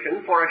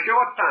vibration for a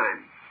short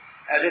time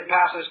as it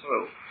passes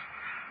through.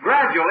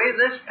 Gradually,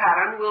 this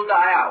pattern will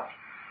die out,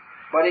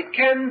 but it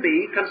can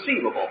be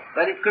conceivable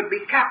that it could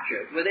be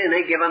captured within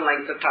a given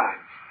length of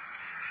time.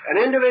 An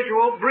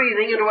individual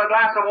breathing into a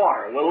glass of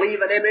water will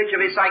leave an image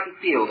of his psychic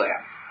field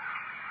there.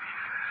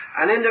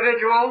 An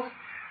individual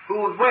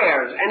who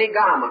wears any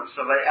garments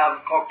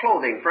or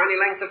clothing for any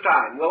length of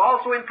time will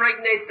also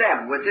impregnate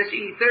them with this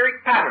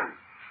etheric pattern,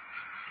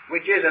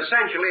 which is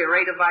essentially a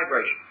rate of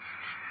vibration.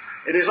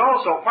 It is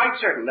also quite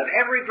certain that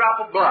every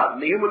drop of blood in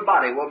the human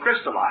body will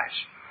crystallize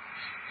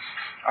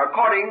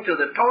according to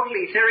the total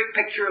etheric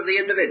picture of the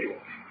individual,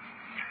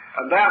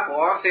 and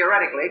therefore,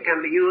 theoretically, can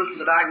be used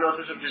for the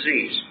diagnosis of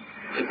disease.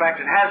 In fact,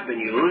 it has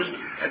been used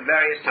at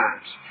various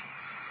times.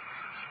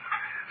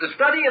 The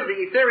study of the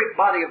etheric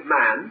body of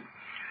man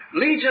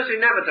leads us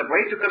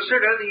inevitably to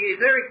consider the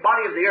etheric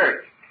body of the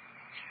earth,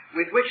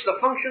 with which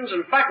the functions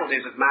and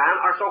faculties of man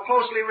are so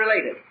closely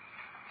related.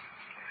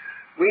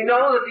 We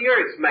know that the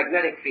earth's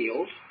magnetic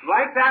field,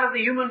 like that of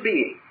the human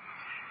being,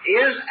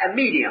 is a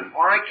medium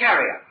or a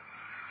carrier,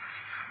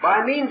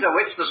 by means of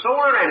which the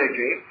solar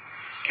energy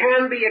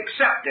can be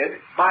accepted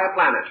by a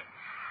planet,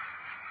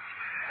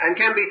 and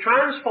can be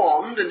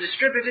transformed and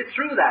distributed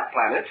through that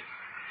planet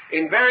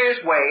in various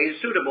ways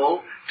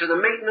suitable to the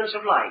maintenance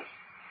of life.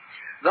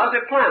 Thus,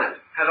 a planet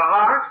has a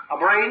heart, a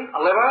brain, a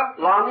liver,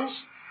 lungs,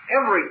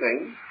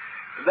 everything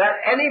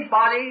that any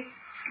body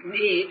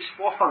needs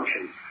for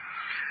function.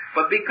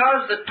 But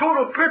because the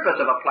total purpose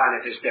of a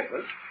planet is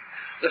different,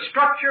 the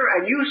structure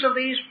and use of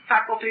these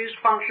faculties,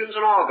 functions,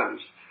 and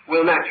organs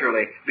will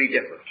naturally be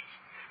different.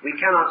 We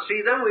cannot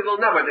see them, we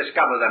will never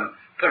discover them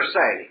per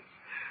se.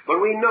 But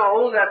we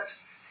know that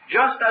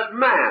just as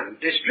man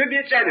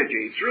distributes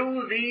energy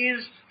through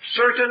these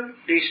certain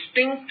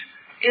distinct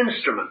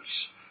instruments,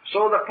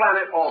 so the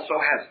planet also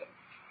has them.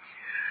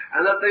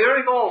 And that the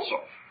earth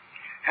also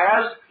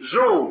has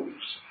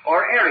zones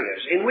or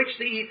areas in which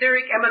the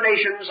etheric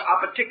emanations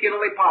are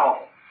particularly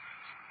powerful.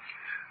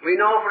 We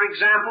know, for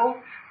example,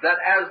 that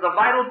as the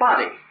vital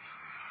body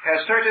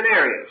has certain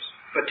areas,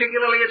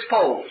 particularly its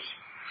poles,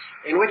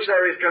 in which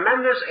there is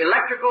tremendous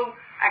electrical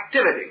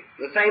activity,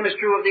 the same is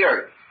true of the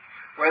earth,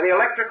 where the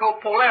electrical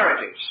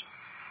polarities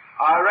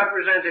are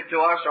represented to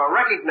us or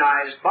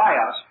recognized by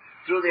us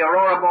through the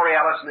aurora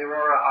borealis and the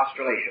aurora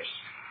australatus.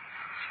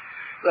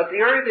 That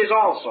the earth is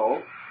also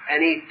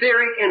an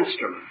etheric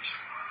instrument,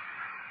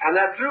 and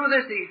that through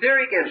this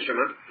etheric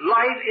instrument,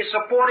 life is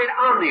supported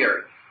on the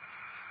earth.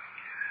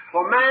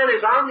 For man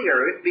is on the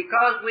earth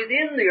because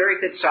within the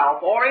earth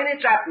itself, or in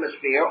its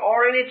atmosphere,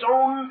 or in its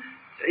own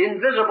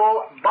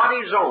invisible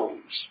body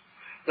zones,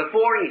 the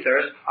four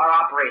ethers are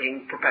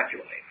operating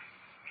perpetually.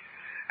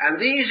 And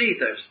these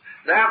ethers,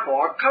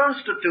 therefore,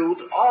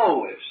 constitute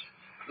always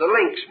the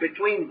links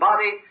between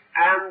body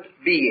and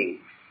being.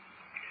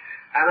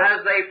 And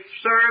as they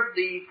serve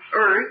the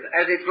earth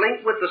as its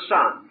link with the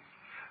sun,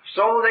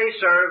 so they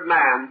serve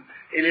man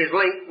in his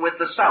link with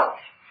the self,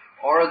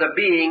 or the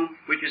being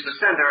which is the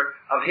center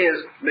of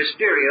his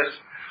mysterious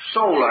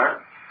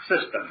solar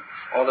system,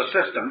 or the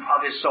system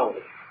of his soul.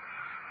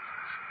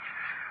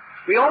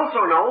 We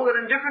also know that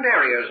in different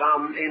areas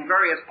in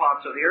various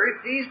parts of the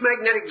earth, these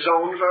magnetic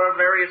zones are of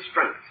various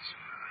strengths.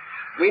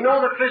 We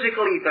know that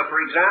physical ether, for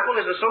example,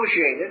 is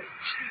associated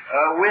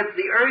with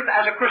the earth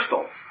as a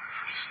crystal,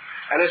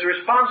 and is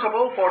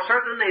responsible for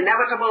certain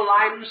inevitable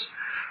lines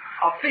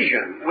of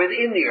fission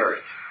within the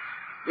earth,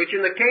 which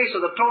in the case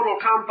of the total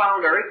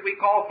compound earth we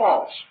call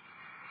faults.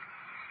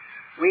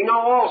 We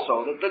know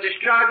also that the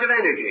discharge of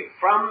energy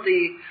from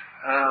the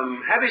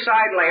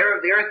heaviside layer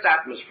of the earth's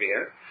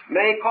atmosphere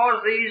may cause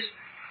these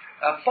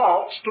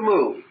faults to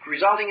move,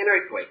 resulting in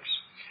earthquakes.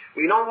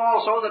 We know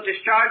also that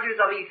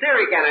discharges of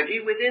etheric energy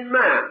within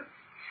man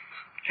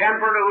can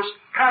produce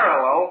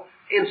parallel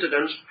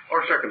incidents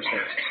or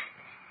circumstances.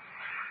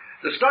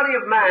 The study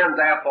of man,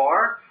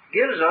 therefore,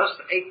 gives us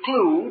a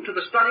clue to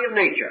the study of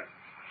nature,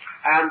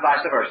 and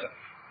vice versa.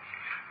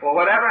 For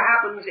whatever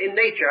happens in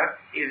nature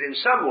is in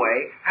some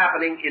way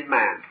happening in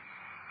man.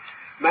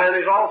 Man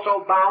is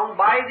also bound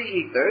by the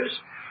ethers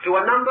to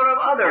a number of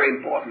other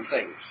important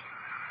things.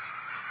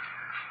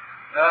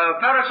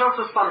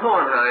 Paracelsus von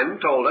Hohenheim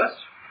told us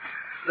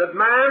that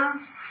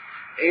man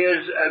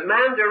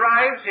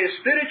derives his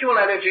spiritual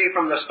energy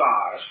from the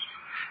stars,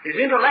 his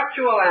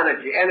intellectual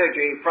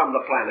energy from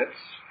the planets,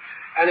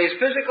 and his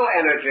physical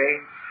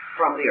energy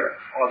from the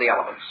earth, or the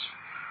elements.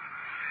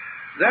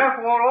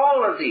 Therefore,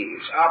 all of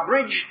these are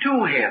bridged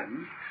to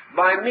him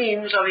by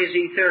means of his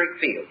etheric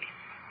field.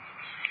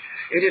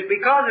 It is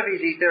because of his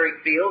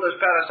etheric field, as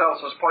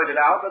Paracelsus pointed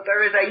out, that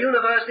there is a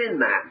universe in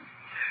man,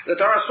 that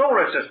there are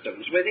solar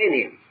systems within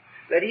him,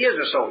 that he is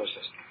a solar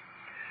system,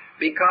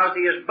 because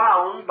he is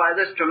bound by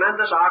this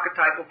tremendous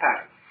archetypal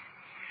pattern.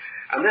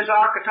 And this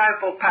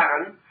archetypal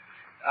pattern,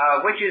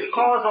 which is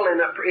causal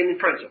in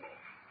principle,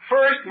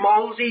 first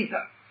molds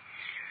ether,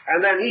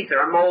 and then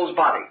ether molds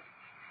body.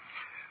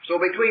 So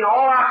between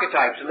all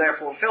archetypes and their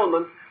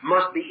fulfillment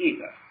must be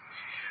ether.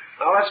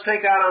 Now let's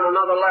take that on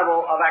another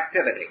level of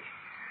activity.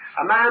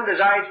 A man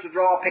decides to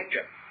draw a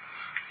picture.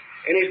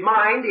 In his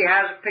mind he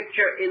has a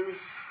picture in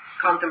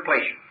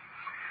contemplation.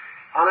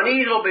 On an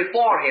easel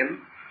before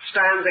him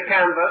stands a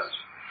canvas,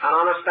 and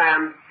on a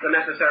stand the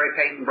necessary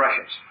paint and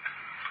brushes.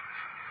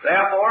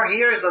 Therefore,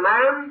 here is the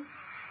man,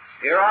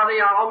 here are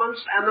the elements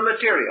and the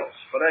materials,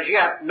 but as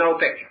yet no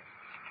picture.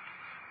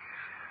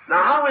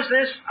 Now how is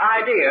this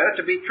idea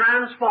to be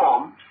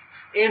transformed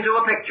into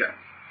a picture?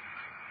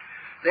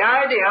 The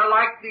idea,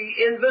 like the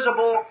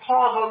invisible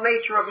causal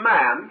nature of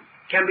man,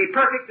 can be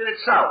perfect in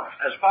itself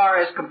as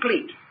far as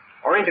complete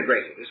or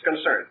integrated is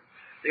concerned.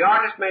 The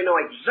artist may know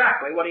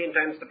exactly what he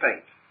intends to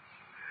paint.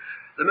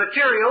 The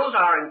materials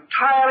are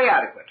entirely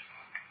adequate.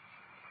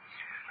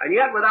 And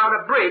yet without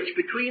a bridge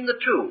between the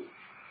two,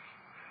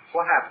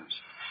 what happens?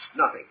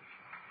 Nothing.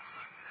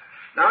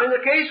 Now in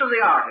the case of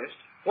the artist,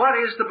 what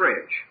is the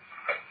bridge?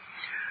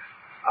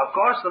 Of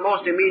course, the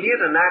most immediate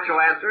and natural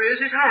answer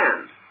is his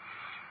hand.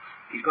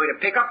 He's going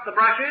to pick up the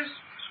brushes,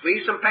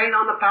 squeeze some paint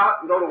on the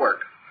palette, and go to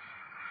work.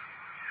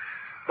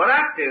 But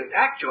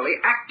actually,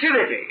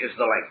 activity is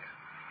the link.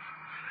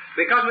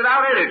 Because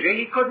without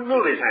energy, he couldn't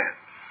move his hand.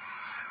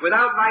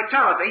 Without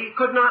vitality, he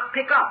could not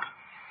pick up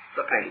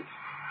the paint.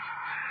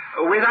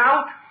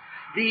 Without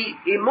the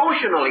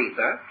emotional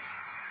ether,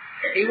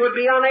 he would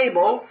be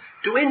unable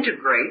to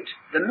integrate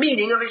the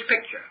meaning of his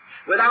picture.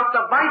 Without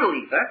the vital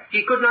ether,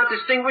 he could not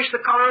distinguish the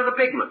color of the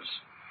pigments.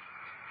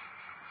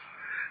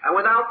 And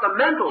without the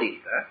mental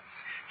ether,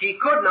 he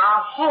could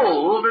not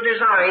hold the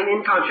design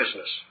in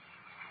consciousness.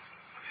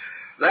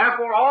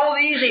 Therefore, all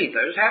these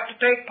ethers have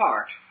to take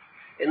part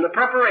in the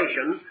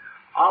preparation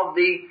of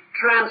the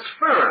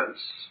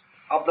transference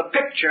of the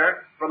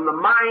picture from the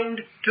mind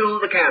to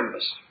the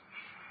canvas.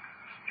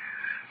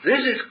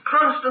 This is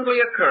constantly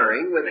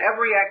occurring with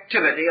every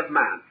activity of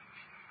man.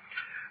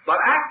 But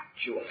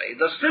actually,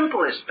 the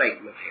simplest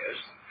statement is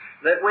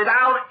that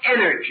without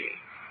energy,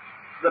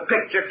 the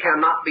picture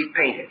cannot be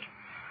painted.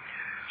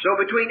 So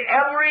between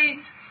every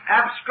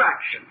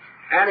abstraction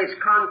and its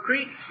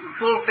concrete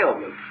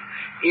fulfillment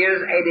is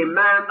a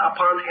demand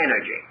upon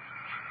energy.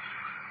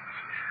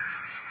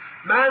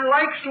 Man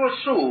likes to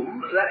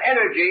assume that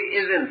energy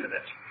is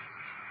infinite.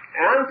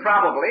 And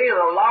probably, in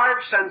a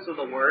large sense of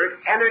the word,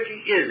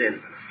 energy is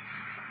infinite.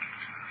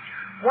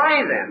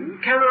 Why then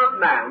cannot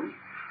man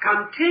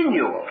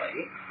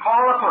continually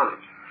call upon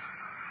it?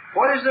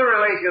 What is the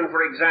relation,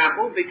 for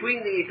example,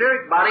 between the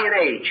etheric body and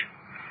age?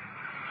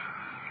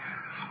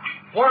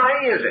 Why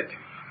is it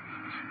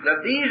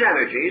that these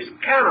energies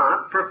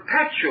cannot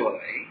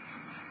perpetually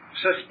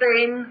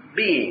sustain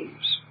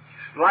beings,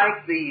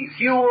 like the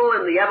fuel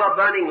in the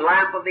ever-burning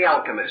lamp of the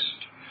alchemist,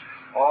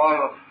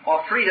 or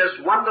Frida's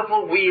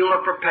wonderful wheel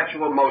of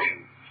perpetual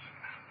motion?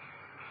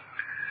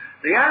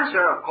 The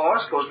answer, of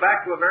course, goes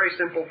back to a very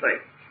simple thing.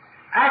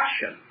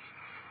 Action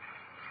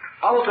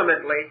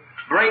ultimately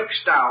breaks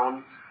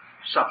down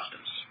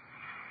substance.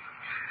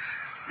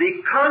 The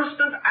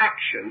constant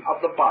action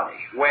of the body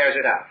wears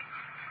it out.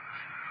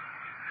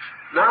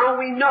 Now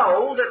we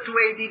know that to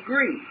a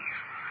degree,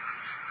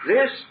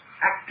 this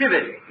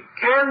activity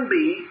can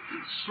be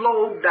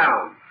slowed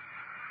down.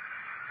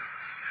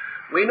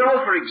 We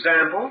know, for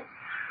example,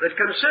 that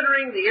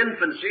considering the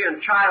infancy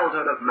and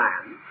childhood of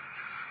man,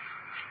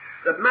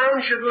 that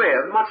man should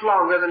live much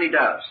longer than he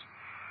does.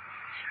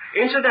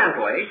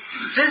 Incidentally,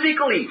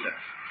 physical ether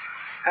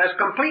has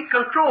complete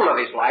control of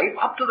his life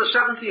up to the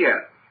 7th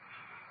year.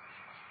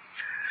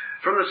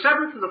 From the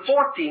 7th to the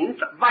 14th,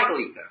 vital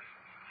ether.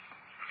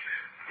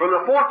 From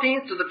the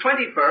 14th to the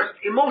 21st,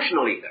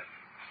 emotional ether.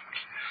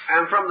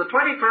 And from the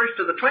 21st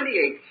to the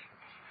 28th,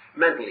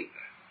 mental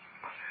ether.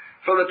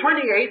 From the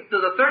 28th to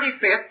the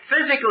 35th,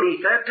 physical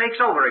ether takes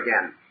over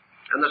again,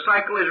 and the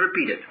cycle is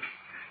repeated.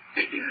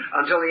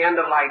 until the end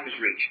of life is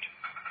reached.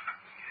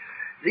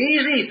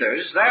 These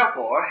ethers,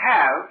 therefore,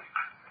 have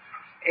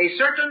a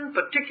certain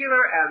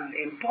particular and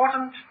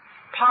important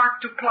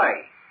part to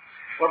play.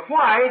 But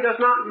why does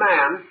not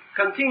man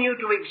continue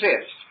to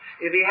exist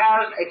if he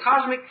has a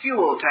cosmic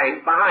fuel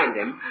tank behind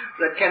him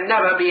that can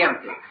never be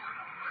empty?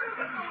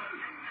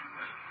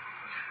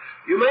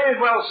 You may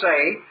as well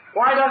say,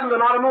 why doesn't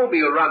an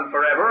automobile run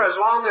forever as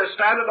long as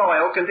Standard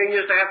Oil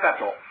continues to have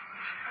petrol?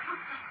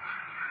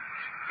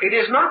 It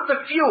is not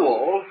the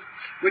fuel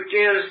which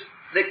is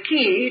the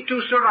key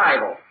to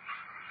survival.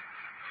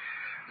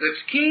 The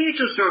key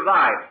to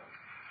survival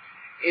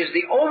is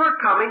the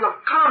overcoming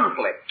of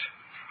conflict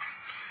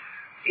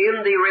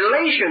in the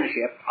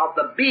relationship of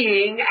the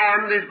being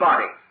and his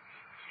body.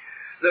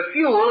 The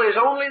fuel is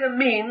only the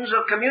means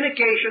of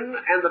communication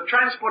and the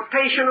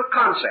transportation of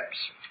concepts.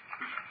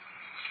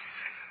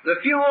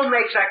 The fuel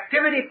makes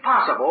activity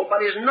possible,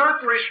 but is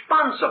not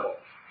responsible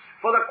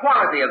for the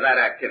quality of that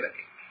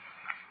activity.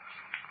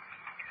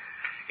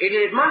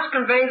 It must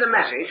convey the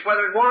message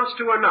whether it wants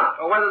to or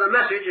not, or whether the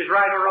message is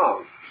right or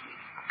wrong.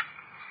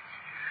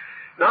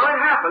 Now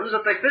it happens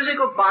that the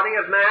physical body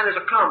of man is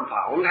a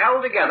compound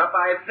held together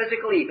by a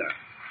physical ether.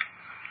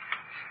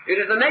 It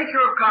is the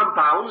nature of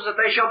compounds that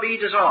they shall be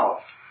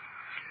dissolved.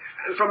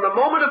 And from the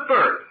moment of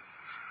birth,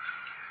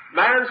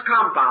 man's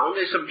compound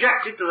is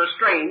subjected to a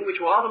strain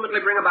which will ultimately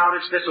bring about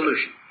its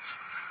dissolution.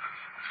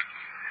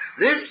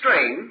 This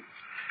strain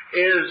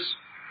is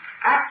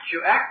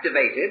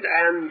activated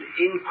and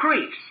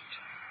increased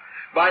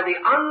by the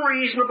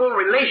unreasonable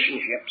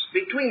relationships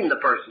between the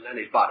person and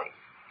his body.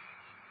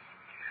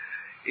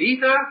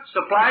 Ether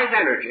supplies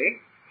energy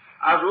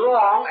as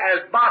long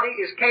as body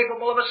is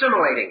capable of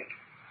assimilating it.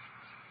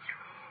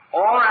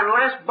 Or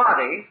unless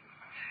body,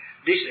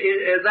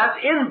 that's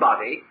in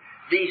body,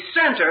 the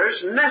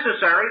centers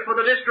necessary for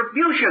the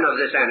distribution of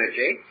this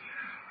energy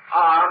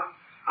are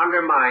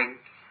undermined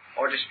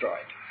or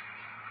destroyed.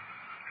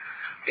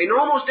 In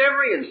almost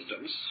every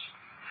instance,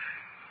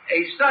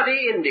 a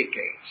study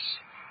indicates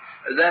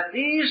that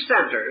these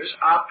centers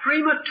are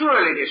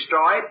prematurely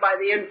destroyed by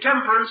the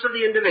intemperance of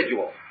the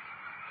individual.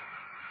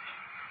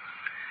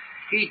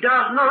 He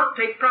does not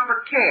take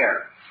proper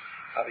care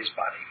of his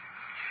body.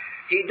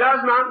 He does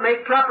not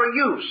make proper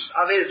use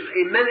of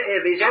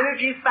his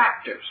energy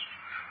factors.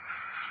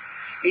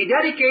 He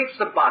dedicates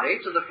the body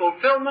to the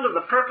fulfillment of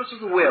the purpose of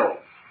the will.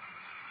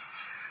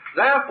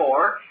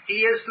 Therefore,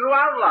 he is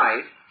throughout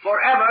life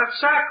forever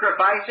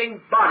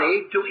sacrificing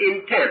body to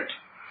intent,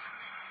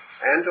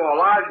 and to a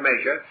large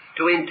measure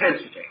to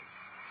intensity.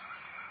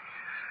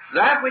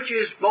 That which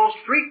is most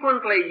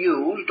frequently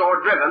used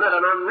or driven at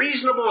an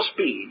unreasonable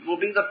speed will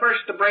be the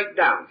first to break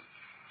down.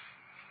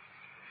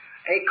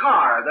 A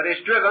car that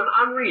is driven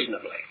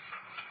unreasonably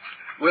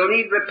will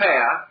need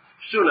repair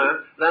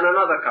sooner than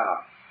another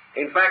car.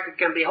 In fact, it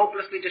can be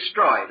hopelessly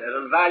destroyed as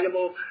an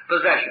invaluable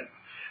possession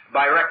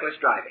by reckless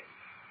driving.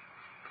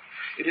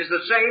 It is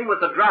the same with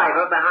the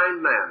driver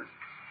behind man.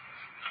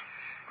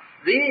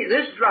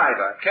 This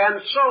driver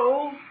can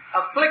so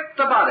afflict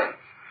the body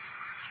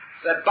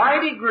that by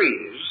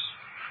degrees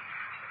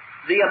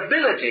the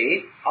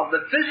ability of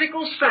the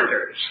physical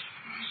centers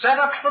set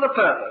up for the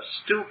purpose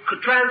to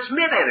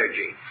transmit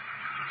energy,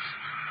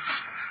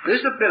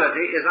 this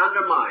ability is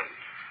undermined.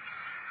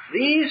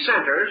 These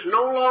centers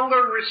no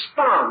longer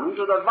respond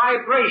to the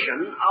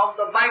vibration of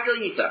the vital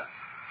ether.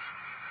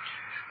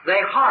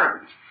 They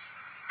harden.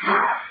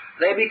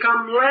 They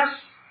become less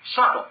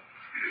subtle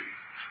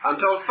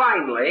until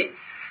finally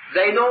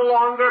they no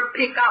longer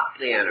pick up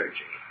the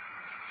energy.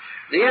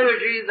 The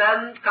energy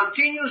then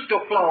continues to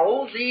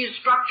flow. These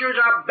structures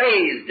are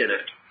bathed in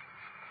it,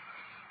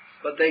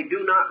 but they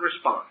do not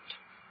respond.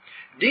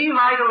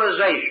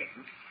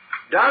 Devitalization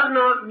does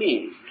not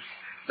mean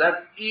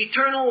that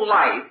eternal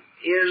life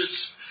is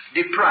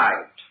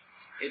deprived.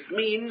 It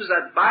means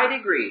that by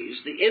degrees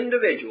the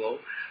individual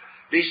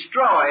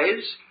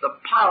destroys the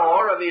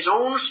power of his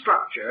own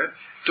structure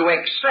to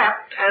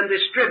accept and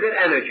distribute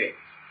energy.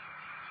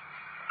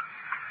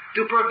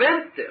 To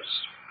prevent this,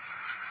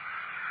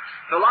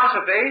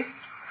 philosophy,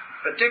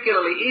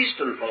 particularly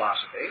Eastern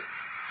philosophy,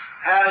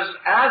 has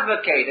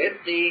advocated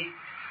the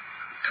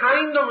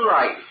kind of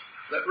life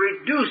that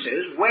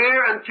reduces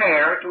wear and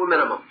tear to a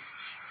minimum.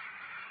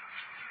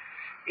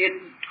 It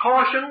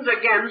cautions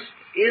against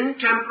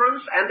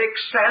intemperance and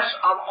excess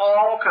of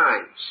all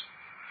kinds.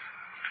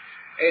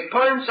 It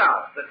points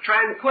out that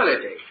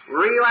tranquility,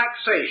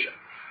 relaxation,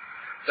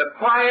 the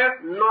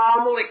quiet,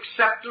 normal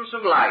acceptance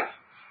of life,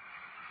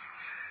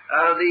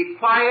 the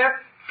quiet,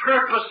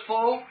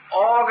 purposeful,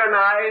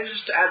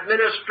 organized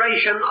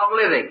administration of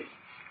living,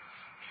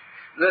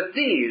 that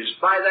these,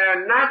 by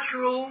their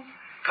natural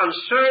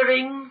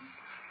conserving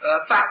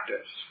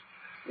factors,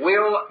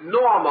 will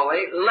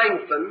normally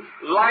lengthen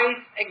life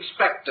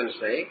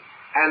expectancy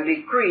and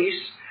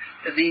decrease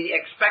the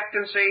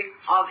expectancy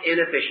of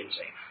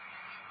inefficiency.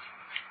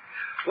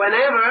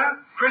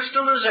 Whenever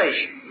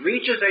crystallization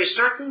reaches a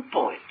certain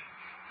point,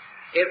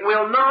 it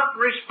will not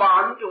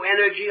respond to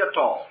energy at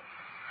all.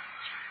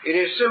 It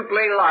is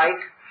simply like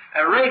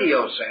a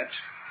radio set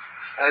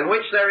in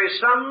which there is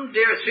some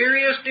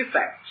serious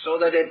defect so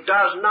that it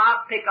does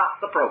not pick up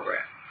the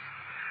program.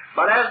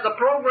 But as the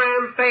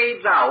program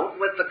fades out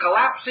with the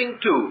collapsing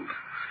tube,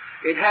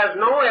 it has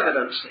no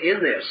evidence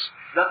in this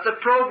that the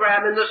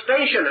program in the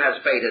station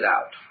has faded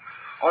out,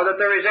 or that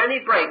there is any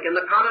break in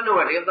the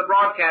continuity of the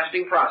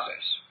broadcasting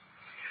process.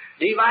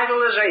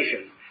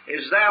 Devitalization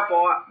is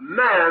therefore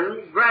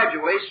man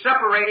gradually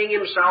separating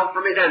himself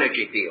from his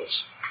energy fields.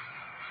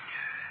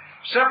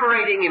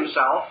 Separating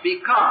himself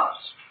because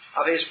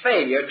of his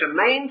failure to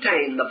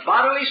maintain the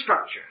bodily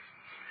structure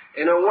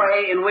in a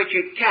way in which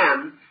it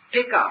can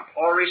pick up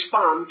or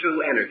respond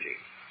to energy.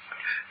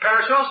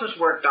 Paracelsus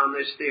worked on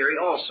this theory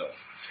also,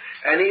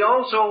 and he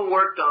also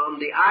worked on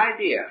the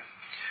idea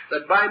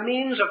that by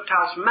means of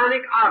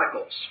talismanic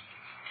articles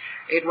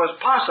it was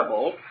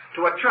possible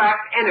to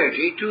attract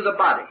energy to the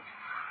body.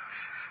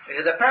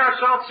 The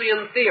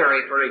Paracelsian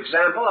theory, for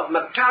example, of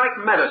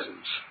metallic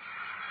medicines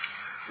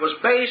was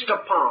based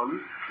upon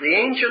the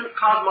ancient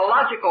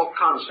cosmological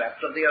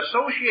concept of the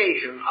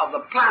association of the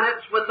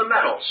planets with the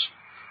metals.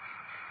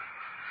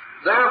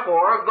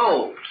 Therefore,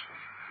 gold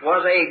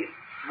was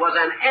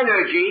an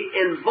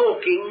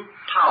energy-invoking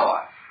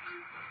power.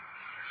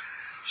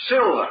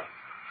 Silver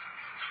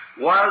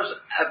was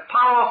a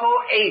powerful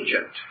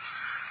agent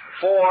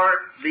for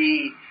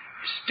the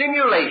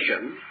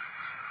stimulation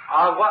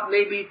of what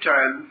may be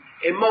termed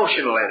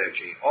emotional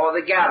energy, or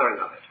the gathering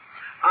of it.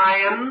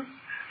 Iron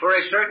for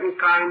a certain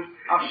kind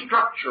of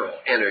structural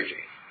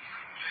energy.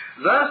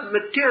 Thus,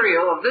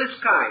 material of this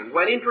kind,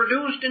 when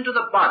introduced into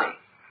the body,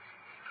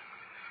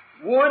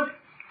 would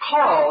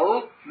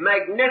call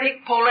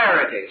magnetic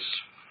polarities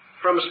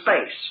from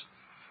space.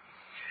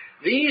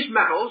 These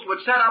metals would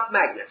set up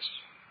magnets.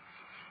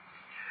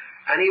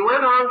 And he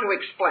went on to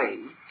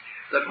explain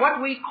that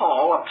what we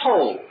call a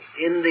pole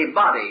in the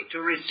body to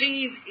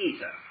receive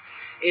ether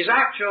is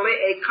actually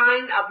a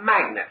kind of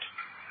magnet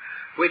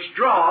which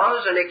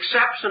draws and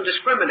accepts and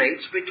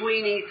discriminates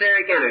between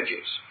etheric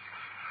energies.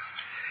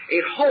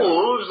 It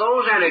holds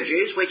those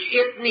energies which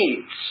it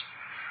needs,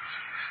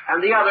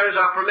 and the others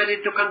are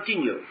permitted to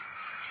continue.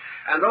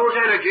 And those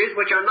energies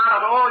which are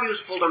not at all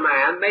useful to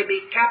man may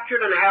be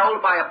captured and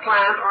held by a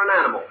plant or an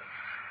animal.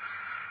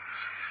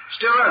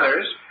 Still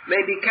others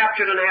may be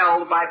captured and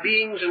held by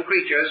beings and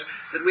creatures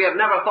that we have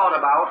never thought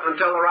about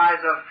until the rise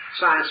of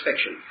science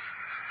fiction.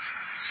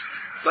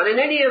 But in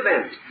any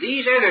event,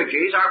 these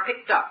energies are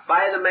picked up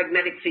by the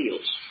magnetic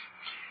fields.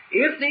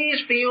 If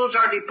these fields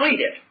are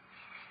depleted,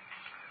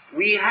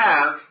 we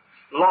have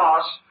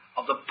loss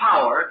of the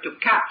power to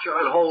capture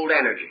and hold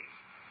energy.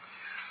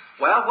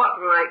 Well, what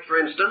might, for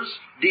instance,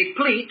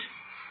 deplete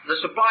the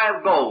supply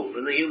of gold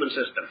in the human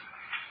system?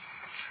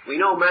 We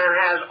know man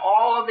has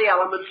all of the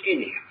elements in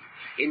him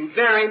in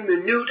very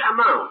minute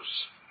amounts,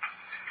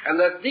 and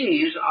that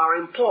these are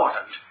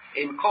important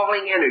in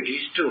calling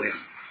energies to him.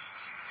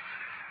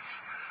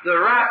 The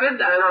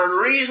rapid and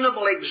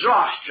unreasonable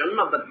exhaustion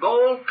of the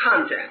gold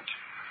content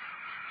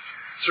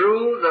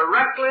through the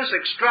reckless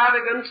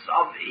extravagance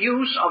of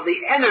use of the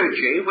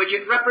energy which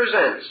it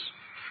represents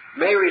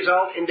may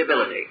result in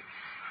debility.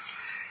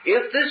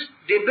 If this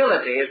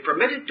debility is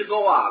permitted to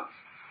go on,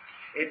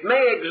 it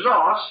may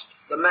exhaust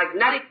the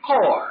magnetic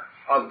core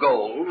of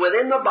gold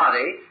within the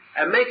body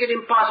and make it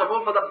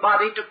impossible for the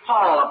body to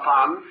call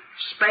upon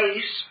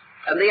space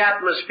and the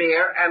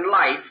atmosphere and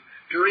life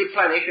to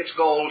replenish its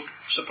gold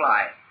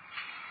supply.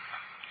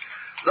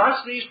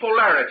 Thus, these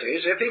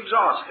polarities, if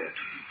exhausted,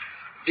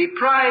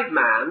 deprive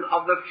man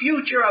of the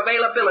future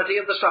availability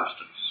of the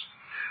substance,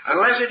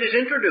 unless it is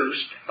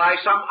introduced by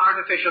some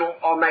artificial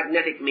or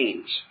magnetic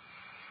means.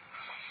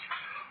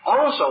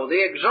 Also, the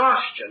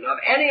exhaustion of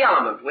any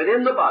element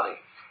within the body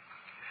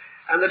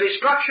and the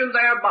destruction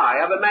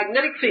thereby of a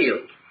magnetic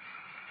field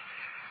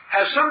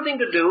has something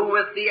to do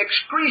with the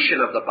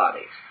excretion of the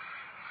body.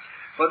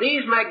 For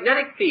these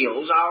magnetic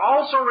fields are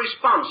also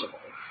responsible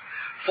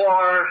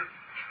for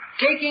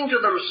taking to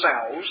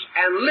themselves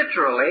and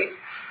literally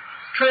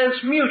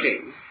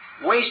transmuting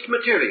waste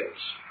materials.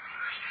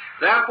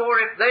 Therefore,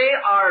 if they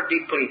are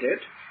depleted,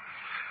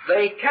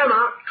 they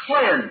cannot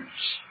cleanse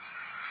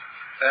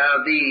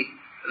the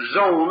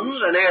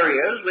zones and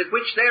areas with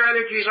which their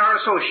energies are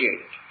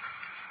associated.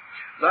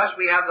 Thus,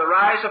 we have the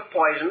rise of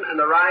poison and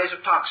the rise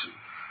of toxin,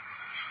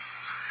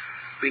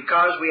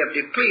 because we have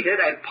depleted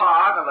a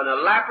part of an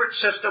elaborate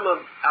system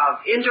of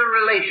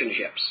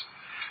interrelationships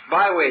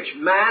by which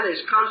man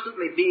is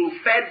constantly being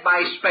fed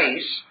by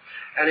space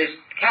and is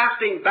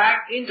casting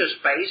back into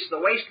space the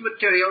waste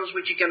materials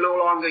which he can no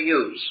longer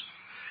use.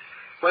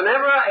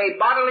 Whenever a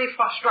bodily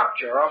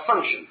structure or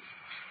function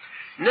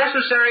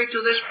necessary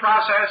to this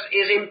process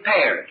is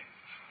impaired,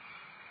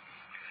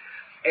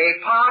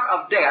 a part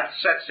of death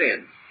sets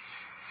in.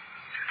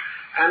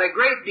 And a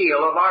great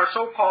deal of our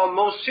so-called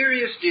most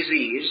serious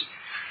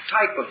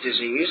type of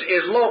disease,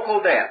 is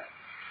local death.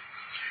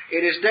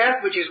 It is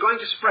death which is going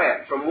to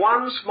spread from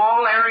one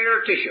small area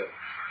or tissue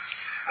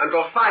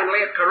until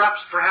finally it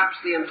corrupts perhaps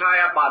the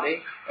entire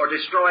body or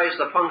destroys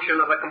the function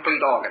of a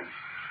complete organ.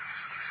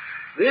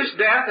 This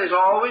death is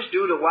always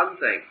due to one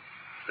thing,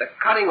 the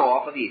cutting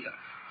off of ether.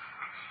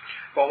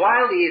 For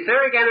while the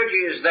etheric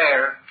energy is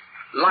there,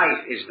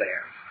 life is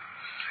there.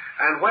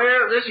 And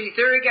where this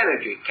etheric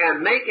energy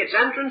can make its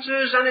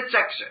entrances and its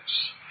exits,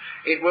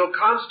 it will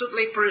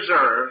constantly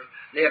preserve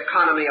the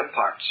economy of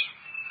parts.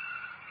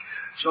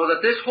 So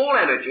that this whole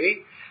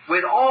energy,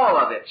 with all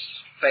of its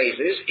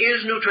phases,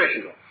 is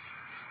nutritional.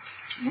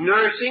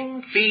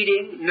 Nursing,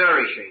 feeding,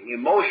 nourishing,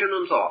 emotion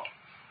and thought.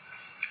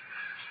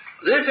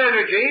 This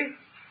energy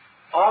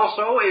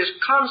also is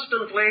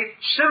constantly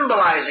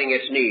symbolizing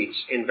its needs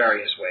in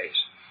various ways,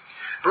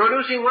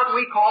 producing what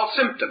we call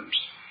symptoms.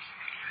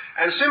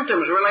 And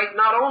symptoms relate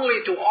not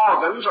only to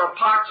organs or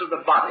parts of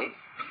the body,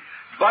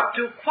 but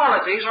to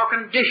qualities or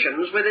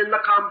conditions within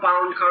the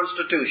compound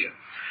constitution.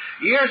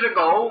 Years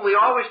ago, we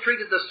always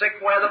treated the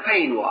sick where the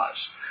pain was.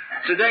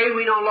 Today,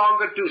 we no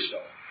longer do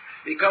so,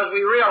 because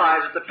we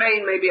realize that the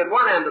pain may be at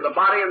one end of the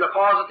body and the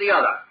cause at the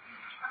other.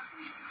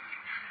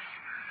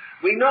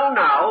 We know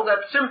now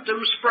that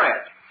symptoms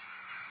spread,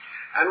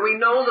 and we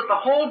know that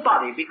the whole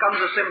body becomes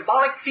a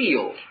symbolic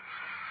field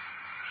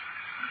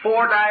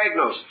for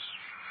diagnosis.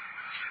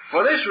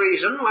 For this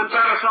reason, when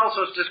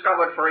Paracelsus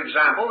discovered, for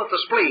example, that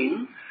the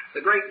spleen,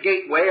 the great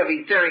gateway of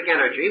etheric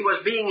energy,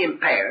 was being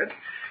impaired,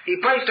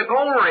 he placed a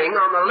gold ring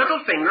on the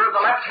little finger of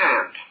the left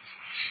hand,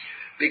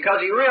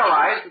 because he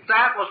realized that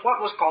that was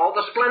what was called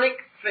the splenic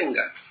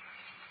finger.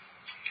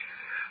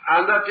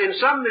 And that in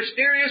some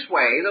mysterious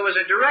way there was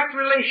a direct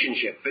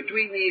relationship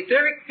between the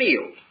etheric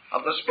field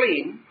of the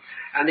spleen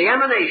and the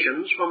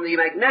emanations from the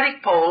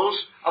magnetic poles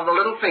of the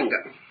little finger.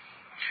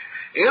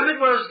 If it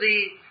was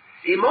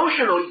the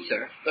emotional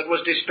ether that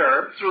was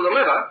disturbed through the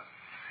liver,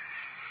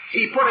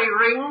 he put a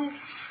ring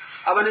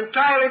of an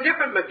entirely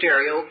different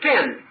material,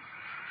 tin,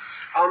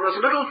 on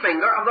this little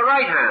finger of the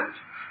right hand,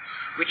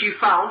 which he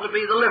found to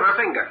be the liver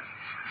finger.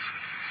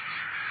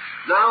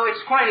 Now, it's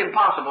quite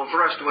impossible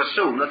for us to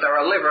assume that there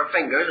are liver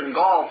fingers and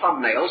gall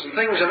thumbnails and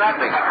things of that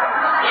nature.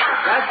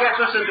 That gets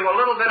us into a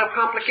little bit of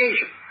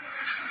complication.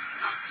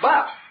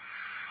 But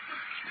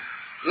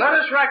let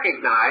us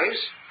recognize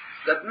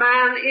that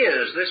man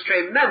is this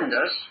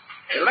tremendous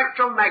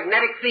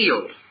electromagnetic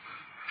field.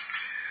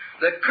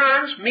 The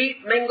currents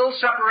meet, mingle,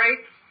 separate,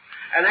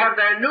 and have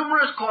their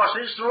numerous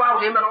courses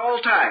throughout him at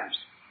all times.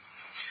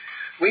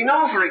 We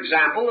know, for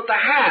example, that the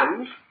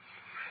hand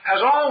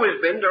has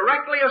always been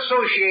directly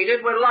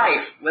associated with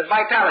life, with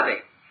vitality.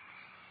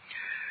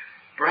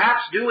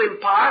 Perhaps due in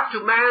part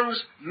to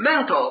man's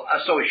mental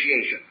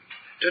association.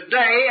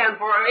 Today and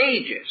for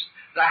ages,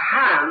 the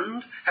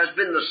hand has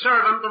been the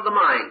servant of the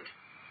mind.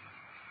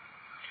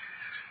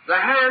 The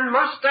hand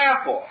must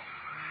therefore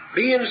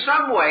be in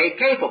some way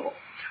capable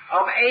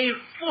of a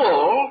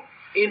full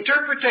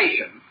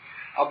interpretation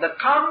of the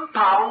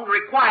compound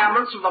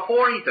requirements of the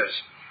four ethers.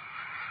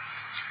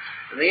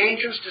 The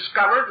ancients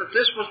discovered that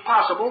this was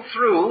possible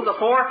through the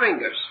four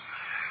fingers,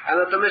 and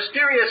that the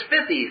mysterious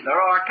fifth ether,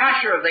 or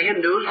kasha of the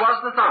Hindus,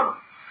 was the thumb.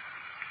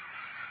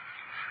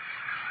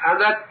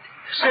 And that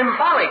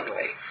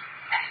symbolically,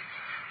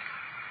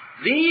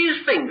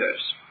 these fingers,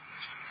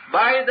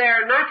 by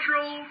their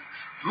natural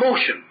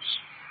motions,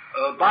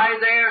 by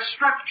their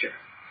structure,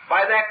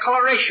 by their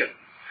coloration,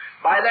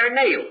 by their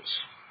nails,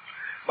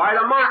 by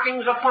the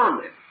markings upon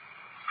them,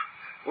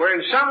 were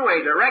in some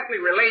way directly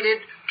related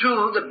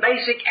to the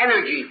basic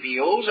energy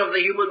fields of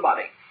the human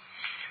body.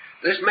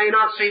 This may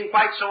not seem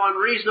quite so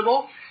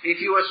unreasonable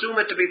if you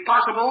assume it to be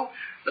possible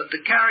that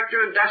the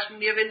character and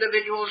destiny of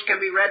individuals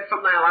can be read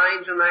from their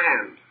lines in the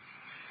hand.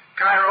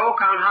 Cairo,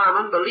 Count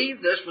Harman,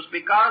 believed this was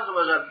because there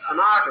was an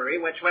artery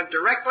which went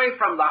directly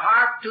from the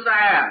heart to the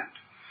hand,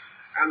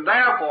 and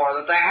therefore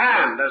that the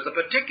hand is the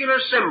particular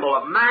symbol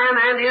of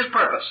man and his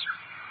purpose.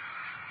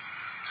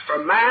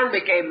 For man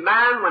became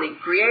man when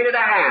he created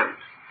a hand.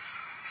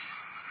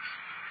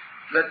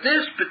 That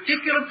this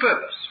particular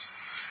purpose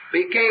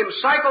became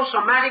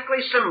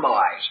psychosomatically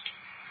symbolized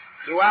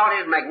throughout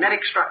his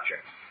magnetic structure,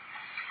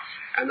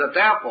 and that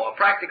therefore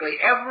practically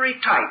every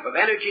type of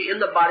energy in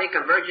the body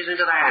converges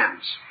into the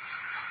hands,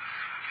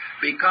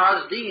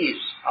 because these,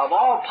 of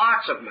all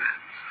parts of man,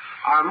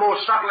 are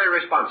most subtly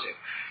responsive.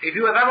 If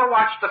you have ever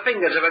watched the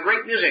fingers of a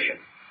great musician,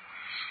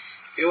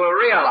 you will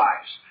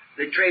realize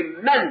the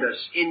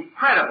tremendous,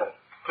 incredible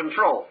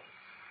control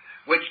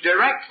which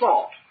direct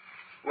thought,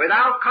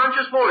 without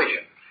conscious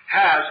volition,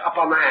 has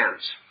upon the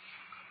hands.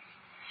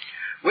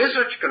 With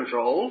such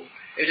control,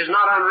 it is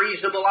not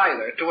unreasonable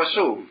either to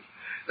assume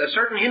that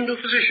certain Hindu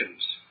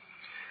physicians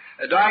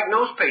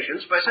diagnose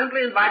patients by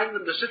simply inviting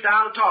them to sit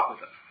down and talk with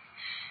them.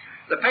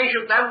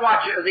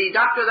 The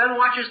doctor then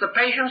watches the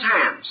patient's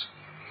hands,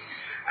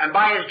 and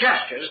by his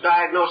gestures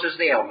diagnoses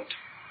the ailment,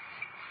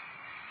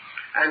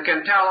 and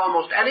can tell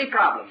almost any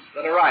problem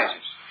that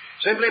arises,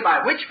 simply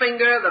by which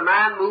finger the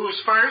man moves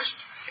first,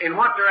 in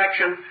what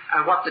direction,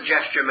 and what the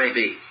gesture may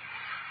be.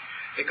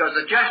 Because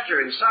the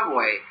gesture in some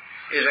way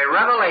is a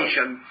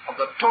revelation of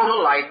the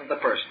total life of the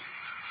person.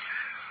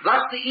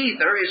 Thus the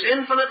ether is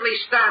infinitely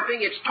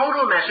stamping its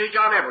total message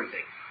on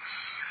everything,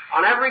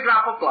 on every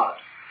drop of blood,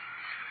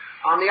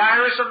 on the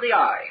iris of the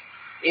eye,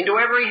 into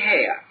every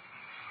hair.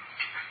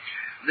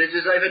 This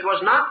is, if it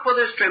was not for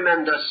this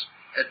tremendous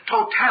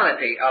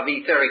totality of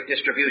etheric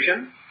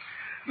distribution,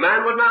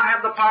 man would not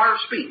have the power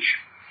of speech.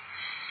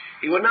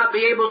 He would not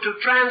be able to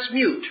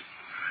transmute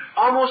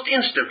almost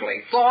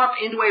instantly thought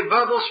into a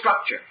verbal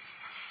structure.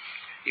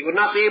 He would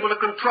not be able to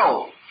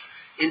control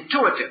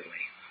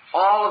intuitively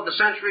all of the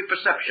sensory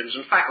perceptions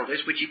and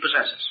faculties which he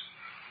possesses.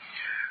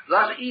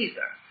 Thus,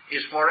 ether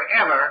is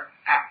forever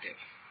active,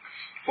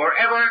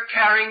 forever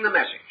carrying the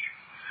message.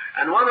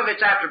 And one of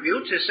its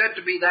attributes is said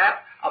to be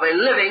that of a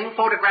living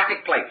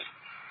photographic plate.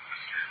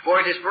 For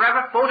it is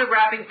forever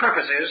photographing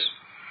purposes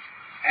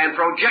and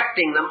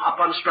projecting them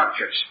upon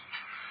structures.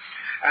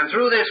 And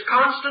through this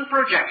constant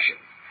projection,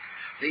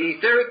 the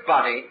etheric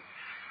body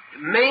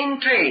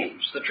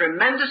maintains the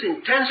tremendous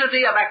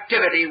intensity of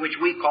activity which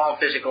we call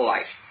physical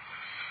life.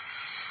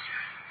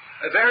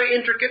 A very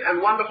intricate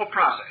and wonderful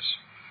process.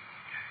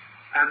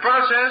 A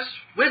process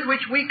with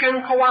which we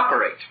can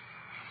cooperate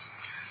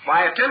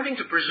by attempting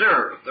to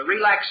preserve the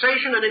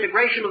relaxation and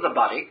integration of the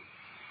body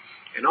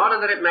in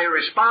order that it may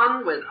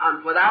respond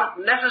without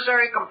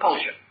necessary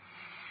compulsion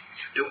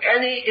to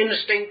any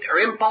instinct or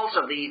impulse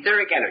of the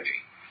etheric energy.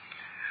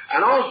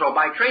 And also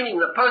by training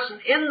the person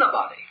in the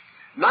body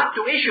not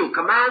to issue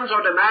commands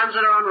or demands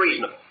that are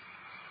unreasonable.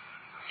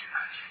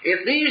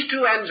 If these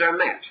two ends are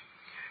met,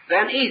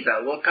 then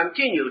ether will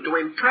continue to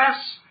impress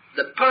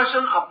the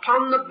person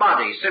upon the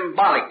body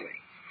symbolically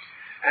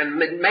and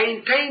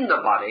maintain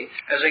the body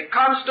as a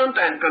constant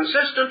and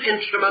consistent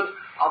instrument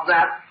of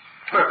that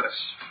purpose.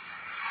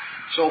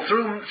 So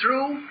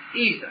through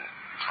ether,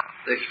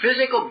 the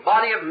physical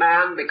body of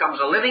man becomes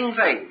a living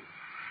thing,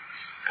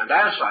 and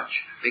as such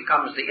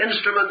becomes the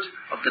instrument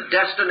of the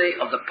destiny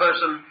of the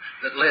person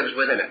that lives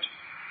within it.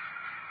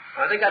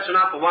 I think that's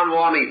enough for one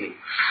warm evening.